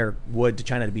send their wood to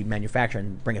China to be manufactured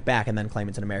and bring it back and then claim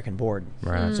it's an American board.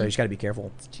 Right. So you just got to be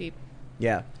careful. It's cheap.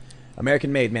 Yeah.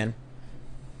 American made, man.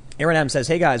 Aaron M says,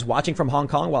 hey guys, watching from Hong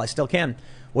Kong while I still can.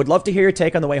 Would love to hear your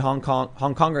take on the way Hong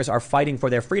Kongers are fighting for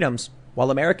their freedoms, while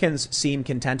Americans seem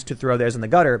content to throw theirs in the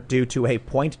gutter due to a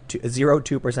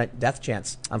 0.02% death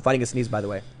chance. I'm fighting a sneeze, by the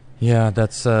way. Yeah,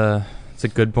 that's a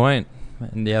good point.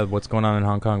 And yeah, what's going on in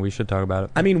Hong Kong? We should talk about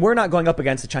it. I mean, we're not going up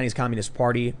against the Chinese Communist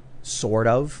Party, sort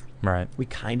of. Right. We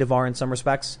kind of are in some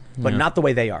respects, but Yeah. not the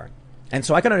way they are. And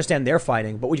so I can understand their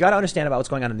fighting, but what you got to understand about what's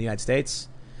going on in the United States,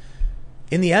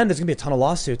 in the end, there's going to be a ton of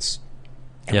lawsuits,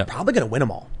 and Yeah. we're probably going to win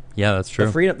them all. Yeah, that's true.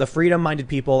 The freedom-minded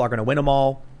people are going to win them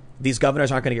all. These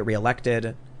governors aren't going to get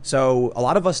reelected. So a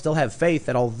lot of us still have faith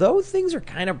that although things are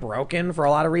kind of broken for a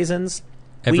lot of reasons,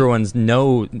 Everyone's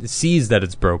sees that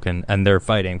it's broken and they're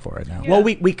fighting for it now. well,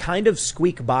 we kind of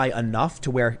squeak by enough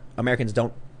to where Americans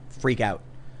don't freak out.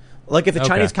 Like if the Okay.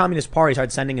 Chinese Communist Party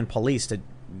started sending in police to,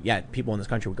 people in this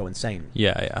country would go insane.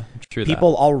 Yeah, true.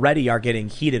 People already are getting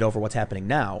heated over what's happening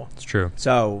now. It's true.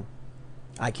 So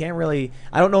I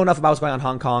don't know enough about what's going on in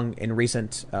Hong Kong in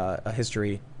recent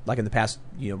history, like in the past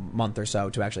month or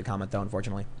so, to actually comment, though,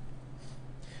 unfortunately.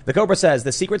 The Cobra says,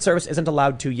 the Secret Service isn't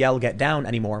allowed to yell "get down"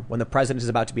 anymore when the president is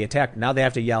about to be attacked. Now they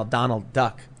have to yell "Donald,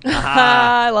 duck."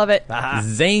 I love it.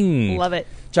 Zing. Love it.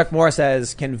 Chuck Moore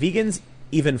says, can vegans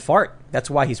even fart? That's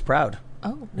why he's proud.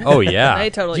 Oh, Oh yeah. they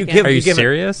totally You can. give- Are you give him-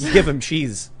 serious? You give him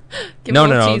cheese. Give No,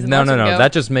 them a no, little no, cheese and no, watch no, them no. go.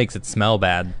 That just makes it smell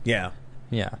bad. Yeah.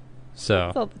 Yeah. It's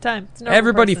So all the time. It's a normal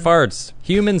everybody person. farts.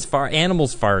 Humans fart.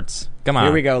 Animals farts. Come on.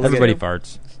 Here we go. Look at Everybody it.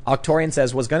 farts. Octorian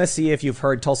says, was going to see if you've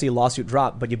heard Tulsi lawsuit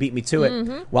drop, but you beat me to it.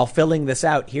 Mm-hmm. While filling this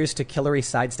out, here's to Hillary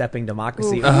sidestepping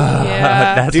democracy. Ooh,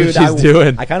 yeah. That's Dude, what she's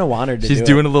doing. I kind of want her to She's do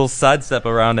doing it. a little sidestep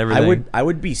around everything. I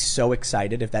would be so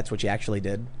excited if that's what she actually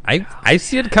did. I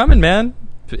see it coming, man.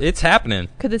 It's happening.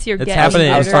 Could this year It's get happening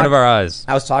any in bigger? front of our eyes.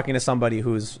 I was talking to somebody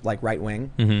who's like right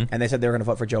wing, Mm-hmm. and they said they were going to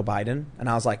vote for Joe Biden, and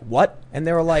I was like, "What?" And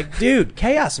they were like, "Dude,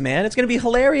 chaos, man! It's going to be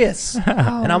hilarious."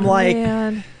 And I'm like,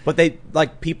 man. "But they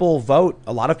people vote.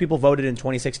 A lot of people voted in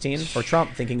 2016 for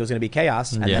Trump, thinking it was going to be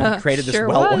chaos, and Yeah. then he created this Sure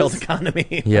well-oiled was.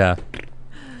 economy." Yeah.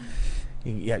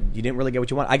 Yeah, you didn't really get what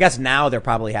you want. I guess now they're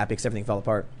probably happy because everything fell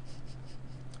apart.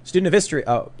 Student of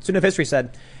history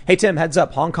said, "Hey Tim, heads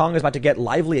up! Hong Kong is about to get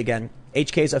lively again.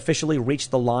 HK's officially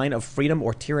reached the line of freedom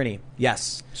or tyranny.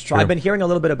 Yes, so true. I've been hearing a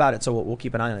little bit about it, so we'll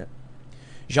keep an eye on it."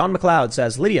 Jean McLeod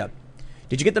says, "Lydia,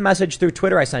 did you get the message through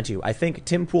Twitter I sent you? I think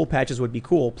Tim Pool patches would be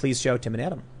cool. Please show Tim and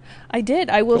Adam." I did.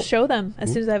 I will Cool. show them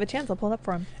as soon as I have a chance. I'll pull it up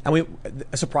for them. And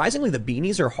surprisingly, the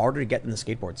beanies are harder to get than the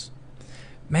skateboards.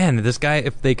 Man, this guy,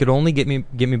 if they could only get me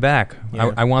back.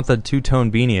 Yeah. I want the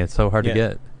two-tone beanie. It's so hard Yeah. to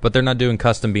get. But they're not doing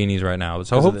custom beanies right now.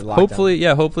 So Because of the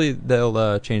lockdown. hopefully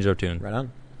they'll change their tune. Right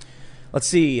on. Let's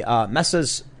see.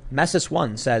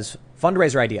 Messis1 says,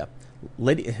 fundraiser idea.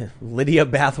 Lydia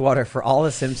Bathwater for all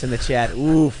the simps in the chat.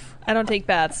 Oof. I don't take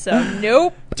baths, so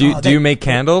nope. Do you make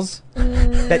candles?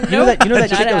 That you know that Not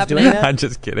chick that was doing happening. I'm that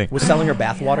just kidding. was selling her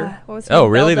bathwater. Yeah. What was her Oh,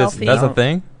 name? really? Belle That's Delphine? a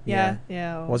thing? Yeah.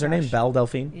 Oh, What was her name? gosh. Belle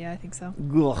Delphine. Yeah, I think so.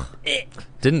 Ugh.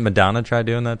 Didn't Madonna try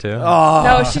doing that too? Oh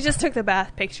No, she just took the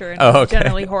bath picture and Oh, was okay.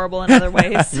 generally horrible in other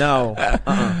ways. no.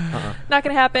 Not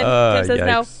gonna happen. Tim says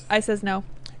no. Yikes. I says no.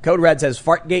 Code Red says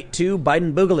Fartgate 2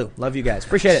 Biden Boogaloo. Love you guys.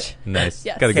 Appreciate it. Nice.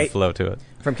 Yes. Got a good Kate- flow to it.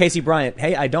 From Casey Bryant.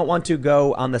 Hey, I don't want to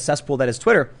go on the cesspool that is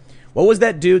Twitter. What was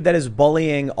that dude that is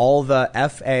bullying all the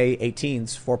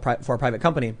FA-18s for a private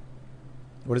company?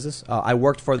 What is this? I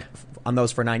worked on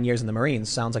those for 9 years in the Marines.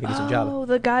 Sounds like a decent job. Oh,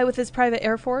 the guy with his private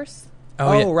Air Force.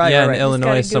 Oh, yeah, right, yeah, right, in right. He's Illinois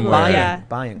gotta Google somewhere. it. Yeah.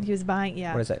 Buying. He was buying.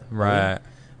 Yeah. What is it? Right.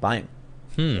 Buying.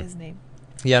 His name.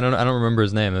 Yeah, I don't remember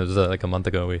his name. It was like a month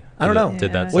ago. I don't know.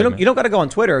 Did that. Yeah. Well, segment. you don't got to go on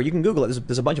Twitter. You can Google it.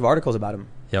 There's a bunch of articles about him.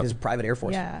 Yep. His private Air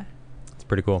Force. Yeah. It's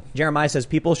pretty cool. Jeremiah says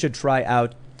people should try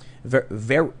out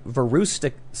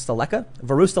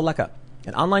Varusteleka,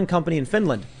 an online company in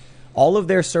Finland. All of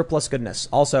their surplus goodness.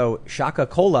 Also, Shaka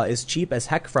Cola is cheap as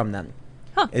heck from them.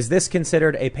 Huh. Is this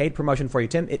considered a paid promotion for you,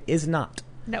 Tim? It is not.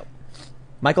 No.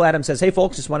 Michael Adams says, hey,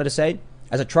 folks, just wanted to say,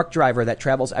 as a truck driver that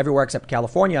travels everywhere except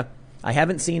California, I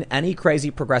haven't seen any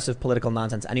crazy progressive political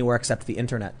nonsense anywhere except the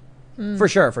internet. For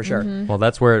sure, for sure. Mm-hmm. Well,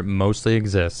 that's where it mostly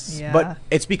exists. Yeah. But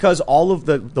it's because all of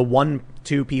the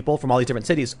 1-2 people from all these different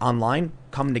cities online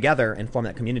come together and form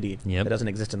that community Yep. that doesn't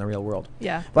exist in the real world.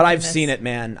 Yeah. But I've Goodness. seen it,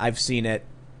 man. I've seen it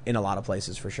in a lot of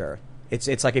places for sure.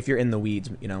 It's like if you're in the weeds,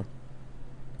 you know.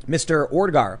 Mr.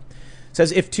 Ordgar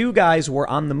says if two guys were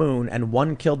on the moon and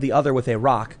one killed the other with a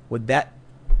rock, would that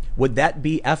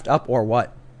be effed up or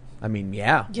what? I mean,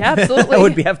 yeah. Yeah, absolutely. It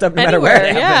would be effed up no matter where it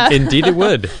Anywhere, happened. yeah. Indeed, it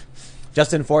would.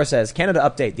 Justin Four says, Canada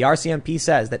update. The RCMP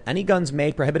says that any guns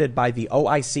made prohibited by the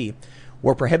OIC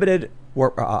were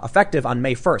effective on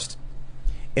May 1st.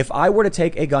 If I were to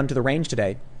take a gun to the range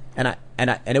today and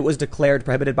it was declared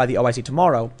prohibited by the OIC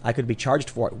tomorrow, I could be charged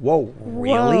for it. Whoa,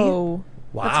 really? Whoa.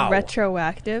 Wow. That's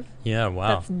retroactive. Yeah.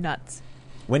 Wow. That's nuts.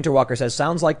 Winterwalker says,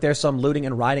 sounds like there's some looting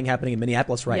and rioting happening in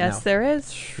Minneapolis right now. Yes, there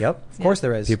is. Yep, of course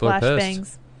there is. People are pissed.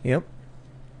 Flashbangs. Yep.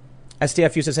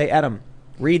 STFU says, hey, Adam,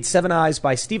 read Seven Eyes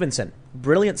by Stevenson.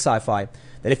 Brilliant sci-fi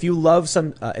that if you love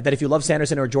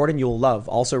Sanderson or Jordan, you'll love.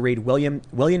 Also read William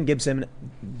Gibson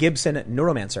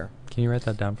Neuromancer. Can you write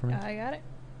that down for me? I got it.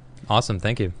 Awesome.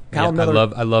 Thank you. Kyle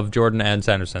Miller- I love Jordan and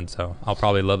Sanderson, so I'll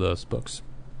probably love those books.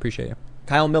 Appreciate you.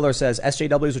 Kyle Miller says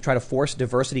SJWs would try to force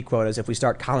diversity quotas if we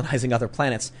start colonizing other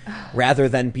planets rather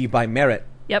than be by merit.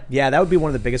 Yep. Yeah, that would be one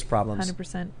of the biggest problems.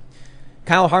 100%.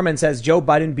 Kyle Harmon says Joe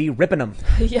Biden be ripping them.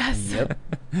 Yes. Yep.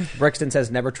 Brixton says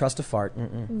never trust a fart.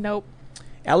 Nope.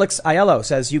 Alex Aiello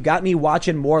says, you got me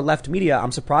watching more left media.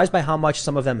 I'm surprised by how much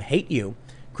some of them hate you.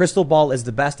 Crystal Ball is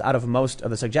the best out of most of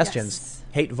the suggestions. Yes.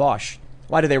 Hate Vosh.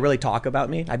 Why do they really talk about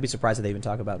me? I'd be surprised if they even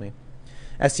talk about me.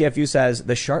 STFU says,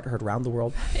 the shart heard round the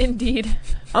world. Indeed.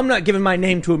 I'm not giving my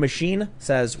name to a machine.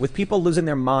 Says, with people losing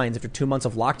their minds after 2 months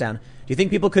of lockdown, do you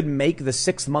think people could make the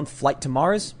 6-month flight to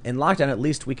Mars? In lockdown, at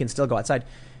least we can still go outside.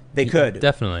 They could.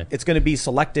 Definitely. It's going to be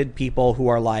selected people who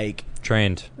are like,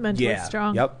 Trained. Mentally yeah,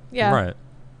 strong. Yep. Yeah. Right.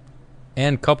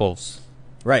 And couples.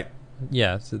 right,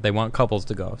 Yeah, so they want couples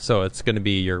to go. So it's going to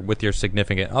be with your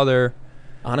significant other.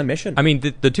 on a mission. I mean,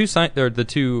 the two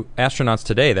astronauts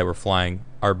today that were flying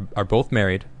are both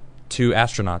married to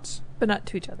astronauts. But not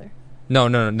to each other. No,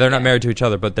 they're not Yeah. married to each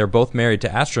other, but they're both married to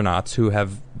astronauts who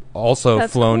have also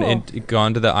That's flown cool.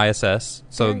 gone to the ISS.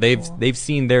 So Very cool. they've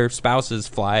seen their spouses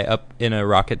fly up in a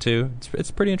rocket too.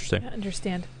 It's pretty interesting. I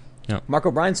understand. Mark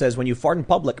O'Brien says, when you fart in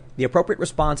public, the appropriate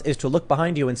response is to look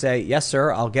behind you and say, yes,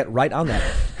 sir, I'll get right on that.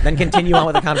 Then continue on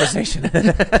with the conversation.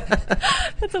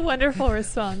 That's a wonderful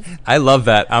response. I love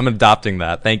that. I'm adopting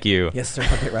that. Thank you. Yes, sir,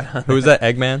 I'll get right on Who is that?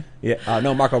 Eggman? Yeah,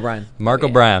 no, Mark O'Brien. Mark Yeah.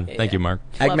 O'Brien. Yeah. Thank you, Mark.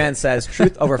 Love Eggman it. says,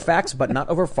 truth over facts, but not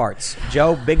over farts.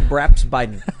 Joe, big braps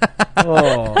Biden.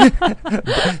 Oh,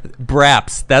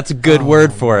 Braps. That's a good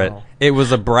word for it. no. It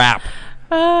was a brap.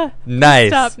 Ah, Nice.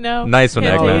 Stop, no. Nice one,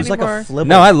 Can't no, take it Eggman. was like a anymore. flibble.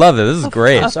 No, I love it. This is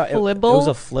great. So it flibble? was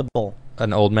a flibble.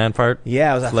 An old man fart.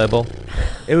 Yeah, it was a Flibble.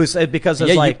 It was because it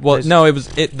was Yeah, like there's no, it was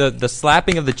the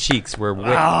slapping of the cheeks were were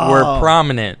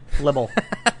prominent. flibble.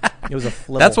 It was a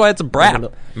flibble. That's why it's a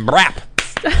brap.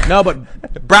 Brap. No, but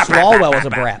Brap, Swalwell was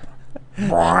a brap.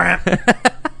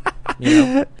 You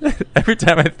know, Every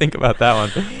time I think about that one,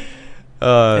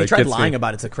 they it tried gets lying me.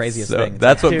 about it. It's the craziest So thing. It's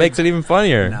that's like, what dude. makes it even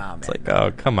funnier. Nah, It's man, like, no.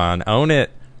 oh, come on, own it.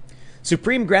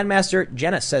 Supreme Grandmaster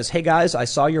Janice says, hey guys, I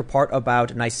saw your part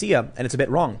about Nicaea, and it's a bit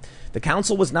wrong. The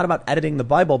council was not about editing the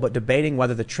Bible, but debating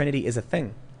whether the Trinity is a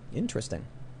thing. Interesting.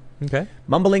 Okay.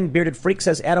 Mumbling Bearded Freak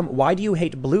says, Adam, why do you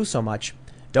hate blue so much?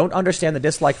 Don't understand the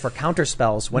dislike for counter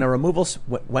spells when a removal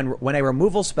when a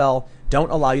removal spell don't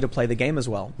allow you to play the game as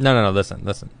well. No.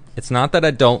 Listen. It's not that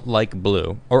I don't like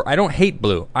blue, or I don't hate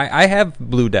blue. I have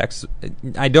blue decks.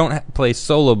 I don't play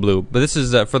solo blue, but this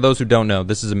is, for those who don't know,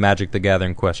 this is a Magic the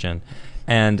Gathering question.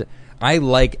 And I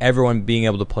like everyone being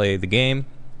able to play the game,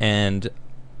 and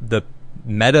the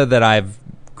meta that I've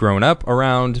grown up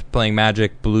around playing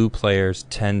Magic, blue players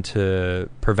tend to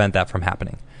prevent that from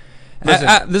happening.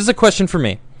 This is a question for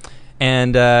me.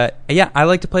 And, I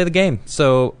like to play the game.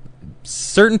 So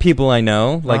certain people I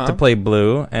know like to play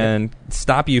blue and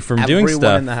stop you from doing Everyone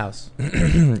stuff. in the house.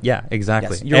 Yeah,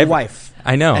 exactly. Yes, your wife.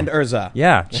 I know. And Urza.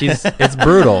 Yeah, it's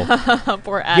brutal.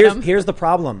 Poor Adam. Here's the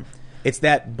problem. It's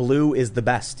that blue is the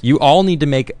best. You all need to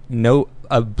make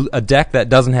a deck that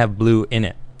doesn't have blue in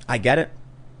it. I get it.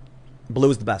 Blue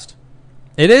is the best.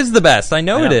 It is the best. I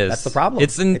know it is. That's the problem.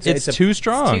 It's too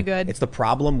strong. It's too good. It's the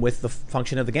problem with the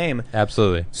function of the game.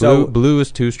 Absolutely. So- blue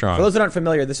is too strong. For those that aren't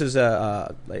familiar, this is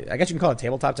I guess you can call it a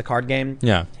tabletop. It's a card game.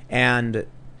 Yeah. And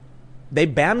they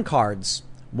ban cards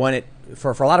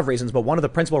for a lot of reasons, but one of the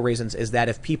principal reasons is that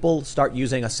if people start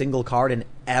using a single card in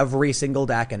every single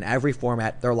deck in every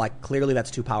format, they're like, clearly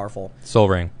that's too powerful. Soul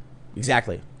Ring.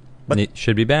 Exactly. But It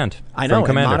should be banned. I know, From and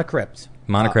Commander. Monocrypt.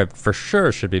 Monocrypt for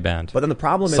sure should be banned. But then the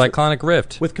problem is Cyclonic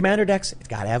Rift. with Commander decks, it's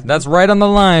got to have That's right on the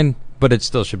line, but it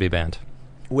still should be banned.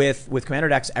 with Commander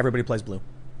decks, everybody plays blue.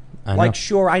 I know. Like,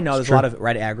 sure, I know It's there's true. a lot of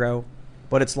red aggro,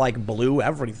 but it's like blue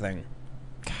everything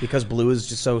because blue is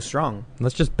just so strong.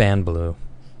 Let's just ban blue.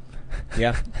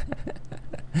 Yeah.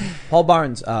 Paul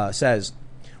Barnes says,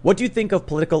 what do you think of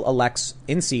political elects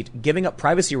in seat giving up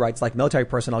privacy rights like military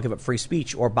personnel give up free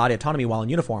speech or body autonomy while in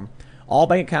uniform? All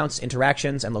bank accounts,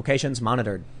 interactions, and locations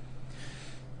monitored.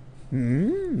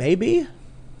 Maybe.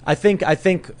 I think at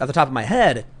the top of my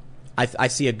head, I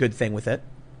see a good thing with it.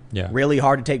 Yeah. Really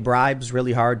hard to take bribes,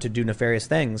 really hard to do nefarious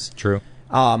things. True.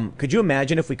 Could you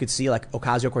imagine if we could see like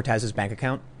Ocasio-Cortez's bank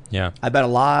account? Yeah. I bet a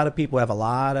lot of people have a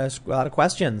lot of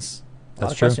questions.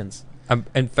 That's true.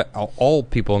 In fact, all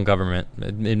people in government,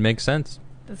 it makes sense.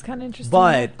 That's kind of interesting.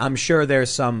 But I'm sure there's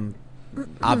some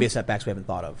obvious setbacks we haven't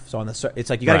thought of. So it's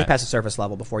like you got to Right. get past the surface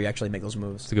level before you actually make those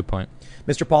moves. That's a good point.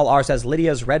 Mr. Paul R. says,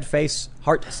 Lydia's red face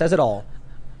heart says it all.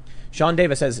 Sean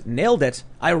Davis says, nailed it.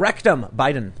 I wrecked him.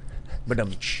 Biden.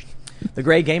 Badum. The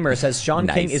Gray Gamer says, Sean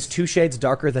Nice. King is 2 shades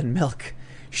darker than milk.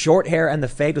 Short hair and the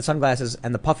fade with sunglasses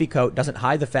and the puffy coat doesn't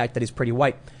hide the fact that he's pretty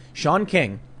white. Sean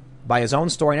King, by his own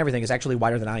story and everything, is actually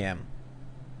whiter than I am.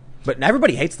 But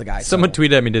everybody hates the guy. Someone so.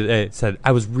 tweeted at me today, said,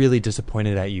 I was really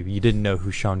disappointed at you. You didn't know who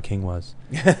Sean King was.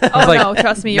 oh like, no,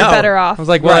 trust me, you're no. better off. I was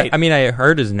like, well, Right. I mean, I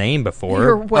heard his name before.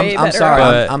 You're way I'm better sorry.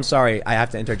 off. I'm sorry. I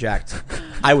have to interject.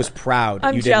 I was proud.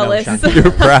 I'm you jealous. Didn't know Sean King.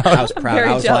 You're proud. I was proud. Very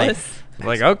I was jealous.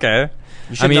 Like, okay. like,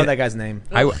 you should know that guy's name.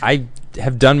 I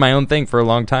have done my own thing for a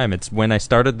long time. It's when I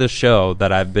started this show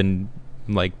that I've been,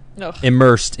 like, Ugh.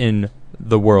 immersed in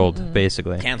the world,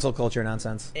 basically. Cancel culture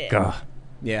nonsense. Ugh.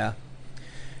 Yeah.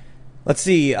 Let's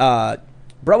see.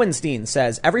 Broenstein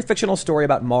says, every fictional story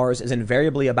about Mars is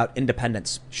invariably about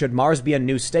independence. Should Mars be a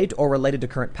new state or related to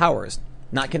current powers?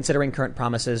 Not considering current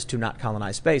promises to not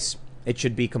colonize space. It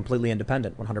should be completely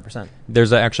independent, 100%.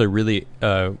 There's actually a really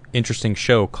interesting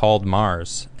show called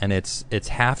Mars, and it's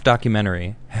half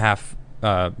documentary, half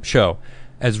show.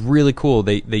 It's really cool.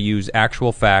 They use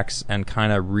actual facts and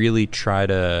kind of really try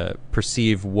to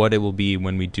perceive what it will be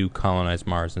when we do colonize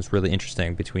Mars. And it's really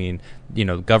interesting between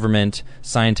government,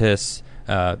 scientists,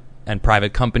 and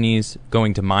private companies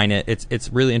going to mine it. It's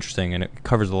really interesting, and it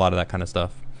covers a lot of that kind of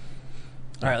stuff.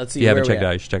 All right, let's see. If you haven't where checked we it at.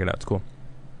 out, you should check it out. It's cool.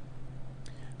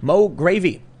 Mo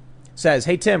Gravy says,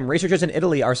 hey, Tim, researchers in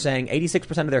Italy are saying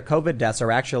 86% of their COVID deaths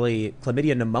are actually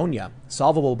chlamydia pneumonia,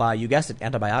 solvable by, you guessed it,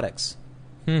 antibiotics.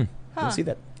 You can see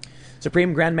that.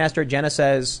 Supreme Grandmaster Jenna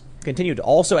says, continued,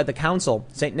 also at the council,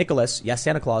 St. Nicholas, yes,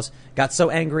 Santa Claus, got so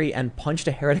angry and punched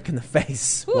a heretic in the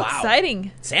face. Ooh,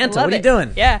 exciting. Santa, Love what are you it.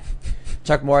 doing? Yeah.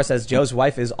 Chuck Morris says, Joe's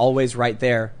wife is always right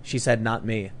there. She said, not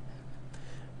me.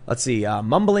 Let's see.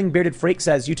 Mumbling Bearded Freak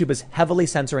says, YouTube is heavily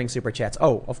censoring super chats.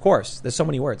 Oh, of course. There's so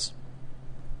many words.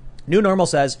 New Normal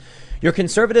says, your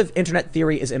conservative internet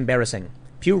theory is embarrassing.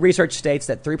 Pew Research states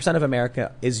that 3% of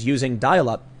America is using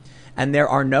dial-up, and there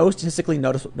are no statistically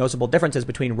noticeable differences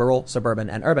between rural, suburban,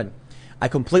 and urban. I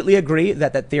completely agree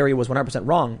that that theory was 100%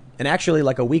 wrong. And actually,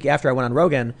 like a week after I went on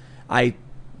Rogan, I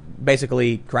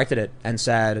basically corrected it and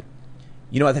said,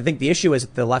 you know what, I think the issue is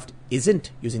that the left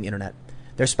isn't using the internet.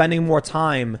 They're spending more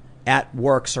time at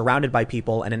work surrounded by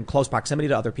people and in close proximity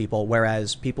to other people,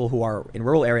 whereas people who are in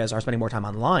rural areas are spending more time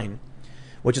online,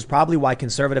 which is probably why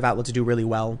conservative outlets do really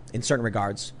well in certain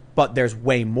regards, but there's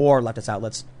way more leftist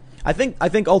outlets. I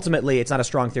think ultimately it's not a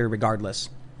strong theory regardless.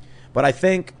 But I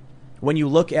think when you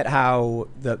look at how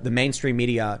the mainstream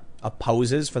media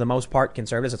opposes, for the most part,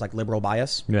 conservatives, it's like liberal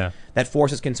bias. Yeah. That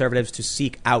forces conservatives to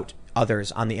seek out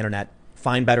others on the internet,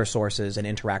 find better sources, and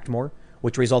interact more,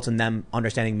 which results in them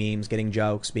understanding memes, getting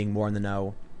jokes, being more in the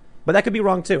know. But that could be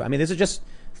wrong too. I mean, these are just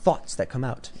thoughts that come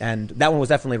out. And that one was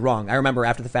definitely wrong. I remember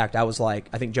after the fact, I was like,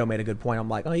 I think Joe made a good point. I'm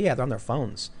like, oh yeah, they're on their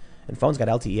phones. And phones got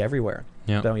LTE everywhere.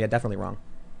 Yeah. So yeah, definitely wrong.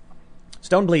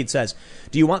 Stonebleed says,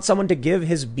 do you want someone to give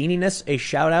his beaniness a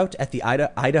shout out at the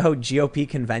Idaho GOP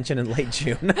convention in late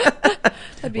June?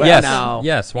 That'd be Yes. awesome.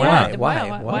 Yes. Why Yeah.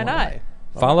 not? Why not?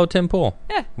 Follow Tim Pool.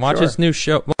 Yeah. Watch Sure. his new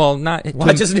show. Well, not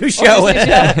Watch his new show.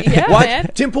 Yeah, Watch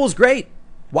man. Tim Pool's great.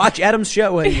 Watch Adam's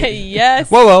show. And Yes.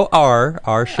 Whoa, our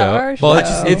show. Our Well,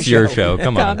 show. it's your show.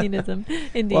 Come on. Communism.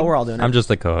 Indeed. well, we're all doing it. I'm just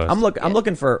the co-host. I'm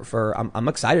looking for I'm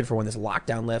excited for when this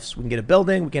lockdown lifts. We can get a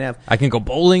building. We can have. I can go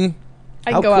bowling.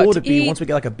 I How can go cool out would to it be eat. once we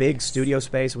get like a big studio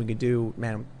space? We could do,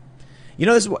 man. You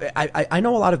know, this is what, I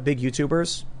know a lot of big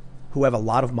YouTubers who have a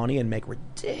lot of money and make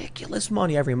ridiculous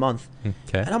money every month.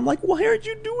 Okay. And I'm like, why aren't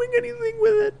you doing anything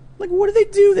with it? Like, what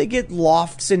do? They get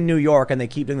lofts in New York and they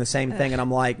keep doing the same thing. And I'm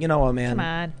like, you know what, man? Come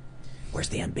on. Where's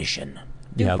the ambition?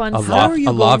 Do Yeah, fun a stuff. are you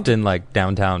loft going to- in like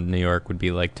downtown New York would be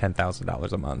like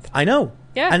 $10,000 a month. I know.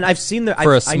 Yeah. And I've seen the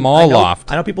For a a small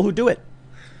loft. I know people who do it,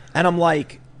 and I'm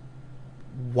like,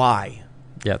 why?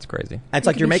 Yeah, it's crazy. And it's You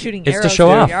like could you're be making. shooting It's to arrows show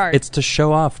through your off. yard. It's to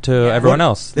show off to everyone Look,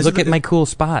 else. this is Look the- at my cool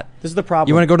spot. This is the problem.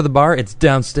 You want to go to the bar? It's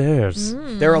downstairs.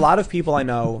 There are a lot of people I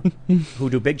know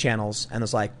who do big channels, and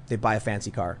it's like they buy a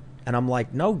fancy car, and I'm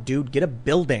like, no, dude, get a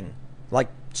building, like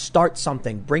start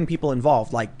something, bring people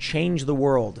involved, like change the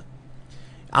world.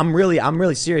 I'm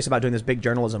really serious about doing this big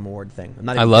journalism award thing. I'm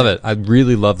not I even love kidding. it. I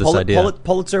really love this idea.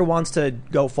 Pulitzer wants to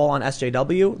go full on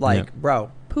SJW, like, Yeah.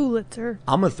 bro, Pulitzer.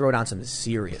 I'm gonna throw down some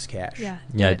serious cash. Yeah.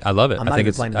 Yeah, do it. I love it. I'm I not think even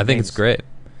it's playing I the think it's games. great.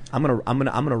 I'm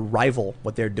gonna rival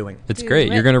what they're doing. It's Do great.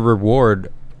 it. You're going to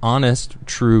reward honest,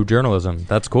 true journalism.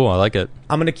 That's cool. I like it.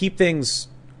 I'm gonna keep things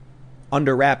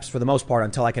under wraps for the most part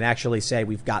until I can actually say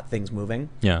we've got things moving.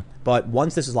 Yeah. But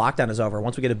once this lockdown is over,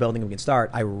 once we get a building and we can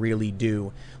start, I really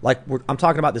do. Like, I'm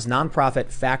talking about this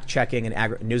nonprofit fact-checking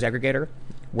and news aggregator.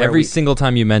 where Every we- single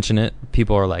time you mention it,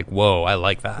 people are like, "Whoa, I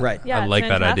like that." Right. Yeah, I it's like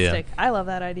that idea. fantastic. I love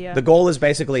that idea. The goal is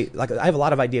basically, like, I have a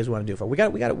lot of ideas we want to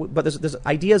do. But there's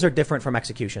ideas are different from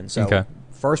execution. So Okay.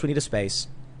 first we need a space,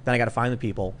 then I got to find the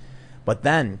people. But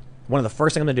then one of the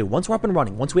first things I'm going to do, once we're up and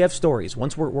running, once we have stories,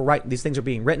 once we're right, these things are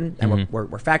being written and Mm-hmm.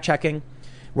 we're fact-checking,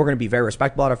 we're going to be very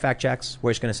respectful at our fact-checks.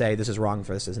 We're just going to say this is wrong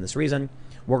for this and this reason.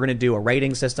 We're going to do a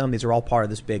rating system. These are all part of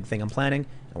this big thing I'm planning.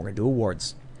 And we're going to do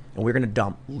awards. And we're going to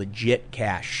dump legit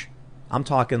cash. I'm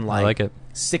talking like it.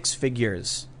 6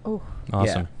 figures. oh,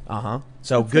 Awesome. Yeah. Uh-huh.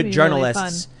 So That's gonna good be really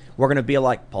journalists, we're going to be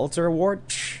like, Pulitzer Award?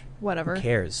 Psh, whatever. who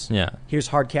cares? Yeah. Here's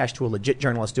hard cash to a legit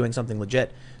journalist doing something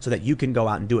legit so that you can go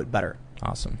out and do it better.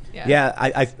 Awesome. Yeah,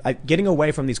 I getting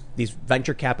away from these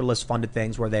venture capitalist funded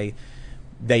things where they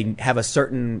have a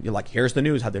certain, you're like, here's the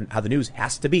news, how the news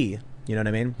has to be. You know what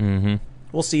I mean? Mm-hmm.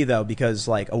 We'll see, though, because,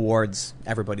 like, awards,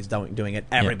 everybody's doing it.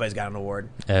 Everybody's got an award.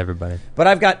 Everybody. But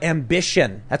I've got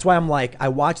ambition. That's why I'm like, I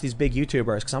watch these big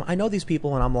YouTubers because I know these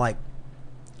people, and I'm like,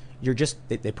 you're just,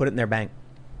 they put it in their bank.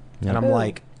 Yeah. And I'm Ooh,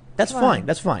 like, that's come on. fine.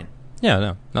 That's fine. Yeah,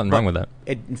 no, nothing wrong with that.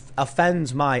 It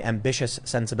offends my ambitious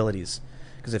sensibilities.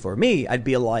 Because if it were me, I'd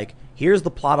be like, here's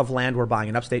the plot of land we're buying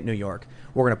in upstate New York.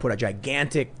 We're going to put a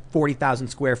gigantic 40,000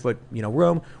 square foot,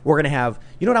 room. We're going to have,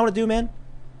 you know what I want to do, man?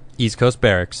 East Coast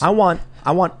Barracks. I want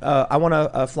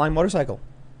a flying motorcycle.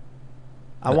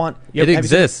 I want. It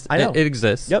exists. I know. It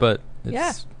exists, Yep. but it's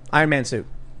Yeah. Iron Man suit.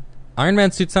 Iron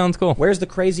Man suit sounds cool. Where's the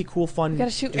crazy, cool, fun? You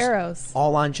gotta shoot just arrows.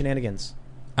 All on shenanigans.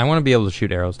 I want to be able to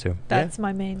shoot arrows too. That's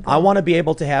my main goal. I want to be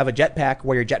able to have a jetpack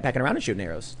where you're jetpacking around and shooting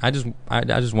arrows. I just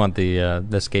want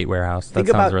the skate warehouse. That Think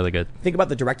sounds about- really good. Think about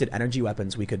the directed energy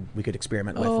weapons we could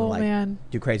experiment with Oh, and like man.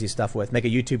 do crazy stuff with. Make a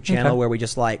YouTube channel Okay. where we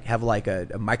just like have like a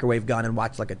microwave gun and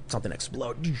watch like something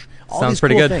explode. All Sounds these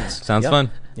pretty cool good. Things. Sounds Yep.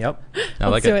 fun. Yep. I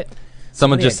like Let's do it.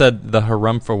 Someone Somebody- just said the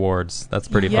Harumph Awards. That's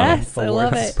pretty Yes, funny. I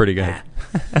love That's it. pretty good.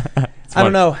 I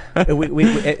don't know.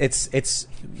 It's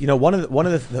one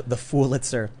of the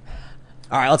Foolitzer.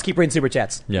 All right, let's keep reading super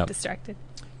chats. Yeah. Distracted.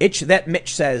 Itch That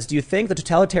Mitch says, do you think the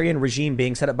totalitarian regime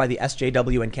being set up by the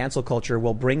SJW and cancel culture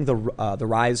will bring the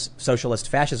rise socialist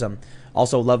fascism?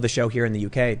 Also love the show here in the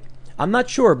UK. I'm not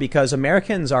sure because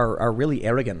Americans are really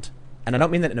arrogant. And I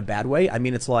don't mean that in a bad way. I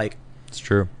mean, it's like It's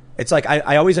true.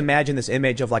 I always imagine this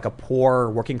image of like a poor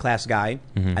working class guy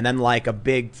and then like a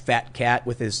big fat cat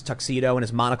with his tuxedo and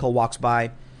his monocle walks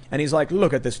by and he's like,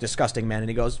 look at this disgusting man. And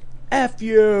he goes, F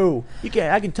you.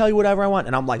 I can tell you whatever I want.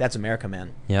 And I'm like, that's America,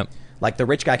 man. Yep. Like, the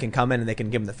rich guy can come in and they can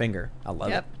give him the finger. I love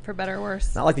Yep, it. for better or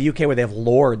worse. Not like the UK where they have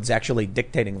lords actually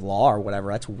dictating law or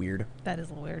whatever. That's weird. That is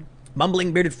weird.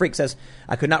 Mumbling Bearded Freak says,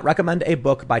 I could not recommend a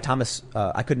book by Thomas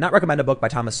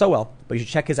Sowell, but you should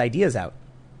check his ideas out.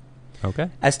 Okay.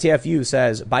 STFU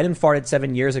says, Biden farted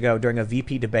 7 years ago during a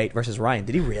VP debate versus Ryan.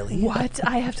 Did he really? What?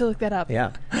 I have to look that up.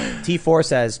 Yeah. T4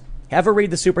 says, have her read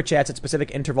the super chats at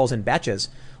specific intervals and batches.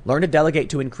 Learn to delegate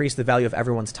to increase the value of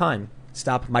everyone's time.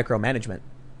 Stop micromanagement.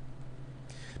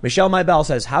 Michelle Mybell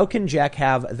says, how can Jack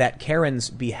have that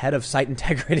Karens be head of site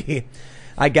integrity?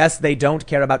 I guess they don't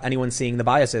care about anyone seeing the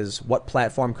biases. What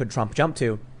platform could Trump jump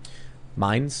to?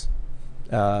 Minds.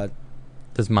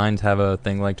 Does Minds have a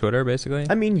thing like Twitter, basically?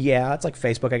 I mean, yeah, it's like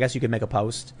Facebook. I guess you could make a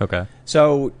post. Okay.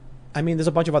 So, I mean, there's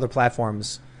a bunch of other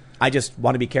platforms. I just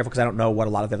want to be careful because I don't know what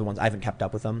a lot of the other ones. I haven't kept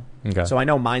up with them. Okay. So I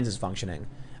know Minds is functioning.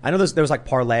 I know there's like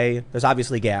Parlay. There's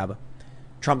obviously Gab.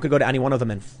 Trump could go to any one of them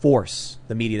and force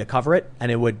the media to cover it,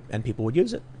 and people would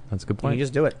use it. That's a good You point. can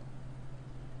just do it.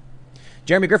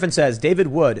 Jeremy Griffin says David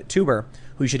Wood, tuber,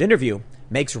 who you should interview,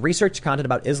 makes research content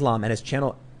about Islam and his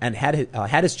channel and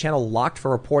had his channel locked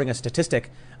for reporting a statistic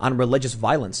on religious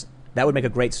violence. That would make a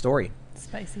great story.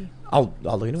 Spicy. I'll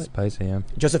look into it. Spicy, yeah.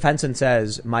 Joseph Henson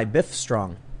says my Biff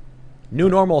strong. New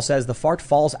Normal says the fart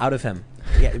falls out of him.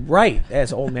 Yeah, right.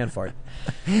 It's old man fart.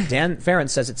 Dan Farron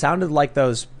says it sounded like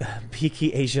those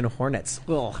peaky Asian hornets.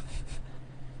 Ugh.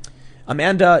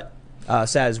 Amanda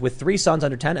says, with 3 sons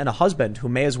under 10 and a husband who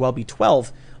may as well be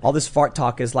 12, all this fart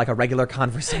talk is like a regular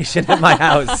conversation at my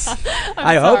house.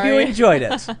 I hope you sorry. enjoyed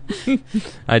it.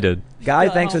 I did. Guy,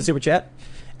 thanks for the super chat.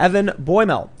 Evan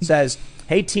Boymel says,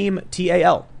 hey, team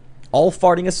TAL. All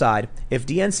farting aside, if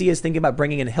DNC is thinking about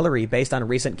bringing in Hillary based on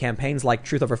recent campaigns like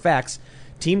Truth Over Facts,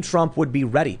 Team Trump would be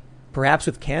ready, perhaps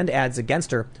with canned ads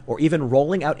against her or even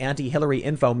rolling out anti-Hillary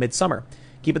info midsummer.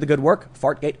 Keep it the good work.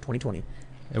 Fartgate 2020. It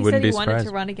He wouldn't said be he wanted surprised.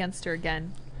 to run against her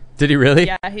again. Did he really?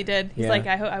 Yeah, he did. He's Yeah. like,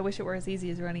 I wish it were as easy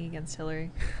as running against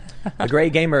Hillary. The Gray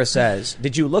Gamer says,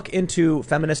 did you look into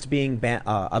feminist being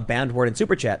a banned word in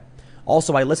Super Chat?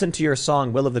 Also, I listened to your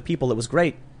song, Will of the People. It was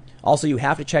great. Also, you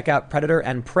have to check out Predator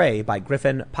and Prey by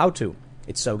Griffin Pautu.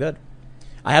 It's so good.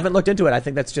 I haven't looked into it. I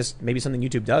think that's just maybe something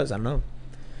YouTube does. I don't know.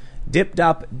 Dip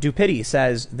Dop Dupity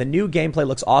says, the new gameplay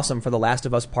looks awesome for The Last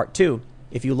of Us Part 2.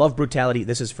 If you love brutality,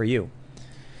 this is for you.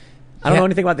 I don't know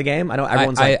anything about the game. I know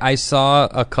everyone's I saw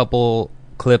a couple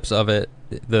clips of it.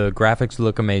 The graphics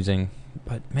look amazing.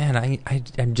 But, man,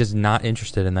 I'm just not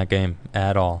interested in that game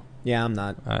at all. yeah, I'm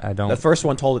not. I don't. The first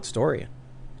one told its story,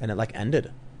 and it like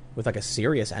ended with like a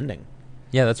serious ending.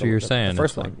 Yeah, that's what you're The saying.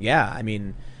 first It's like- one. Yeah, I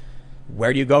mean,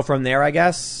 where do you go from there, I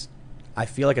guess? I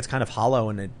feel like it's kind of hollow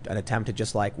in an attempt to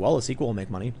just like, well, a sequel will make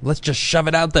money. Let's just shove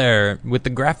it out there with the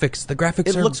graphics. The graphics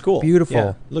It are looks cool. beautiful. Yeah,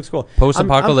 it looks cool.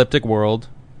 Post-apocalyptic world.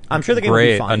 I'm sure the game will be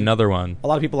Great. fine. Another one. A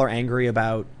lot of people are angry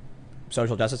about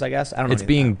social justice, I guess. I don't know. It's anything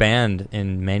being about banned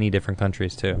in many different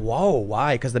countries, too. it. Whoa,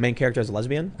 why? Because the main character is a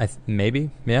lesbian? Maybe.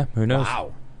 Yeah, who knows?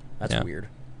 Wow. That's Yeah. weird.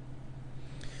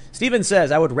 Steven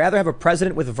says, I would rather have a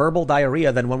president with verbal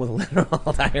diarrhea than one with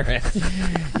literal diarrhea.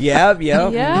 Yeah.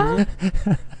 Yeah?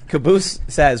 Caboose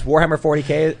says, Warhammer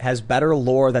 40k has better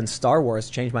lore than Star Wars.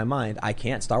 Changed my mind. I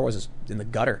can't. Star Wars is in the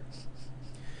gutter.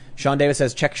 Sean Davis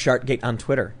says, check Sharkgate on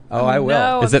Twitter. Oh, I will.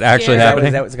 No, Is I'm it actually scared. happening?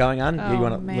 Is that what's going on? Oh, you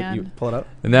want to man. pull it up?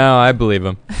 No, I believe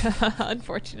him.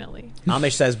 Unfortunately.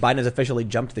 Amish says, Biden has officially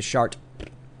jumped the shark.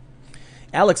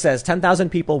 Alex says, 10,000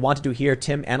 people wanted to hear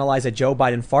Tim analyze a Joe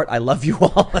Biden fart. I love you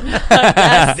all.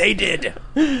 Yes, they did.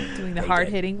 Doing the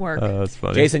hard-hitting work. That's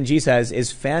funny. Jason G says,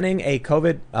 is fanning a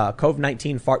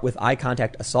COVID-19 fart with eye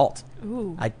contact assault?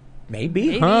 Ooh. Maybe.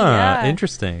 Maybe. Huh, Yeah.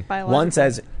 interesting. Biological. One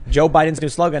says, Joe Biden's new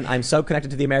slogan, I'm so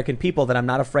connected to the American people that I'm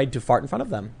not afraid to fart in front of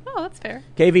them. Oh, that's fair.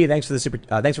 KV,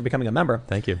 thanks for becoming a member.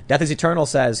 Thank you. Death is Eternal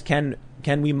says, can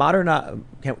we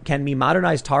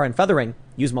modernize tar and feathering?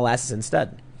 Use molasses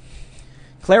instead.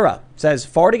 Clara says,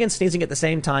 farting and sneezing at the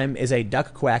same time is a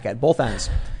duck quack at both ends.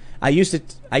 I used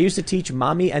to teach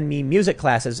mommy and me music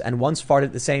classes, and once farted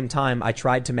at the same time. I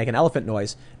tried to make an elephant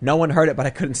noise. No one heard it, but I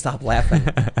couldn't stop laughing.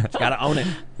 Just gotta own it.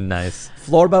 Nice.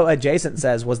 Floorbo Adjacent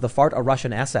says, was the fart a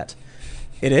Russian asset?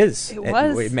 It is. It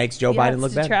was. It makes Joe Yeah, Biden it's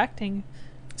look bad. distracting.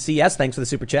 CS, thanks for the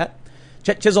super chat.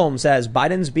 Chet Chisholm says,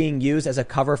 Biden's being used as a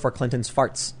cover for Clinton's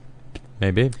farts.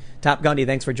 Maybe. Top Gundy,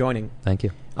 thanks for joining. Thank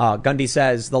you. Gundy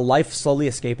says, the life slowly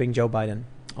escaping Joe Biden.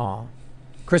 Aw.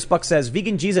 Chris Buck says,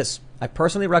 Vegan Jesus. I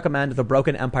personally recommend the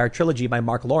Broken Empire trilogy by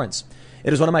Mark Lawrence.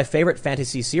 It is one of my favorite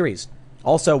fantasy series.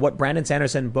 Also, what Brandon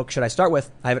Sanderson book should I start with?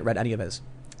 I haven't read any of his.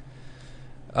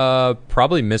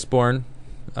 Probably Mistborn.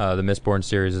 The Mistborn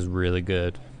series is really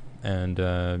good.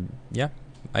 And yeah,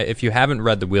 if you haven't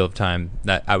read The Wheel of Time,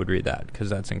 that I would read that because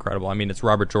that's incredible. I mean, it's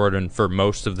Robert Jordan for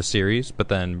most of the series, but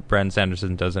then Brandon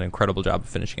Sanderson does an incredible job of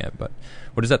finishing it. But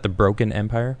what is that? The Broken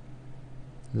Empire?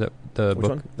 Is that the Which book?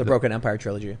 one? The Broken Empire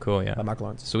trilogy. Cool, yeah. By Mark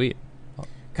Lawrence. Sweet.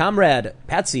 Comrade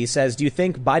Patsy says, "Do you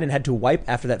think Biden had to wipe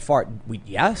after that fart?"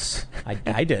 Yes,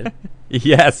 I did.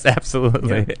 Yes,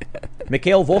 absolutely.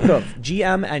 Mikhail Volkov,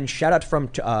 GM, and shout out from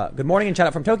good morning and shout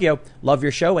out from Tokyo. Love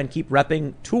your show and keep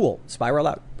repping Tool. Spiral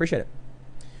out. Appreciate it.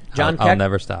 John I'll Keck,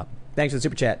 never stop. thanks for the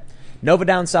super chat. Nova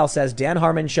Down South says, Dan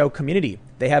Harmon show community.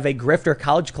 They have a grifter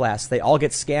college class. They all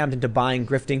get scammed into buying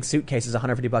grifting suitcases,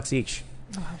 $150 each.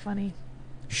 Oh, how funny.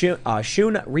 Shun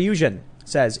Ryujin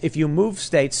says, if you move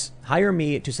states, hire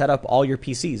me to set up all your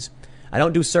PCs. I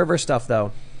don't do server stuff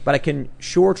though, but I can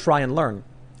sure try and learn.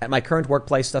 At my current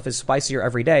workplace, stuff is spicier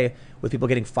every day with people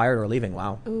getting fired or leaving.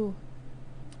 Wow. Ooh.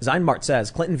 Zeinmart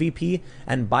says, Clinton VP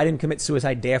and Biden commit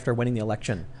suicide day after winning the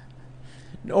election.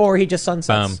 Or he just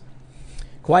sunsets.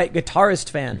 Quiet guitarist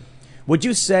fan. Would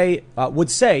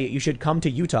say you should come to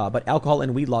Utah, but alcohol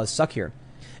and weed laws suck here.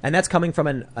 And that's coming from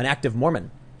an active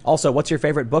Mormon. Also, what's your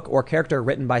favorite book or character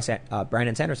written by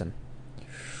Brandon Sanderson?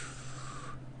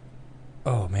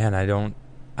 Oh man, I don't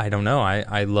know.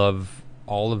 I love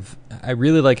all of. I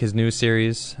really like his new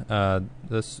series, the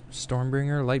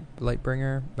Stormbringer,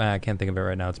 Lightbringer. I can't think of it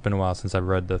right now. It's been a while since I've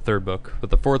read the third book, but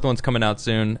the fourth one's coming out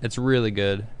soon. It's really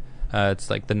good. It's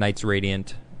like the Knights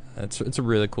Radiant. It's a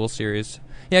really cool series.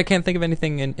 Yeah, I can't think of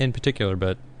anything in particular,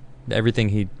 but everything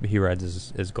he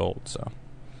writes is gold. So,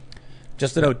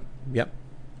 Justin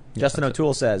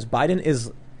O'Toole says Biden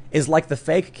is like the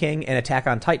fake king in Attack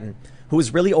on Titan, who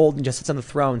is really old and just sits on the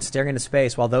throne staring into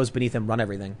space while those beneath him run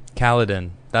everything.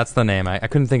 Kaladin, that's the name. I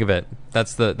couldn't think of it.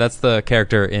 That's the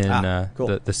character in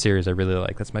cool. the series I really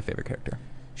like. That's my favorite character.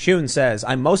 Shun says,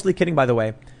 I'm mostly kidding, by the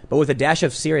way, but with a dash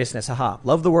of seriousness. Haha.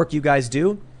 Love the work you guys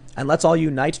do, and let's all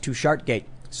unite to Sharkgate.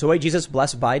 Soy Jesus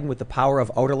bless Biden with the power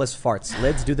of odorless farts.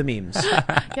 Lids, do the memes.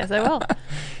 Yes, I will.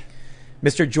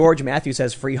 Mr. George Matthew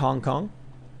says, free Hong Kong.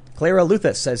 Clara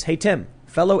Luthus says, hey, Tim,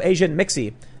 fellow Asian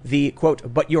mixie, the,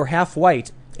 quote, but you're half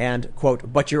white, and,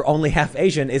 quote, but you're only half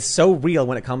Asian is so real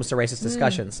when it comes to racist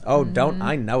discussions. Oh, don't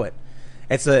I know it.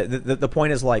 It's the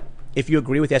point is like, if you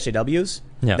agree with the SJWs,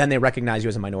 then they recognize you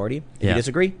as a minority. If you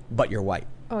disagree, but you're white.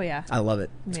 Oh, yeah. I love it.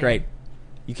 It's great.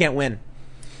 You can't win.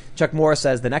 Chuck Morris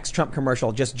says, the next Trump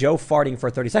commercial, just Joe farting for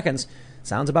 30 seconds.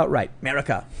 Sounds about right.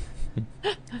 America.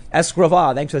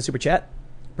 Escriva, thanks for the super chat.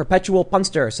 Perpetual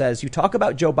Punster says, you talk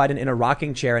about Joe Biden in a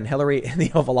rocking chair and Hillary in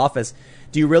the Oval Office.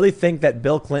 Do you really think that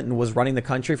Bill Clinton was running the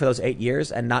country for those 8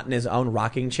 years and not in his own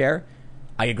rocking chair?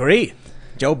 I agree.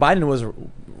 Joe Biden was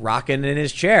rocking in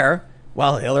his chair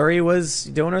while Hillary was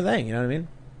doing her thing. You know what I mean?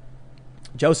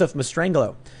 Joseph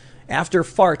Mastrangelo. After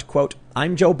fart, quote,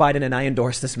 I'm Joe Biden and I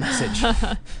endorse this message.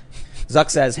 Zuck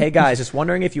says, hey guys, just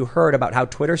wondering if you heard about how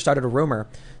Twitter started a rumor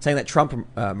saying that Trump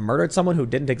murdered someone who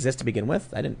didn't exist to begin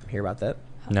with. I didn't hear about that.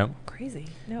 No. Crazy.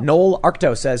 No. Noel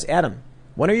Arcto says, Adam,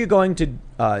 when are you going to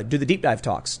do the deep dive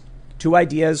talks? 2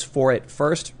 ideas for it.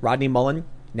 First, Rodney Mullen,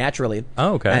 naturally.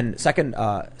 Oh, okay. And second,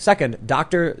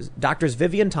 Doctors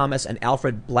Vivian Thomas and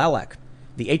Alfred Blalock.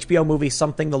 The HBO movie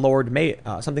Something the Lord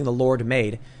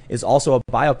Made is also a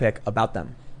biopic about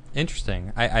them.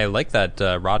 Interesting. I like that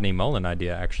Rodney Mullen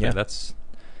idea, actually. Yeah. That's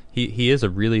he is a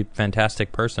really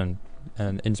fantastic person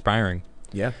and inspiring.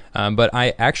 Yeah. But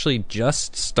I actually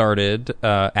just started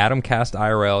Adamcast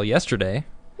IRL yesterday.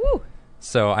 Woo.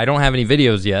 So I don't have any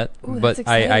videos yet, Ooh, but that's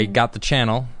I exciting. got the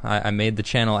channel. I made the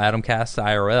channel Adamcast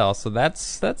IRL, so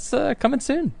that's coming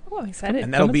soon. Oh, I'm excited.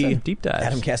 And that'll Coming be soon. Deep dives.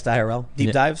 Adamcast IRL. Deep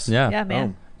Yeah. dives? Yeah. Yeah,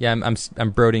 man. Yeah, I'm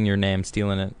broading your name,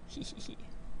 stealing it.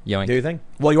 Yoink. Do you think?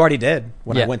 Well, you already did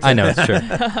when I went to I know, it's true.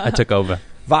 I took over.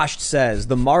 Vasht says,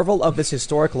 the marvel of this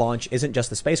historic launch isn't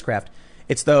just the spacecraft.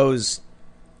 It's those,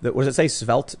 what does it say,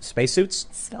 svelte spacesuits?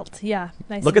 Svelte, yeah.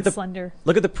 Nice Look and at the slender.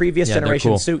 Look at the previous Yeah, they're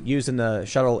generation cool. suit used in the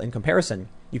shuttle in comparison.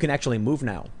 You can actually move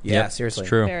now. Yeah, Yep, seriously. It's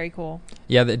true. Very cool.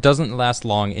 Yeah, it doesn't last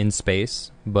long in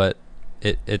space, but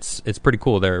it's pretty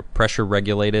cool. They're pressure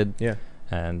regulated. Yeah.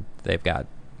 And they've got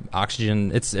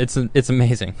oxygen. It's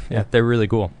amazing. Yeah. They're really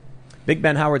cool. Big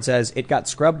Ben Howard says, it got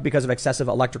scrubbed because of excessive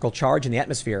electrical charge in the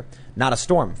atmosphere. Not a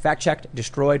storm. Fact checked,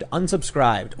 destroyed,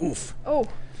 unsubscribed. Oof. Oh,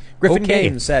 Griffin Okay.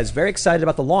 Gaines says, very excited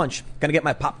about the launch. Gonna get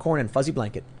my popcorn and fuzzy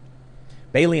blanket.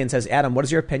 Balian says, Adam, what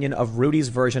is your opinion of Rudy's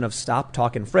version of Stop,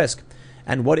 Talk, and Frisk?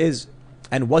 And was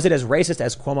it as racist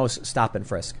as Cuomo's Stop and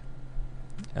Frisk?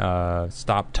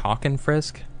 Stop talking,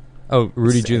 Frisk. Oh,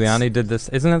 Rudy It's- Giuliani did this.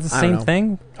 Isn't that the I don't same know.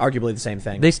 thing? Arguably the same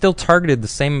thing. They still targeted the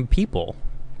same people.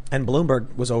 And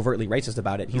Bloomberg was overtly racist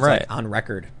about it. He's Right. like on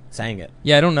record saying it.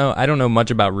 Yeah, I don't know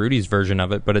much about Rudy's version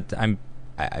of it, but I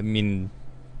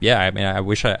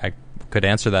wish I could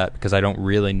answer that because I don't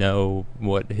really know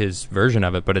what his version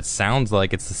of it, but it sounds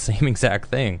like it's the same exact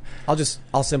thing.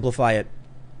 I'll simplify it.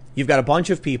 You've got a bunch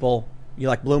of people. You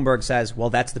like Bloomberg says, well,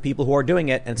 that's the people who are doing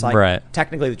it, and it's like Right.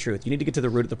 technically the truth. You need to get to the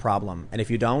root of the problem, and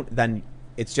if you don't, then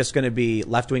it's just going to be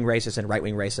left-wing racists and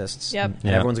right-wing racists. Yep. And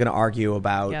Yep. everyone's going to argue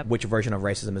about Yep. which version of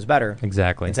racism is better.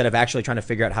 Exactly. Instead of actually trying to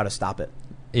figure out how to stop it.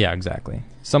 Yeah, exactly.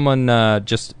 Someone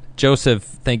Joseph,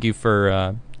 thank you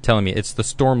for telling me. It's the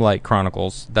Stormlight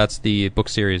Chronicles. That's the book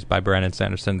series by Brandon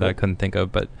Sanderson that I couldn't think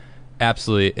of, but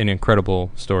absolutely an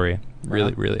incredible story.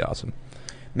 Really, really awesome.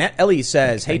 Matt Ellie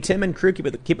says, hey, Tim and crew,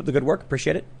 keep up the good work.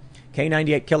 Appreciate it.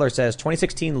 K98 Killer says,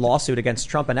 2016 lawsuit against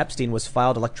Trump and Epstein was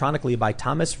filed electronically by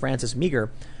Thomas Francis Meagher,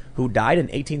 who died in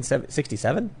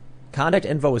 1867. Contact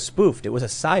info was spoofed. It was a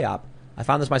psyop. I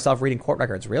found this myself reading court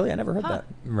records. Really? I never heard that.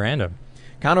 Random.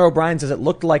 Connor O'Brien says, it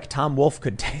looked like Tom Wolfe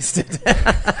could taste it.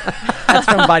 That's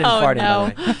from Biden farting,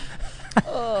 no. by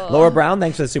the way. Laura Brown,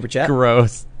 thanks for the super chat.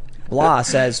 Gross. Blah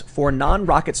says, for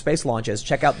non-rocket space launches,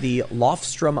 check out the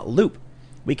Lofstrom Loop.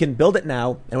 We can build it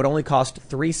now, and it would only cost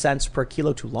 3 cents per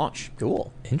kilo to launch.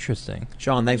 Cool. Interesting.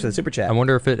 Sean, thanks for the super chat. I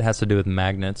wonder if it has to do with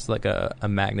magnets, like a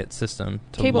magnet system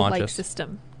to launch Cable-like us.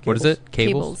 system. What is it?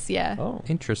 Cables? Yeah. Oh,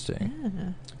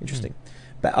 Interesting. interesting.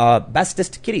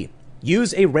 Bestest Kitty.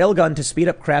 Use a railgun to speed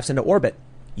up crafts into orbit.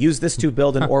 Use this to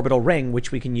build an orbital ring,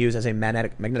 which we can use as a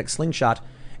magnetic slingshot.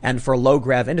 And for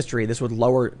low-grav industry, this would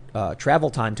lower travel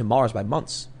time to Mars by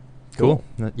months. Cool.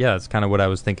 Yeah, that's kind of what I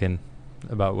was thinking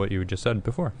about what you just said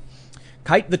before.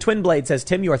 Kite the Twin Blade says,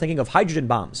 Tim, you are thinking of hydrogen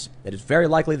bombs. It is very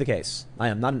likely the case. I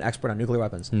am not an expert on nuclear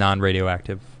weapons.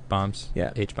 Non-radioactive bombs.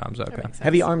 Yeah. H-bombs, okay. makes sense.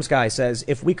 Heavy Arms Guy says,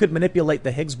 if we could manipulate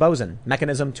the Higgs boson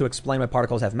mechanism to explain why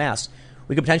particles have mass,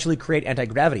 we could potentially create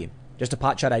anti-gravity. Just a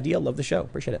potshot idea. Love the show.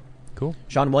 Appreciate it. Cool.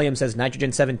 Sean Williams says,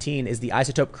 nitrogen-17 is the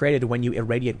isotope created when you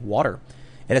irradiate water.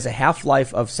 It has a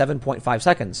half-life of 7.5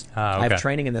 seconds. I have Okay.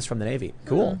 training in this from the Navy.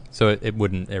 Cool. So it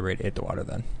wouldn't irradiate the water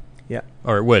then? Yeah.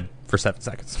 Or it would for 7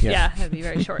 seconds. Yeah, it'd be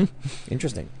very short.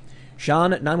 Interesting.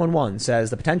 Sean911 says,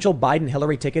 the potential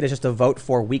Biden-Hillary ticket is just a vote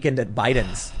for Weekend at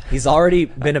Biden's. He's already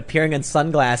been appearing in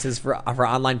sunglasses for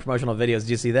online promotional videos. Did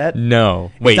you see that?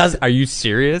 No. Wait, does- are you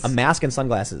serious? A mask and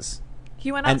sunglasses.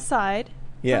 He went And- outside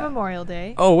Yeah. for Memorial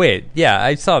Day. Oh, wait. Yeah,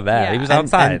 I saw that. Yeah. He was And-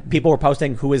 outside. And people were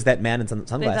posting, who is that man in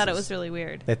sunglasses? They thought it was really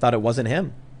weird. They thought it wasn't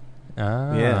him.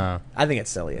 Ah. Yeah. I think it's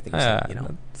silly. I think it's, you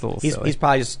know. It's a little He's silly.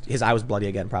 probably just, his eye was bloody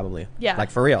again, probably. Yeah.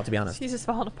 Like, for real, to be honest. He's just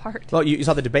falling apart. Well, you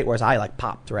saw the debate where his eye, like,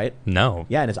 popped, right? No.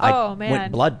 Yeah, and his eye Oh, man.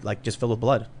 went blood, like, just filled with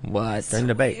blood What? during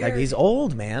the debate. Like, he's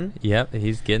old, man. Yep,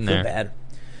 he's getting Feel there. bad.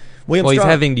 William Well, he's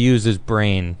Strong. having to use his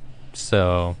brain,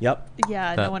 so... Yep.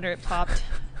 Yeah, That- no wonder it popped.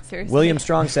 Seriously. William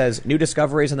Strong says, new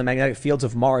discoveries in the magnetic fields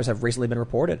of Mars have recently been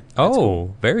reported. That's Oh,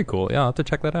 cool. very cool. Yeah, I'll have to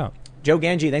check that out. Joe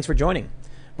Ganji, thanks for joining.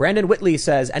 Brandon Whitley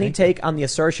says, any take on the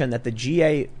assertion that the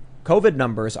GA COVID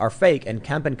numbers are fake and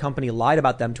Kemp and company lied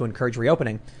about them to encourage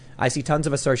reopening? I see tons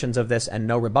of assertions of this and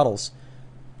no rebuttals.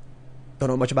 Don't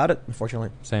know much about it, unfortunately.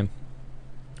 Same.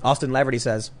 Austin Laverty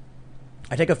says,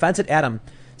 I take offense at Adam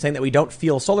saying that we don't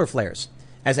feel solar flares.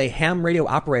 As a ham radio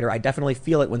operator, I definitely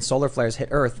feel it when solar flares hit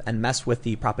Earth and mess with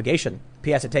the propagation.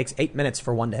 P.S. It takes 8 minutes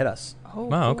for one to hit us. Oh,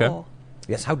 Wow, okay. cool.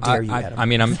 Yes, how dare you, Adam? I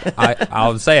mean,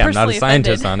 I'll say I'm not a Personally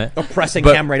scientist offended. on it. Oppressing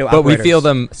But, ham radio but operators. we feel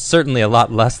them certainly a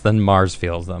lot less than Mars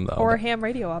feels them, though. Or ham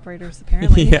radio operators,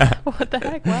 apparently. Yeah. What the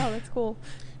heck? Wow, that's cool.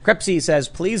 Crepsy says,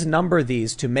 please number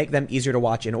these to make them easier to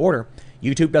watch in order.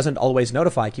 YouTube doesn't always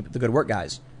notify. Keep up the good work,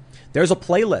 guys. There's a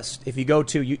playlist, if you go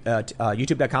to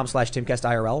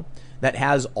youtube.com/TimCastIRL, that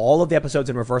has all of the episodes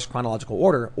in reverse chronological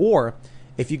order, or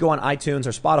if you go on iTunes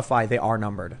or Spotify, they are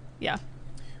numbered. Yeah.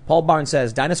 Paul Barnes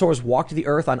says, dinosaurs walked the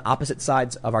Earth on opposite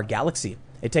sides of our galaxy.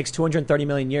 It takes 230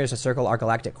 million years to circle our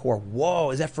galactic core.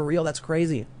 Whoa, is that for real? That's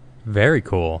crazy. Very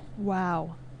cool.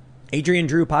 Wow. Adrian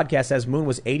Drew podcast says Moon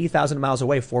was 80,000 miles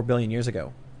away 4 billion years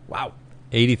ago. Wow.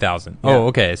 80,000. Yeah. Oh,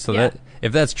 okay. So Yeah. that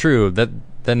if that's true,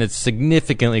 then it's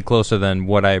significantly closer than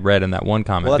what I read in that one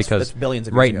comment. Well, because that's billions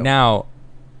of years right ago. now,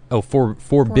 four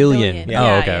billion. billion. Oh,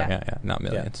 Yeah, okay. yeah. Yeah, not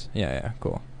millions. Yeah,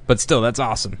 cool. But still, that's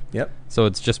awesome. Yep. So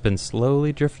it's just been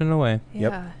slowly drifting away.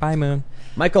 Yep. Yeah. Bye, Moon.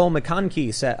 Michael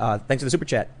McConkey said, thanks for the super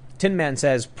chat. Tin Man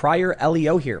says, prior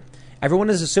LEO here. Everyone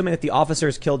is assuming that the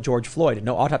officers killed George Floyd.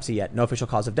 No autopsy yet. No official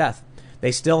cause of death.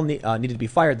 They still needed to be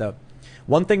fired, though.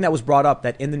 One thing that was brought up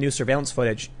that in the new surveillance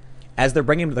footage, as they're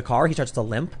bringing him to the car, he starts to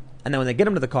limp. And then when they get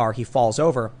him to the car, he falls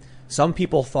over. Some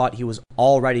people thought he was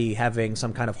already having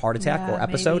some kind of heart attack Yeah, or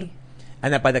episode. maybe.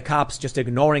 And that by the cops just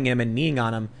ignoring him and kneeing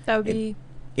on him, That would be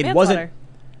it manslaughter. wasn't.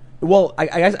 Well, I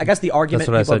guess the argument That's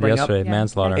what I people said bring yesterday. up, Yeah.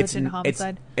 Manslaughter. Negligent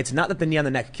homicide. it's not that the knee on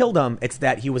the neck killed him; it's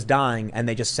that he was dying, and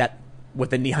they just sat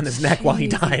with the knee on his neck while he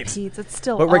Jeez, died. Pete, it's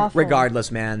still But awful.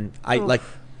 regardless, man, I Oof. like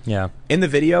Yeah. in the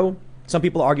video. Some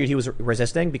people argued he was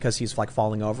resisting because he's like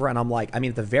falling over, and I'm like, I mean,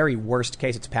 at the very worst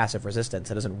case, it's passive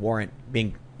resistance. It doesn't warrant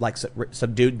being like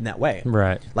subdued in that way.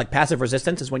 Right. Like passive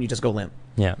resistance is when you just go limp.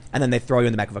 Yeah. And then they throw you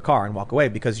in the back of a car and walk away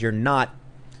because you're not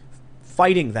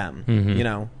fighting them. You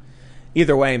know.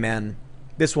 Either way, man,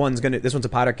 this one's a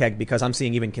powder keg because I'm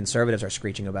seeing even conservatives are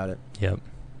screeching about it. Yep.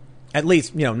 At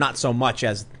least, you know, not so much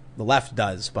as the left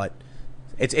does, but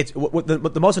it's what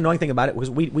the most annoying thing about it was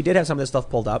we did have some of this stuff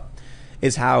pulled up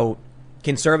is how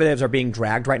conservatives are being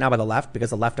dragged right now by the left because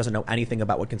the left doesn't know anything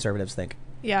about what conservatives think.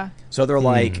 Yeah. So they're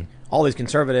like, all these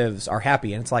conservatives are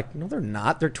happy, and it's like, no, they're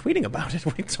not. They're tweeting about it.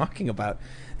 What are you talking about?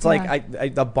 It's like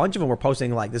a bunch of them were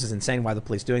posting like, this is insane. Why are the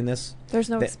police doing this? There's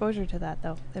no exposure to that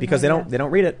though. Because they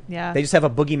don't read it. Yeah. They just have a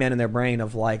boogeyman in their brain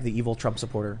of like the evil Trump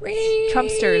supporter.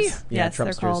 Trumpsters. Yeah, Yes, Trumpsters.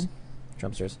 they're called.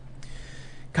 Trumpsters.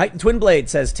 Kite and Twin Blade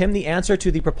says, Tim, the answer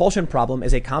to the propulsion problem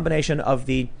is a combination of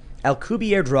the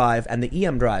Alcubierre drive and the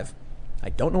EM drive. I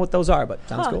don't know what those are, but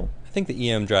sounds cool. I think the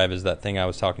EM drive is that thing I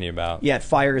was talking to you about. Yeah, it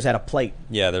fires at a plate.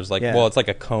 Yeah, there's like, Yeah. well, it's like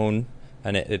a cone,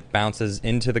 and it bounces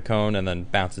into the cone and then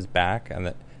bounces back,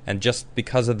 and just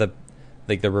because of the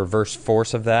reverse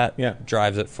force of that, Yeah.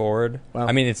 drives it forward. Wow.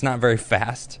 I mean, it's not very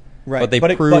fast, Right. but they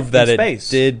But proved that in it space.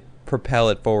 did propel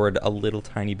it forward a little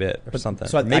tiny bit or something.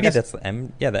 so I Maybe guess- that's the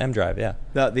M. Yeah, the M drive. Yeah.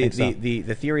 The Think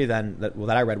so. theory then that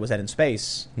I read was that in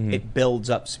space it builds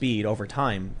up speed over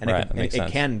time and Right, that makes it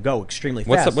sense. can go extremely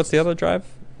What's fast. what's the other drive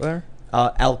there?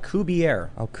 Alcubierre.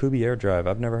 Alcubierre drive.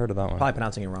 I've never heard of that one. Probably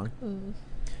pronouncing it wrong.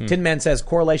 Tin Man says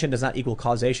correlation does not equal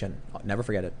causation. Oh, never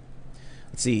forget it.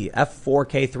 Let's see.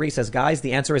 F4K3 says, guys,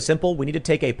 the answer is simple. We need to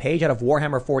take a page out of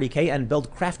Warhammer 40K and build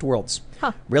craft worlds.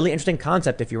 Huh. Really interesting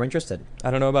concept if you're interested.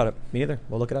 I don't know about it. Me neither.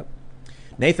 We'll look it up.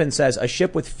 Nathan says, a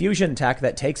ship with fusion tech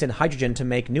that takes in hydrogen to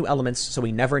make new elements so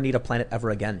we never need a planet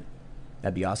ever again.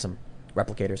 That'd be awesome.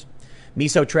 Replicators.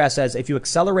 Miso Trash says, if you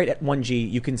accelerate at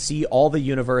 1G, you can see all the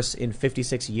universe in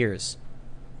 56 years.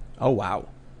 Oh, wow.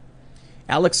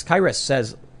 Alex Kairos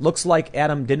says, looks like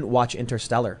Adam didn't watch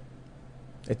Interstellar.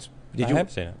 I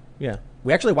have seen it. Yeah.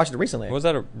 We actually watched it recently. What was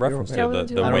that a reference to? Yeah, The I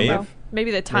don't wave? know.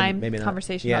 Maybe the time maybe not.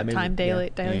 conversation Yeah, about maybe- time yeah.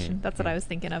 dilation. That's what I was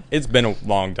thinking of. It's been a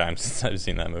long time since I've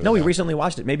seen that movie. No, we though. recently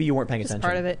watched it. Maybe you weren't paying Just attention.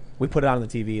 part of it. We put it on the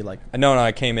TV like... No,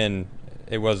 I came in.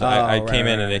 It was I right, came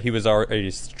in right, and right. he was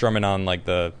already strumming on like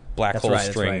the black That's hole right,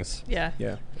 that's strings Yeah.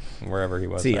 Yeah. wherever he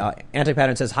was. See, there.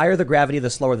 Anti-Pattern says, higher the gravity, the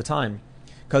slower the time.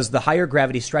 Because the higher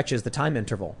gravity stretches the time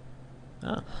interval.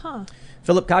 Huh.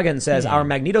 Philip Kagan says, our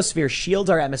magnetosphere shields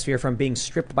our atmosphere from being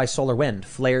stripped by solar wind,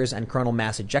 flares, and coronal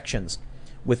mass ejections.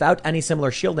 Without any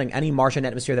similar shielding, any Martian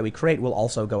atmosphere that we create will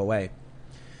also go away.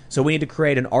 So we need to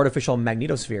create an artificial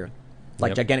magnetosphere,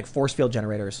 like Yep. gigantic force field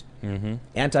generators.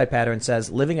 Anti-Pattern says,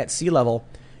 living at sea level,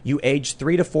 you age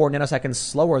 3 to 4 nanoseconds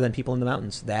slower than people in the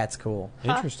mountains. That's cool.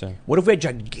 Interesting. What if we had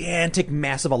gigantic,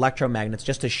 massive electromagnets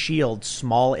just to shield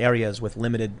small areas with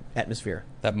limited atmosphere?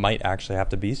 That might actually have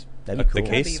to be That'd be the cool.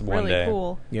 case That'd be one really day.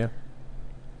 cool. Yeah.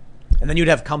 And then you'd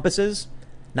have compasses,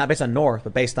 not based on north,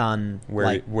 but based on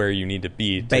Where you need to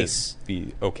be to base.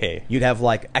 be okay. You'd have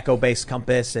like echo-based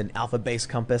compass and alpha-based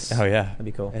compass. Oh yeah, That'd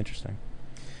be cool. Interesting.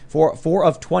 4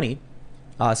 of 20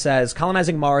 says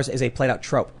colonizing Mars is a played-out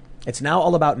trope. It's now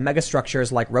all about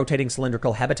megastructures like rotating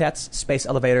cylindrical habitats, space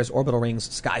elevators, orbital rings,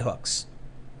 skyhooks.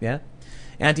 Yeah?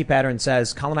 Anti-Pattern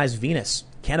says colonize Venus,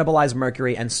 cannibalize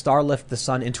Mercury, and starlift the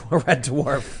sun into a red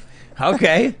dwarf.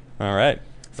 Okay. All right.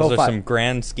 Faux Those are fi- some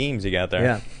grand schemes you got there.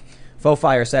 Yeah. Faux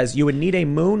Fire says you would need a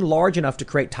moon large enough to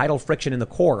create tidal friction in the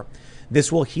core.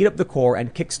 This will heat up the core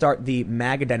and kickstart the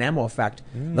mag dynamo effect,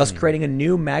 thus creating a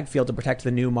new mag field to protect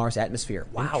the new Mars atmosphere.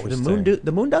 Wow, the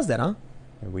moon does that, huh?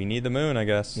 We need the moon, I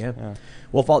guess. Yeah.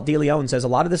 Wolfalt De Leon says a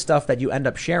lot of the stuff that you end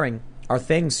up sharing are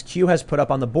things Q has put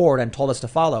up on the board and told us to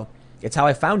follow. It's how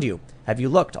I found you. Have you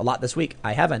looked a lot this week?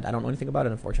 I haven't. I don't know anything about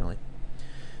it, unfortunately.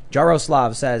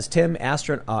 Jaroslav says Tim,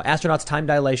 astronauts time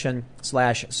dilation /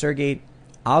 Sergei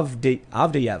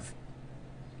Avdyev.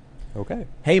 Okay.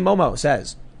 Hey Momo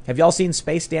says, have y'all seen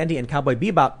Space Dandy and Cowboy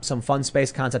Bebop? Some fun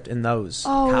space concept in those.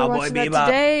 Oh, we're Cowboy watching that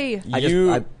today.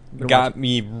 You been got watching-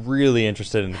 me really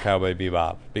interested in Cowboy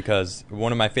Bebop because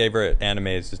one of my favorite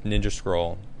animes is Ninja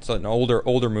Scroll. It's an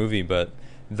older movie, but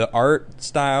the art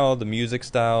style, the music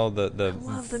style, the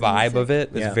love the vibe music. of it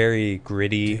is Yeah. very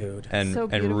gritty Dude. and So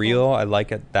and beautiful. real. I like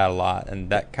that a lot, and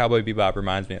that Cowboy Bebop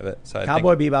reminds me of it. So I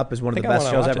Cowboy think, Bebop is one of the think I best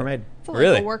wanna shows watch ever it. made. It's like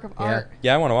Really? a work of Yeah. art.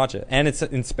 yeah, I want to watch it, and it's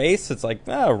in space. It's like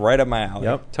right up my alley.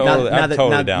 Yep. Totally, I'm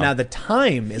totally down. Now the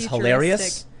time is Futuristic.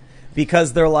 hilarious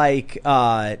because they're like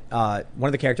one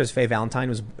of the characters, Faye Valentine,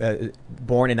 was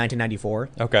born in 1994.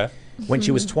 Okay. When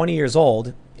she was 20 years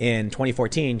old in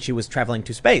 2014, she was traveling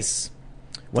to space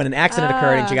when an accident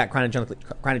occurred and she got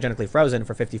cryogenically frozen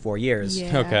for 54 years.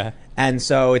 Yeah. Okay. And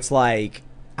so it's like,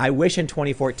 I wish in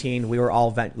 2014 we were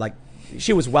all like,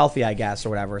 she was wealthy, I guess, or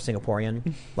whatever,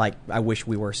 Singaporean. Like, I wish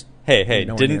we were. Hey,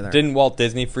 nowhere near there. didn't Walt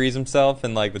Disney freeze himself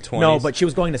in like the 20s? No, but she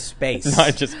was going to space. No,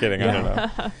 just kidding. I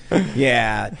don't know.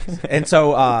 Yeah, and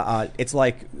so it's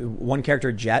like one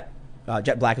character, Jet.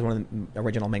 Jet Black is one of the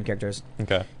original main characters.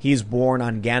 Okay. He's born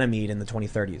on Ganymede in the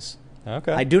 2030s.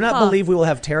 Okay. I do not believe we will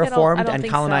have terraformed I don't and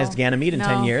think colonized so. Ganymede in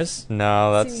 10 No. years.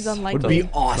 No, that's Seems unlikely. Would be It's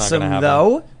not gonna awesome, happen.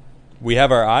 though. We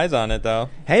have our eyes on it, though.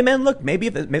 Hey, man, look, maybe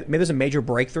there's a major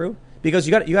breakthrough because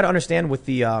you got to understand with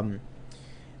the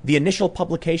initial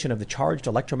publication of the charged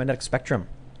electromagnetic spectrum,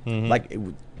 like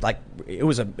it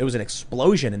was an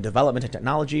explosion in development and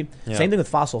technology. Yeah. Same thing with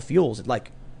fossil fuels.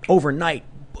 Like overnight,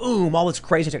 boom, all this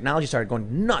crazy technology started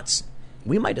going nuts.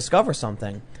 We might discover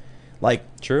something. Like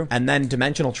True. And then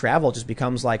dimensional travel just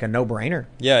becomes like a no-brainer.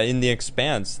 Yeah, in The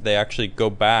Expanse, they actually go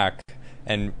back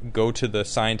and go to the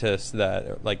scientists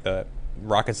that, like the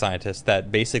rocket scientists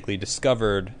that basically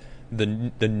discovered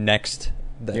the next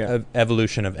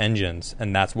evolution of engines,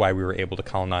 and that's why we were able to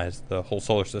colonize the whole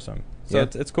solar system. So Yeah.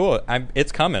 it's cool.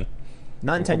 It's coming.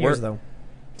 Not in 10 We're- years, though.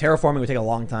 Terraforming would take a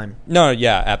long time. No,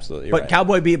 yeah, absolutely. You're But right.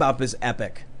 Cowboy Bebop is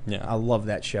epic. Yeah. I love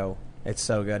that show. It's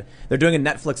so good. They're doing a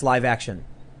Netflix live action.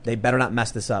 They better not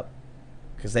mess this up,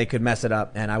 because they could mess it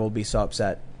up, and I will be so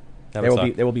upset. That There would will be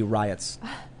suck. there will be riots.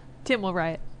 Tim will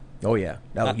riot. Oh yeah,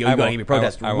 no, I you're going to won't. give me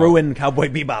protest. I won't. Ruin Cowboy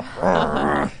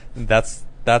Bebop,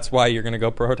 That's why you're gonna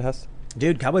go protest.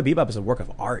 dude. Cowboy Bebop is a work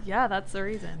of art. Yeah, that's the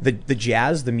reason. The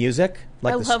jazz, the music,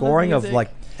 like I the love the scoring of music. like,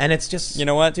 and it's just You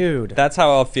know what, dude. That's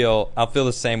how I'll feel. I'll feel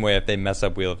the same way if they mess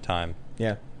up Wheel of Time,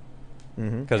 Yeah,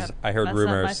 because Yep. I heard That's not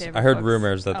my rumors. favorite I heard books.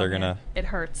 rumors that Oh, they're man. It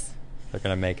hurts.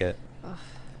 gonna make it.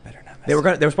 Better not mess they were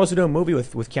up. they were supposed to do a movie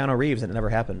with Keanu Reeves, and it never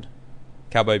happened.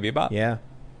 Cowboy Bebop. Yeah,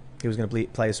 he was going to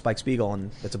play Spike Spiegel,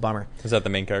 and it's a bummer. Is that the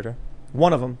main character?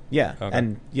 One of them, yeah. Okay.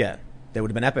 And, yeah, they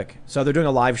would have been epic. So they're doing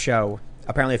a live show.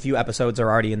 Apparently a few episodes are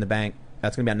already in the bank.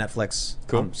 That's going to be on Netflix.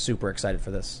 Cool. I'm super excited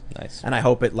for this. Nice. And I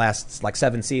hope it lasts like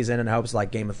 7 seasons, and I hope it's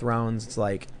like Game of Thrones.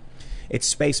 It's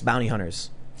space bounty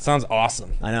hunters. Sounds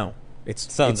awesome. I know.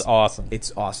 Sounds awesome.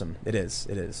 It's awesome. It is.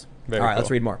 It is. Very All right, let's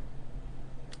cool. read more.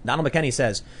 Donald McKenney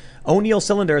says, O'Neill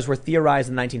cylinders were theorized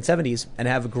in the 1970s and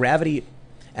have gravity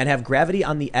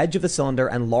on the edge of the cylinder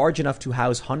and large enough to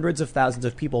house hundreds of thousands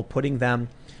of people. Putting them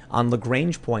on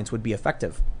Lagrange points would be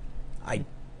effective. I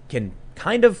can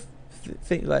kind of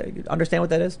understand what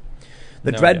that is.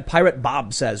 The No Dread idea. Pirate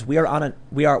Bob says, we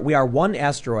are one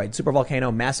asteroid,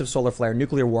 supervolcano, massive solar flare,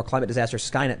 nuclear war, climate disaster,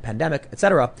 Skynet, pandemic,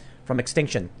 etc. from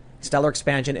extinction. Stellar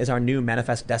expansion is our new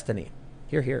manifest destiny.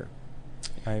 Hear, hear.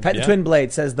 Titan Yeah. Twin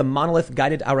Blade says, the monolith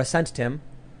guided our ascent, Tim.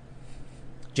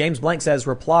 James Blank says,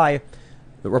 reply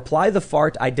the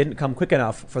fart, I didn't come quick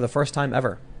enough for the first time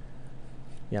ever.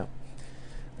 Yeah.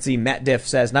 Let's see, Matt Diff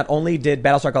says, not only did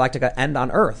Battlestar Galactica end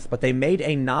on Earth, but they made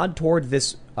a nod toward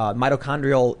this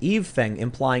mitochondrial Eve thing,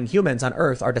 implying humans on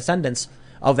Earth are descendants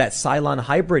of that Cylon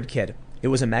hybrid kid. It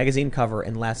was a magazine cover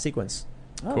in last sequence.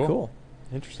 Oh, cool.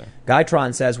 Interesting.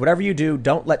 Guytron says, whatever you do,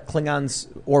 don't let Klingons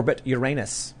orbit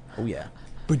Uranus. Oh, yeah.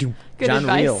 Good John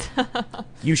advice. Reel.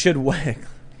 You should watch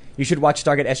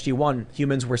Stargate SG-1.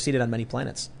 Humans were seated on many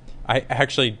planets. I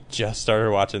actually just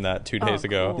started watching that 2 days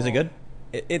ago. cool. Is it good?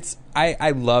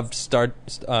 I loved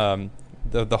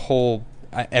the whole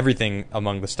everything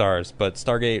among the stars, but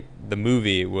Stargate the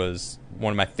movie was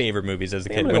one of my favorite movies as a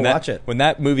kid. I'm gonna When go that watch it. when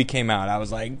that movie came out, I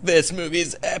was like, "This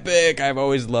movie's epic!" I've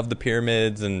always loved the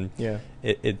pyramids, and Yeah.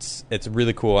 it's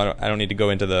really cool. I don't need to go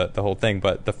into the whole thing,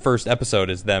 but the first episode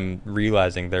is them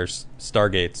realizing there's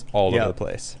Stargates all Yep. over the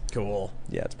place. Cool.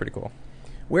 Yeah, it's pretty cool.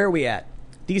 Where are we at?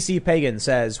 DC Pagan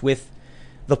says, with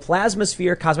the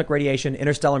plasmasphere, cosmic radiation,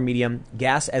 interstellar medium,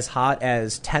 gas as hot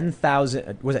as 10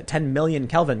 million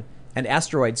Kelvin, and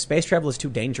asteroids, space travel is too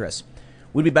dangerous.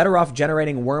 We'd be better off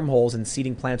generating wormholes and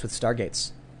seeding planets with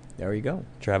stargates. There you go.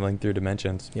 Traveling through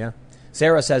dimensions. Yeah.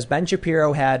 Sarah says, Ben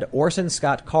Shapiro had Orson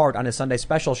Scott Card on his Sunday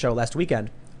special show last weekend.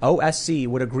 OSC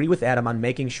would agree with Adam on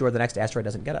making sure the next asteroid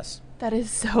doesn't get us. That is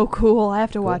so cool. I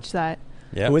have to watch that.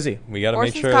 Yeah. Who is he? We got to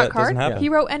Orson make sure Scott that doesn't Card? happen. He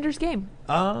wrote Ender's Game.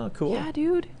 Cool. Yeah,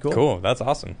 dude. Cool. That's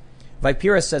awesome.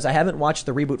 Vipirus says, I haven't watched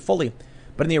the reboot fully,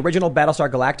 but in the original Battlestar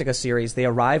Galactica series, they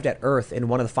arrived at Earth in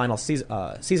one of the final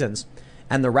seasons,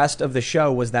 and the rest of the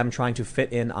show was them trying to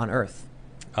fit in on Earth.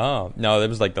 Oh no, that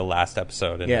was like the last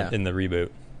episode in the reboot.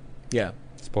 Yeah.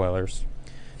 Spoilers.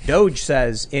 Doge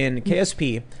says, in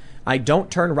KSP, I don't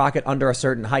turn rocket under a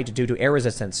certain height due to air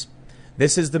resistance.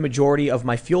 This is the majority of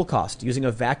my fuel cost. Using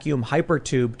a vacuum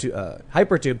hypertube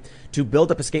to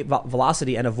build up escape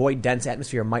velocity and avoid dense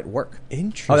atmosphere might work.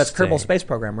 Interesting. Oh, that's Kerbal Space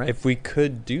Program, right? If we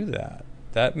could do that,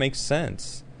 that makes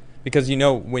sense. Because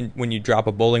when you drop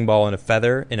a bowling ball and a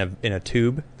feather in a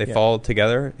tube, they fall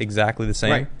together exactly the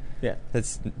same. Right. Yeah.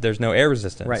 There's no air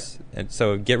resistance. Right. And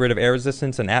so get rid of air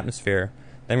resistance and atmosphere,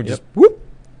 then we just whoop,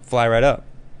 fly right up.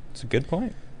 It's a good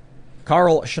point.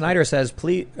 Carl Schneider says,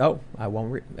 please... Oh, I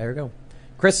won't... There we go.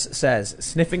 Chris says,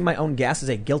 sniffing my own gas is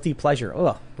a guilty pleasure.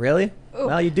 Ugh, really? Ooh.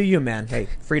 Well, you do you, man. Hey,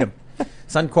 freedom.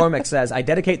 Son Cormac says, I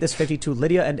dedicate this 50 to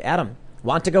Lydia and Adam.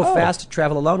 Want to go fast,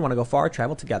 travel alone. Want to go far,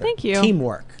 travel together. Thank you.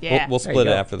 Teamwork. Yeah. We'll There split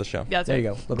you it go. after the show. Yeah, There you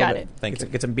go. Look Got over it. Thank you.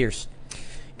 Get some beers.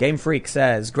 Game Freak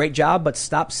says, great job, but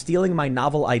stop stealing my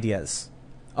novel ideas.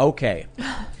 Okay.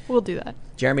 We'll do that.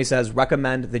 Jeremy says,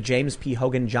 recommend the James P.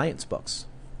 Hogan Giants books.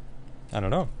 I don't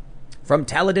know. From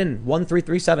Taladin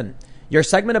 1337. Your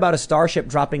segment about a starship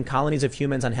dropping colonies of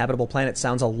humans on habitable planets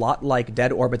sounds a lot like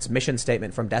Dead Orbit's mission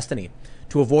statement from Destiny.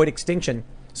 To avoid extinction,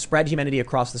 spread humanity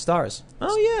across the stars.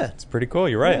 Oh, yeah. It's pretty cool.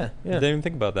 You're right. Yeah. I didn't even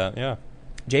think about that. Yeah.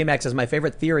 J-Max says, my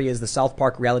favorite theory is the South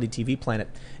Park reality TV planet.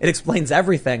 It explains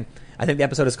everything. I think the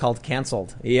episode is called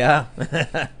Cancelled. Yeah.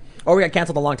 Or we got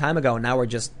canceled a long time ago, and now we're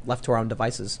just left to our own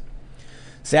devices.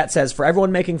 Sat says, for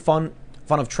everyone making fun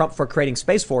of Trump for creating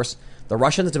Space Force, the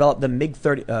Russians developed the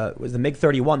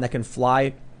MiG-31 that can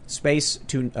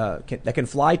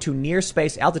fly to near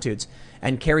space altitudes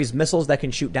and carries missiles that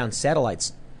can shoot down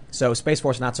satellites. So Space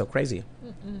Force not so crazy.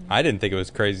 I didn't think it was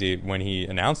crazy when he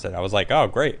announced it. I was like, oh,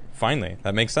 great. Finally.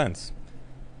 That makes sense.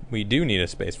 We do need a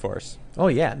Space Force. Oh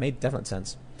yeah, it made definite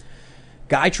sense.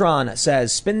 Guytron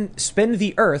says, spin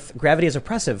the Earth. Gravity is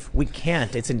oppressive. We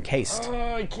can't. It's encased.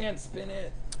 Oh, I can't spin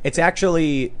it. It's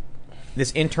actually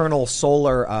this internal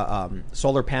solar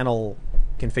panel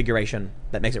configuration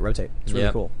that makes it rotate. It's really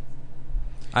Yep. cool.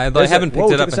 I There's haven't whoa,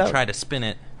 picked it check up this and out. tried to spin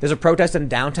it. There's a protest in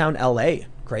downtown L.A.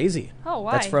 Crazy. Oh,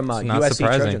 why? That's from It's not USC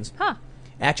surprising. Trojans. Huh.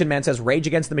 Action Man says, Rage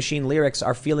Against the Machine lyrics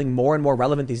are feeling more and more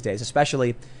relevant these days,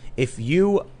 especially if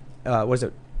you, what is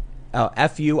it?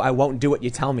 F you, I won't do what you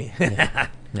tell me. Yeah.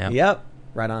 Yep.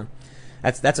 Right on.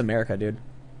 That's America, dude.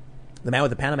 The man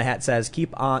with the Panama hat says, keep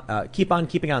on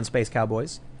keeping on, Space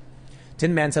Cowboys.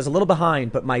 Tin Man says, a little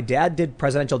behind, but my dad did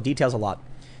presidential details a lot.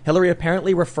 Hillary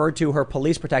apparently referred to her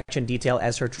police protection detail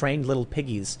as her trained little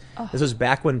piggies. This was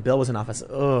back when Bill was in office.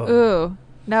 Ugh. Ooh.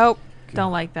 Nope.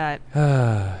 Don't like that.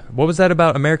 What was that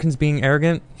about Americans being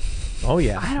arrogant? Oh,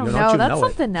 yeah. I don't You know. you That's know it.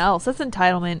 something else. That's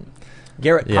entitlement.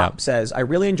 Garrett Yeah. Pop says, I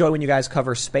really enjoy when you guys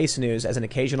cover space news as an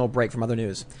occasional break from other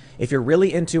news. If you're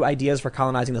really into ideas for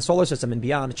colonizing the solar system and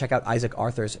beyond, check out Isaac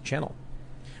Arthur's channel.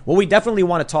 Well, we definitely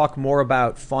want to talk more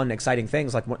about fun, exciting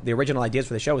things. Like the original ideas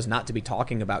for the show is not to be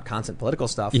talking about constant political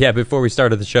stuff. Yeah, before we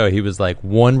started the show, he was like,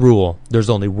 one rule. There's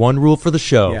only one rule for the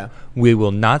show. Yeah. We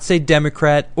will not say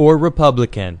Democrat or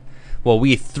Republican. Well,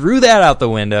 we threw that out the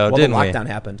window, Well, didn't the we? lockdown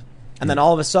happened. And then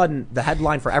all of a sudden, the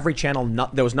headline for every channel,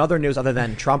 there was no other news other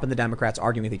than Trump and the Democrats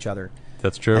arguing with each other.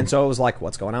 That's true. And so it was like,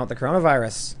 what's going on with the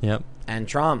coronavirus? Yep. And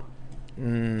Trump.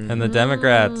 And the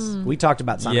Democrats. We talked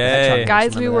about Sonic the Yay. Hedgehog.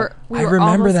 Guys, we Remember were that? we I were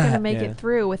remember almost that. going to make Yeah. it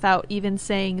through without even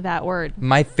saying that word.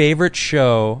 My favorite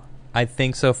show, I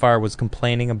think, so far was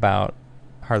complaining about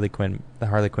Harley Quinn, the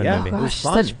Harley Quinn Yeah. movie. It was Gosh,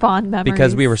 fun. such fond memories.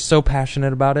 Because we were so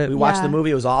passionate about it. We watched Yeah. the movie.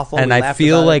 It was awful. and we I laughed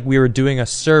feel about like it. we were doing a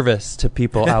service to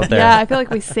people out there. Yeah, I feel like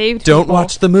we saved Don't people.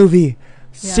 watch the movie.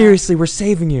 Yeah. Seriously, we're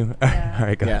saving you. Yeah. All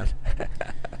right, go Yeah. ahead.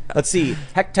 Let's see.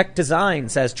 Heck Tech Design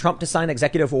says Trump to sign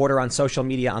executive order on social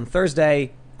media on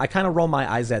Thursday. I kind of roll my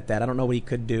eyes at that. I don't know what he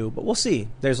could do, but we'll see.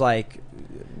 There's like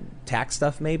tax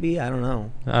stuff, maybe. I don't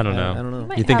know. I don't know. I don't know.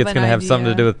 Might You think have it's an going to have something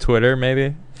to idea. do with Twitter,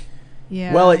 maybe?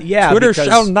 Yeah. Well, yeah. Twitter because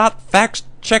shall not fact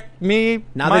check me,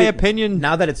 now my that opinion.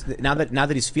 Now that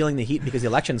he's feeling the heat because the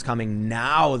election's coming.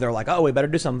 Now they're like, oh, we better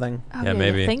do something. Oh, Yeah, you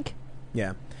maybe. think?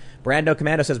 Yeah. Brando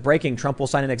Commando says breaking: Trump will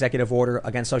sign an executive order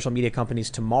against social media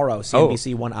companies tomorrow.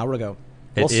 CNBC 1 hour ago.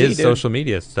 It We'll is see, dude. social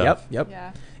media stuff. Yep.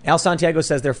 Yeah. Al Santiago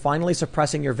says they're finally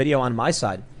suppressing your video on my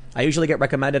side. I usually get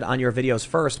recommended on your videos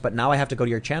first, but now I have to go to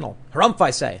your channel. Harumph, I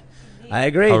say. I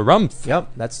agree. Harumph. Yep,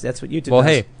 that's what YouTube Well,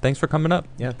 does. hey, thanks for coming up.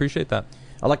 Yeah. Appreciate that.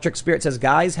 Electric Spirit says,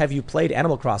 guys, have you played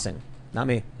Animal Crossing? Not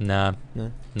me. Nah.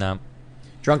 No. No.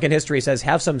 Drunken History says,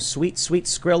 have some sweet, sweet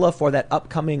Skrilla for that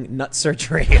upcoming nut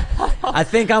surgery. I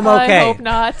think I'm okay. I hope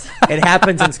not. It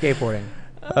happens in skateboarding.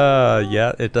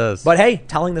 Yeah, it does. But hey,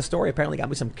 telling the story apparently got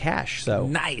me some cash. So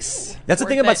nice. that's the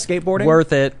thing Worth about it. skateboarding.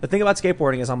 Worth it. The thing about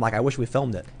skateboarding is I'm like, I wish we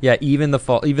filmed it. Yeah, even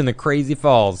the crazy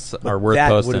falls are worth that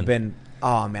posting. would have been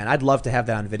Oh man, I'd love to have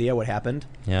that on video. What happened?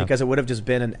 Yeah. Because it would have just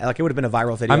been it would have been a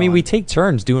viral video. I mean, on- we take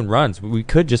turns doing runs. We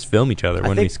could just film each other I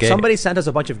when we think skate. somebody sent us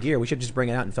a bunch of gear. We should just bring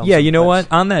it out and film. Yeah, some you know clips.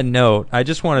 what? On that note, I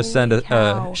just want to send Holy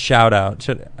cow. a shout out.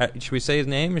 Should we say his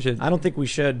name? Or should I don't think we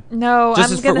should. No, just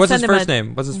I'm his gonna what's send his him first a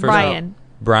name? What's his first Ryan. name?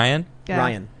 Brian. Yeah.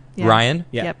 Ryan. Yeah. Ryan.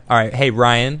 Yeah. Yep. All right. Hey,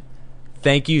 Ryan.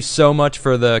 Thank you so much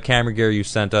for the camera gear you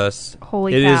sent us.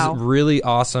 Holy It cow. is really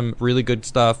awesome, really good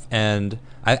stuff, and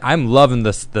I'm loving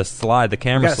the slide, the We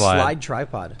camera got a slide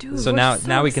tripod. Dude, So we're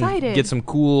now we can excited. get some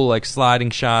cool like sliding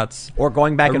shots. Or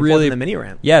going back A and really- forth in the mini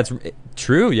ramp. Yeah, it's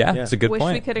true. Yeah, Yeah. it's a good Wish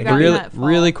point. we coulda gotten really, that fall.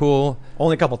 really cool.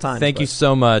 Only a couple times. Thank you but-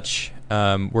 so much.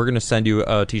 We're gonna send you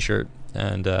a T-shirt,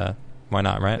 and why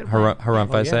not? Right? Good plan.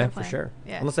 Harumph, Yeah, I say. for sure.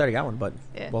 Yeah. Unless they already got one, but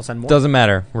Yeah. we'll send more. Doesn't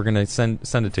matter. We're gonna send it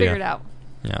to Figure you. it out.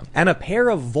 Yeah. And a pair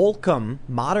of Volcom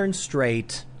modern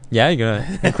straight. Yeah, you're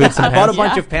gonna include some I bought a pants?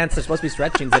 bunch Yeah. of pants. They're supposed to be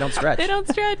stretch jeans. They don't stretch. They don't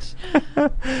stretch. All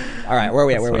right, where are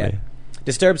we at? That's Where are we at? funny.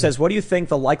 Disturbed says, "What do you think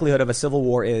the likelihood of a civil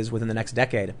war is within the next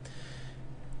decade?"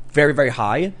 Very, very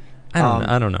high.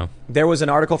 I don't know. There was an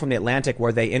article from The Atlantic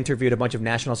where they interviewed a bunch of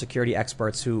national security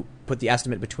experts who put the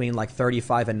estimate between like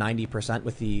 35 and 90%,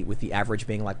 with the average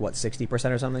being like what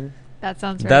 60% or something. That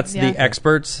sounds right. That's yeah. the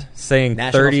experts saying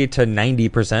National- 30 to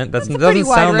 90%. That a doesn't pretty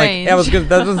wide sound like range. that that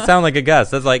doesn't sound like a guess.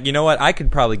 That's like, you know what? I could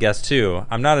probably guess too.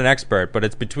 I'm not an expert, but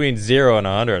it's between 0 and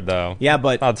 100 though. Yeah,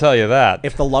 but I'll tell you that.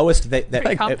 if the lowest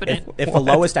Pretty confident. if the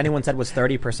lowest anyone said was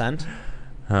 30%,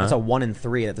 Huh? that's a 1 in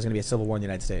 3 that there's going to be a civil war in the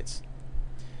United States.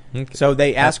 Okay. So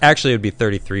they asked. Actually, it would be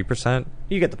 33%.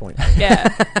 You get the point.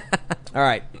 Yeah. All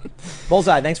right.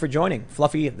 Bullseye, thanks for joining.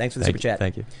 Fluffy, thanks for the super chat.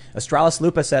 Thank you. Astralis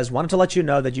Lupa says, wanted to let you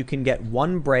know that you can get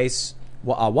one braces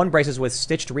with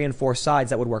stitched reinforced sides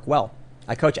that would work well.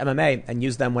 I coach MMA and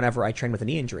use them whenever I train with a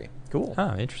knee injury. Cool.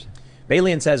 Oh, interesting.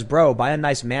 Balian says, bro, buy a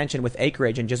nice mansion with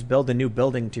acreage and just build a new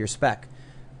building to your spec.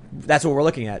 That's what we're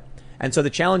looking at. And so the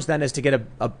challenge then is to get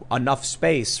enough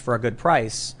space for a good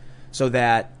price so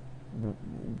that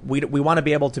we want to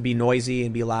be able to be noisy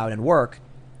and be loud and work.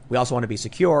 We also want to be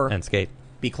secure, And skate.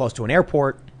 be close to an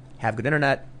airport, have good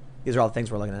internet. These are all the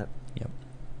things we're looking at. Yep.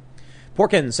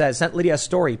 Porkin says, sent Lydia a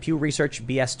story, Pew Research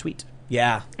BS tweet.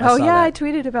 Yeah. Oh saw yeah, I that.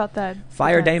 tweeted about that.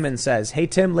 Fire Okay. Damon says, hey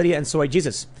Tim, Lydia, and Soy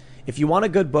Jesus. If you want a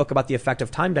good book about the effect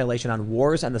of time dilation on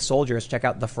wars and the soldiers, check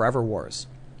out The Forever Wars.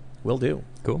 Will do.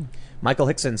 Cool. Michael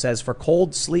Hickson says, for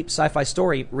cold sleep sci-fi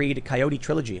story, read Coyote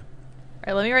Trilogy. All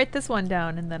right, let me write this one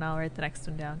down, and then I'll write the next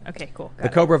one down. Okay, cool. The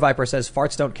Cobra Viper says,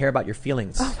 farts don't care about your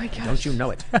feelings. Oh my gosh. Don't you know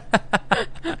it?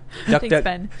 Thanks,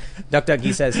 Ben. Duck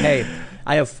Dougie says, hey,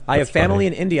 I have That's family funny.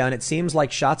 in India, and it seems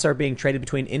like shots are being traded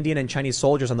between Indian and Chinese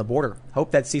soldiers on the border.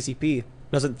 Hope that CCP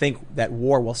doesn't think that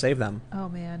war will save them. Oh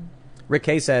man. Rick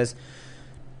K says,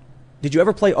 did you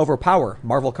ever play Overpower,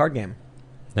 Marvel card game?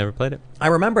 Never played it. I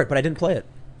remember it, but I didn't play it.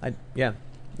 Yeah, it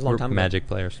was a long We're time ago. Magic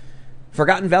players.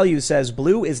 Forgotten Values says,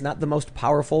 blue is not the most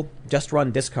powerful. Just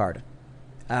run discard.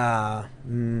 Yeah,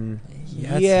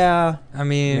 Yeah, I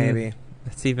mean, maybe.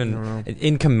 It's I even don't know.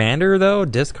 in Commander though.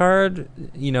 Discard.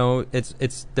 You know,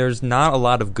 it's there's not a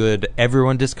lot of good.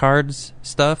 Everyone discards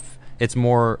stuff. It's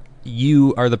more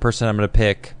you are the person I'm going to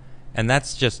pick, and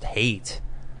that's just hate.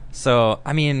 So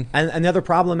I mean, And the other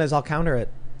problem is I'll counter it.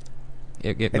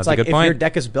 that's It's a like good if point. your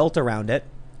deck is built around it,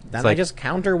 then It's I like, just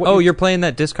counter what Oh, you're playing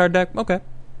that discard deck? Okay.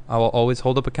 I will always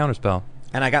hold up a counterspell.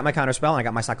 And I got my counter spell and I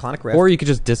got my Cyclonic Rift. Or you could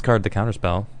just discard the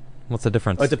counterspell. What's the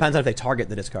difference? Oh, it depends on if they target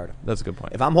the discard. That's a good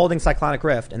point. If I'm holding Cyclonic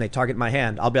Rift and they target my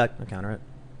hand, I'll be like, I'll counter it.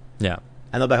 Yeah.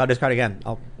 And they'll be like, I'll discard again.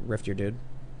 I'll rift your dude.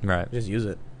 Right. Just use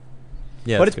it.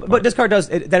 Yeah. but that's a good but point. discard does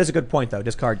that is a good point though.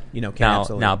 Discard, can now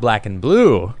absolutely. black and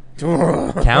blue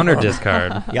counter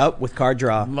discard. Yep, with card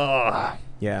draw.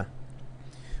 Yeah.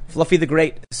 Fluffy the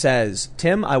Great says,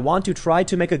 Tim, I want to try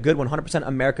to make a good 100%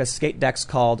 America skate decks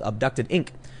called Abducted Inc.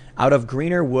 out of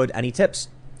greener wood. Any tips?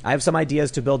 I have some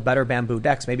ideas to build better bamboo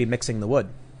decks, maybe mixing the wood.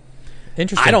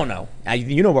 Interesting. I don't know.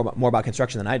 You know more about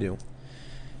construction than I do.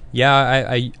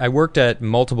 Yeah, I worked at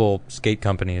multiple skate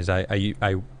companies.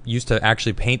 I used to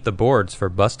actually paint the boards for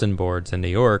Bustin' Boards in New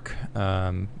York,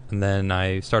 and then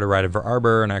I started writing for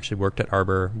Arbor, and actually worked at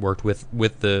Arbor. Worked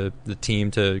with the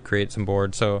team to create some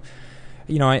boards. So,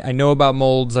 I know about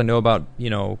molds. I know about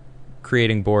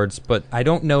creating boards, but I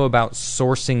don't know about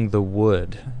sourcing the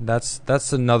wood.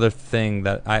 That's another thing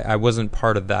that I wasn't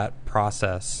part of that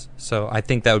process. So I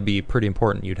think that would be pretty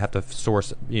important. You'd have to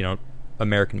source,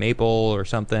 American maple or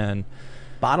something.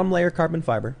 Bottom layer carbon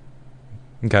fiber,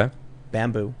 Okay.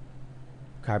 bamboo,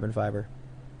 carbon fiber,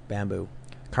 bamboo.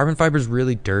 Carbon fiber is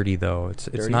really dirty though. It's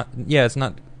Dirty? not. Yeah, it's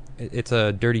not. It's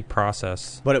a dirty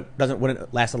process. But it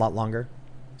wouldn't last a lot longer.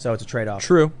 So it's a trade-off.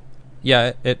 True.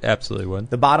 Yeah, it absolutely would.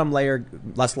 The bottom layer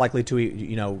less likely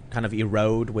to kind of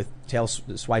erode with tail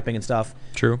swiping and stuff.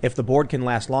 True. If the board can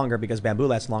last longer because bamboo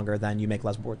lasts longer, then you make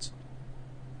less boards.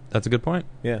 That's a good point.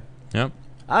 Yeah. Yep.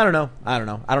 I don't know. I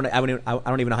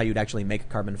don't even know how you'd actually make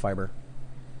carbon fiber.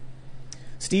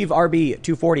 Steve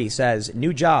RB240 says,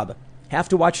 new job. Have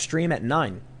to watch stream at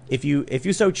 9. If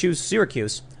you so choose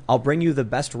Syracuse, I'll bring you the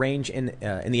best range in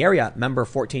the area. Member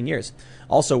 14 years.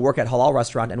 Also work at halal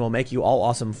restaurant and will make you all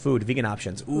awesome food, vegan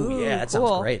options. Ooh yeah, that cool.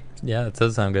 sounds great. Yeah, that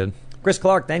does sound good. Chris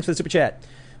Clark, thanks for the super chat.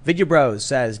 Video Bros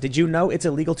says, did you know it's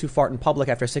illegal to fart in public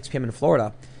after 6 p.m. in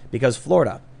Florida? Because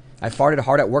Florida. I farted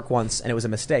hard at work once and it was a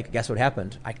mistake. Guess what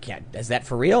happened? I can't. Is that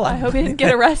for real? I hope he didn't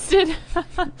get arrested.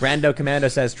 Rando Commando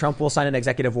says Trump will sign an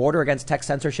executive order against tech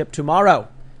censorship tomorrow.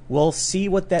 We'll see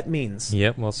what that means.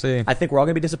 Yep, we'll see. I think we're all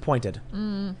going to be disappointed.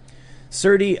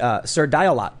 Sir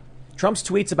Dialot. Trump's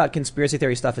tweets about conspiracy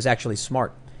theory stuff is actually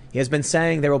smart. He has been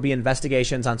saying there will be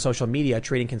investigations on social media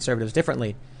treating conservatives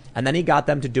differently, and then he got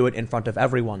them to do it in front of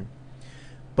everyone.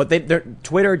 But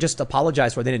Twitter just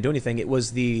apologized for it. They didn't do anything. It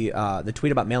was the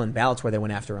tweet about mail-in ballots where they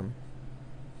went after him,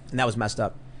 and that was messed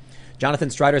up. Jonathan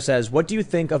Strider says, what do you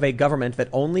think of a government that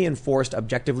only enforced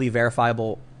objectively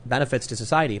verifiable benefits to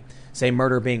society, say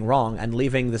murder being wrong, and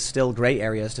leaving the still gray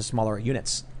areas to smaller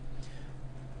units?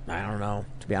 I don't know.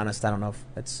 To be honest, I don't know if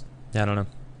it's... Yeah, I don't know.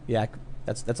 Yeah,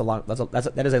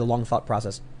 that is a long thought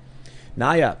process.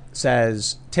 Naya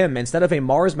says, Tim, instead of a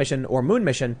Mars mission or moon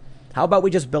mission, how about we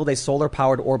just build a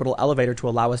solar-powered orbital elevator to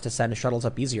allow us to send shuttles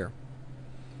up easier?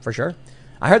 For sure.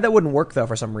 I heard that wouldn't work, though,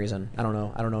 for some reason. I don't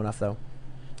know. I don't know enough, though.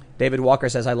 David Walker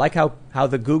says, I like how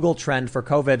the Google trend for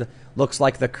COVID looks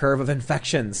like the curve of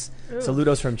infections. Ew.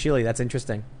 Saludos from Chile. That's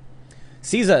interesting.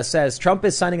 Caesar says, Trump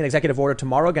is signing an executive order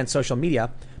tomorrow against social media.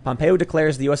 Pompeo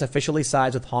declares the U.S. officially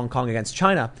sides with Hong Kong against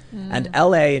China. And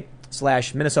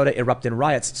L.A./Minnesota erupt in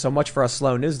riots. So much for a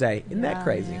slow news day. Isn't that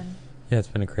crazy? Man. Yeah, it's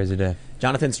been a crazy day.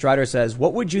 Jonathan Strider says,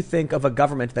 what would you think of a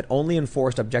government that only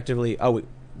enforced objectively... Oh,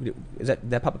 is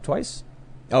that pop up twice?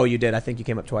 Oh, you did. I think you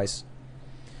came up twice.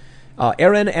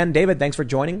 Aaron and David, thanks for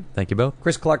joining. Thank you both.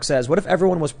 Chris Clark says, what if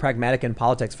everyone was pragmatic in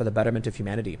politics for the betterment of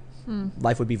humanity?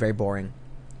 Life would be very boring.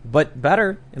 But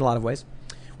better in a lot of ways.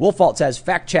 Wolfalt says,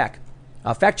 fact check.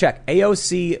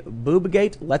 AOC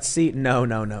Boobgate. Let's see. No.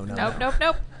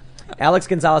 Nope. Alex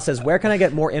Gonzalez says, where can I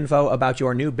get more info about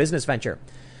your new business venture?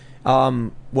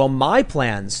 Well, my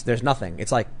plans, there's nothing.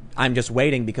 It's like I'm just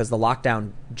waiting because the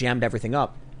lockdown jammed everything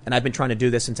up. And I've been trying to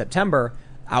do this in September.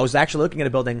 I was actually looking at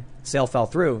a building. Sale fell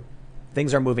through.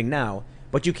 Things are moving now.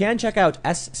 But you can check out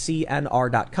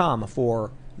scnr.com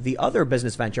for the other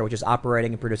business venture, which is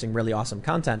operating and producing really awesome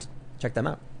content. Check them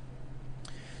out.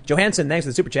 Johansson, thanks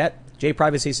for the super chat. Jay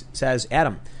Privacy says,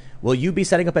 Adam, will you be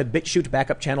setting up a BitChute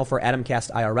backup channel for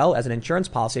Adamcast IRL as an insurance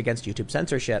policy against YouTube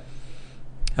censorship?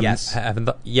 Yes.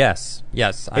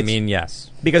 Yes. I mean,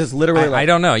 yes. Because it's literally I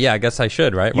don't know. Yeah, I guess I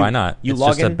should, right? Why not? You it's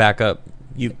log just in, a backup.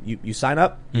 You sign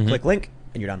up, you click link,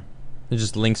 and you're done. It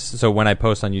just links, so when I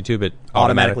post on YouTube, it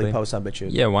automatically posts on BitChute.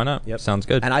 Yeah, why not? Yep. Sounds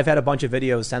good. And I've had a bunch of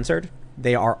videos censored.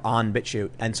 They are on BitChute,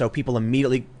 and so people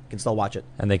immediately can still watch it.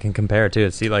 And they can compare it too.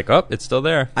 See, like, oh, it's still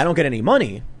there. I don't get any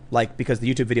money, like, because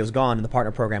the YouTube video is gone and the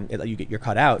partner program, you're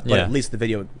cut out, but at least the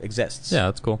video exists. Yeah,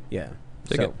 that's cool. Yeah.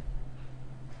 Dig it.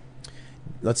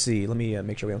 Let's see. Let me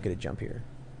make sure we don't get a jump here.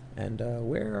 And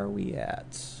where are we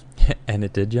at? And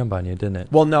it did jump on you, didn't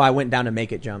it? Well, no, I went down to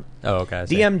make it jump. Oh, okay.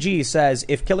 DMG says,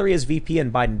 if Hillary is VP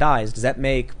and Biden dies, does that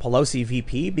make Pelosi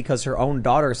VP? Because her own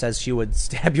daughter says she would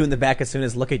stab you in the back as soon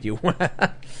as look at you.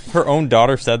 Her own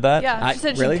daughter said that? Yeah, she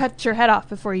said really? she'd cut your head off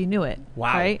before you knew it.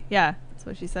 Wow. Right? Yeah, that's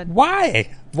what she said.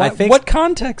 Why? think- what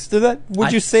context did that?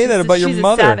 Would you say that about your She's a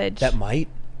mother? savage. That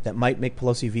might make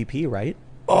Pelosi VP, right?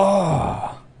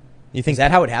 You think Is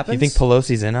that how it happens? You think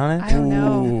Pelosi's in on it? I don't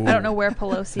know. I don't know where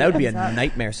Pelosi That would be a ends up.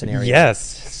 nightmare scenario.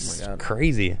 Yes. Oh my God.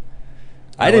 Crazy. Where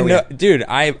I didn't are know, we dude.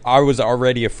 I was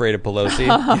already afraid of Pelosi.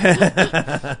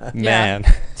 Man,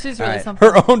 She's really All right. something.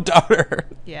 her own daughter.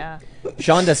 Yeah.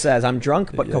 Shonda says, I'm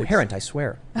drunk but Yikes. coherent, I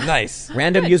swear. Nice.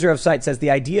 Random user of site says,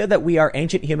 the idea that we are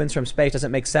ancient humans from space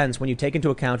doesn't make sense when you take into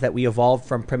account that we evolved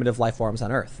from primitive life forms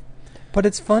on Earth. But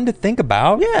it's fun to think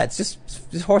about. Yeah, it's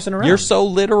just horsing around. You're so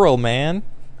literal, man.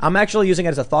 I'm actually using it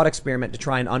as a thought experiment to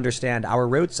try and understand our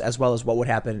roots as well as what would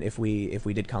happen if we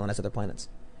did colonize other planets.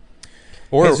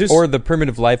 Or Jesus. or the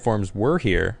primitive life forms were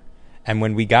here, and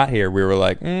when we got here, we were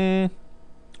like,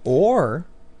 Or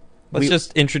let's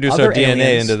just introduce other our DNA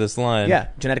aliens- into this line. Yeah,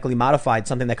 genetically modified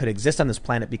something that could exist on this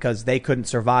planet because they couldn't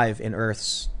survive in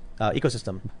Earth's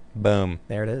ecosystem. Boom.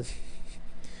 There it is.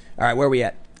 All right, where are we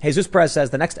at? Jesus Perez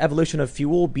says, the next evolution of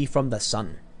fuel will be from the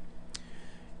sun.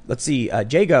 Let's see.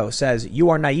 Jago says, you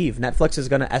are naive. Netflix is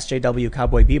going to SJW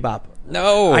Cowboy Bebop.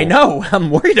 No. I know.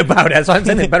 I'm worried about it. That's why I'm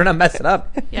saying they better not mess it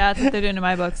up. Yeah, that's what they're doing in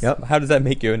my books. Yep. How does that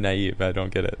make you a naive? I don't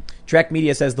get it. Track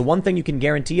Media says, the one thing you can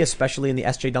guarantee, especially in the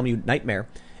SJW nightmare,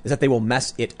 is that they will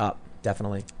mess it up.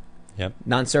 Definitely. Yep.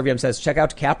 Non-Servium says, check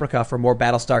out Caprica for more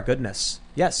Battlestar goodness.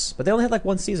 Yes, but they only had like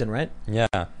one season, right? Yeah.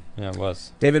 Yeah, it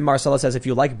was. David Marcella says, if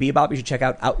you like Bebop, you should check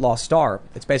out Outlaw Star.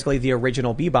 It's basically the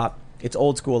original Bebop. It's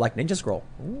old school like Ninja Scroll.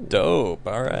 Ooh. Dope.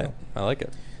 All right. I like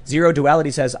it. Zero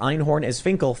Duality says, Einhorn is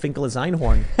Finkel, Finkel is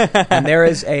Einhorn. And there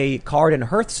is a card in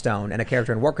Hearthstone and a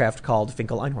character in Warcraft called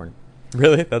Finkel Einhorn.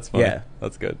 Really? That's funny. Yeah.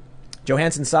 That's good.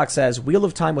 Johansson Sock says, Wheel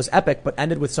of Time was epic, but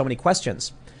ended with so many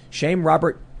questions. Shame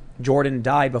Robert Jordan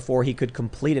died before he could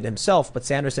complete it himself, but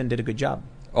Sanderson did a good job.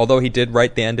 Although he did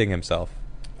write the ending himself.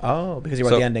 Oh, because he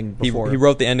wrote the ending before. He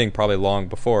wrote the ending probably long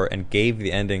before and gave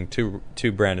the ending to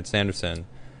Brandon Sanderson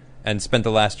and spent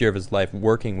the last year of his life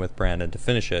working with Brandon to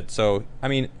finish it. So, I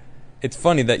mean, it's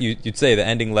funny that you'd say the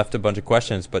ending left a bunch of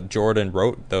questions, but Jordan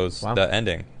wrote the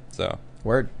ending. So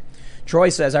Word. Troy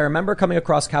says, I remember coming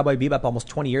across Cowboy Bebop almost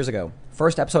 20 years ago.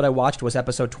 First episode I watched was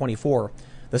episode 24.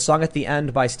 The song at the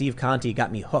end by Steve Conti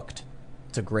got me hooked.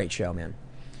 It's a great show, man.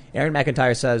 Aaron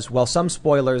McIntyre says, well, some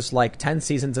spoilers, like 10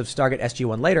 seasons of Stargate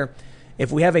SG-1 later,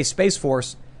 if we have a Space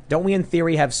Force, don't we in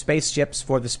theory have spaceships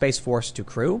for the Space Force to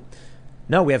crew?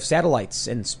 No, we have satellites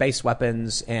and space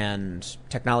weapons and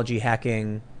technology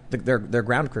hacking. They're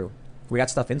ground crew. We got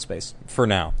stuff in space. for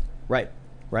now. Right.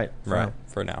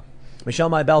 For now. Michelle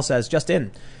Mybell says, just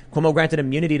in. Cuomo granted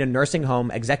immunity to nursing home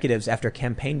executives after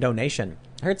campaign donation.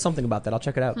 I heard something about that. I'll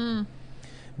check it out.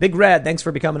 Big Red, thanks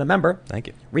for becoming a member. Thank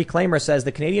you. Reclaimer says,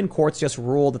 the Canadian courts just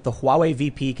ruled that the Huawei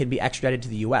VP can be extradited to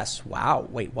the U.S. Wow.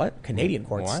 Wait, what? Canadian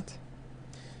courts? What?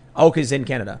 Oh, because in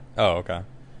Canada. Oh, okay.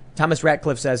 Thomas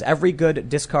Ratcliffe says, every good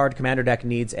discard commander deck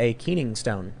needs a Keening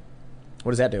Stone.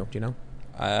 What does that do? Do you know?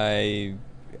 I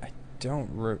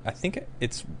don't. I think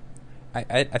it's.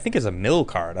 I think it's a mill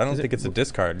card. I don't think it's a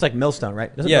discard. It's like Millstone,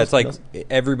 right? Yeah, it's like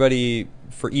everybody,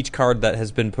 for each card that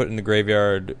has been put in the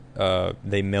graveyard,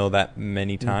 they mill that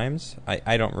many times.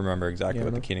 I don't remember exactly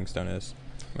what the Keening Stone is.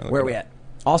 Where are we at?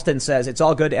 Austin says, it's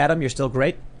all good, Adam. You're still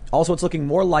great. Also, it's looking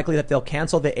more likely that they'll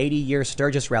cancel the 80-year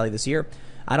Sturgis rally this year.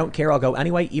 I don't care. I'll go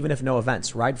anyway, even if no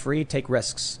events. Ride free, take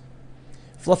risks.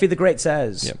 Fluffy the Great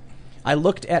says, Yep. I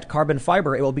looked at carbon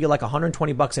fiber. It will be like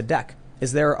 $120 a deck.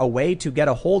 Is there a way to get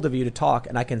a hold of you to talk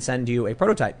and I can send you a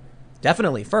prototype?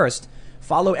 Definitely. First,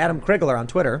 follow Adam Krigler on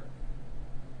Twitter.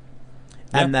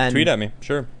 And then tweet at me.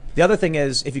 Sure. The other thing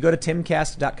is, if you go to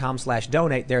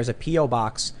timcast.com/donate, there's a P.O.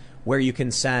 box where you can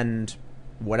send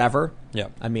whatever. Yeah.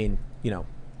 I mean,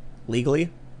 legally.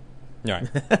 Right.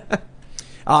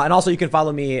 And also you can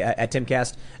follow me at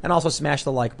Timcast, and also smash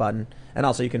the like button. And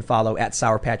also you can follow at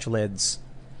Sour Patch Lids,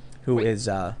 who is,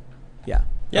 LYDS.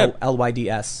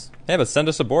 Yeah, but send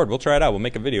us a board. We'll try it out. We'll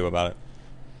make a video about it.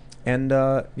 And,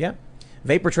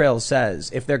 Vapor Trails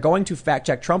says, if they're going to fact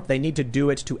check Trump, they need to do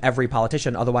it to every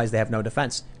politician. Otherwise, they have no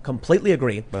defense. Completely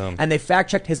agree. Boom. And they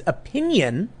fact checked his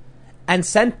opinion and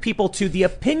sent people to the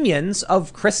opinions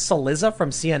of Chris Cillizza from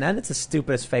CNN. It's the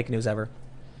stupidest fake news ever.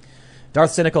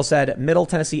 Darth Cynical said, Middle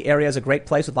Tennessee area is a great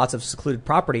place with lots of secluded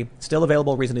property. Still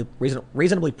available,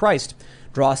 reasonably priced.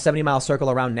 Draw a 70-mile circle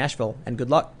around Nashville. And good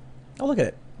luck. Oh, look at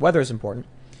it. Weather is important.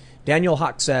 Daniel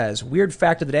Hawk says, weird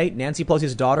fact of the day, Nancy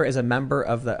Pelosi's daughter is a member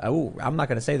of the... Oh, I'm not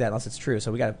going to say that unless it's true,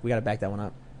 so we got to back that one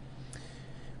up.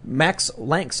 Max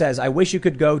Lank says, I wish you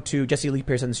could go to Jesse Lee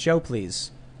Pearson's show,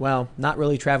 please. Well, not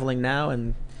really traveling now,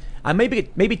 and I may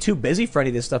be too busy for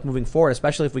any of this stuff moving forward,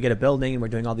 especially if we get a building and we're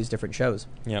doing all these different shows.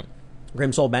 Yep.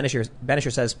 Grim Soul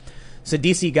Banisher says, it's a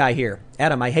DC guy here.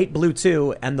 Adam, I hate blue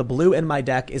too, and the blue in my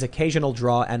deck is Occasional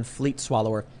Draw and Fleet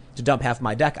Swallower. To dump half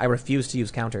my deck, I refuse to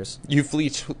use counters. You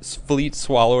fleet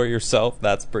swallower yourself?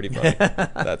 That's pretty funny.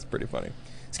 That's pretty funny.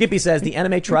 Skippy says, the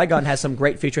anime Trigun has some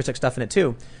great futuristic stuff in it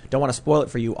too. Don't want to spoil it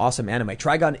for you. Awesome anime.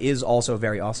 Trigun is also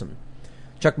very awesome.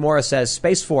 Chuck Morris says,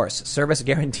 Space Force, service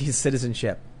guarantees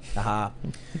citizenship. Aha.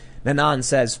 Nanan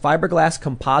says, fiberglass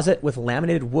composite with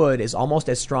laminated wood is almost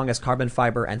as strong as carbon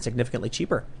fiber and significantly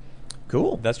cheaper.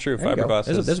 Cool. That's true. There you go.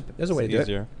 Fiberglass There's a way to do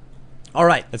easier. it. All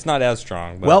right. It's not as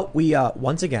strong. But Well, we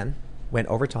once again went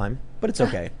over time, but it's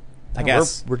okay. I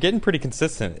guess. We're getting pretty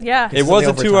consistent. Yeah. It was a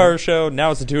Consistently 2 hour overtime. show.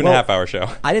 Now it's a 2.5 hour show.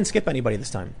 I didn't skip anybody this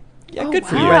time. Yeah, Oh, good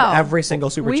for wow. You you. read every single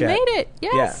super We chat. made it.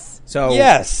 Yes. Yeah. So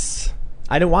Yes.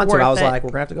 I didn't want to. Worth I was it. like,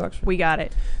 we're gonna have to go extra. We got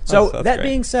it. So That's that great.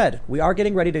 being said, we are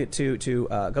getting ready to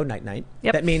go night night.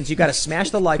 Yep. That means you got to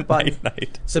smash the like button,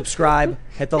 Night. subscribe,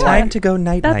 hit the Time like. to go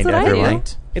night That's night, what I do. everyone.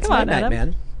 It's Come on, night night, Adam.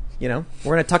 man. You know,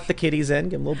 we're gonna tuck the kitties in,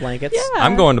 give them little blankets. Yeah.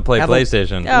 I'm going to play Have a-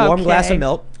 PlayStation. Oh. Warm glass Okay. of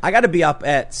milk. I got to be up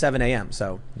at 7 a.m.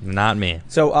 So Not me.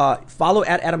 follow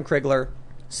at Adam Krigler.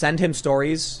 Send him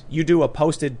stories. You do a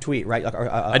posted tweet, right?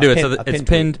 I do it. So it's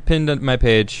pinned on my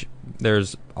page.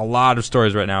 There's a lot of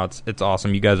stories right now. It's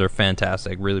awesome. You guys are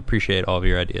fantastic. Really appreciate all of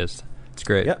your ideas. It's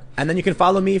great. Yep. And then you can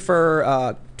follow me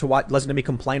for listen to me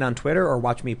complain on Twitter or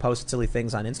watch me post silly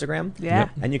things on Instagram. Yeah. Yep.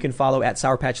 And you can follow at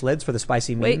Sour Patch Lids for the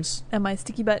spicy Wait, memes. and my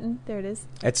sticky button. There it is.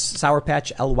 It's Sour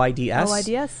Patch LYDS.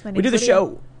 LYDS. My We do the name's Lydia.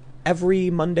 show every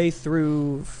Monday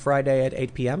through Friday at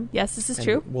 8 p.m. Yes, this is And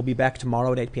true. We'll be back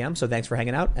tomorrow at 8 p.m. So thanks for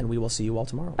hanging out, and we will see you all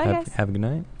tomorrow. Bye, guys. Have a good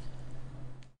night.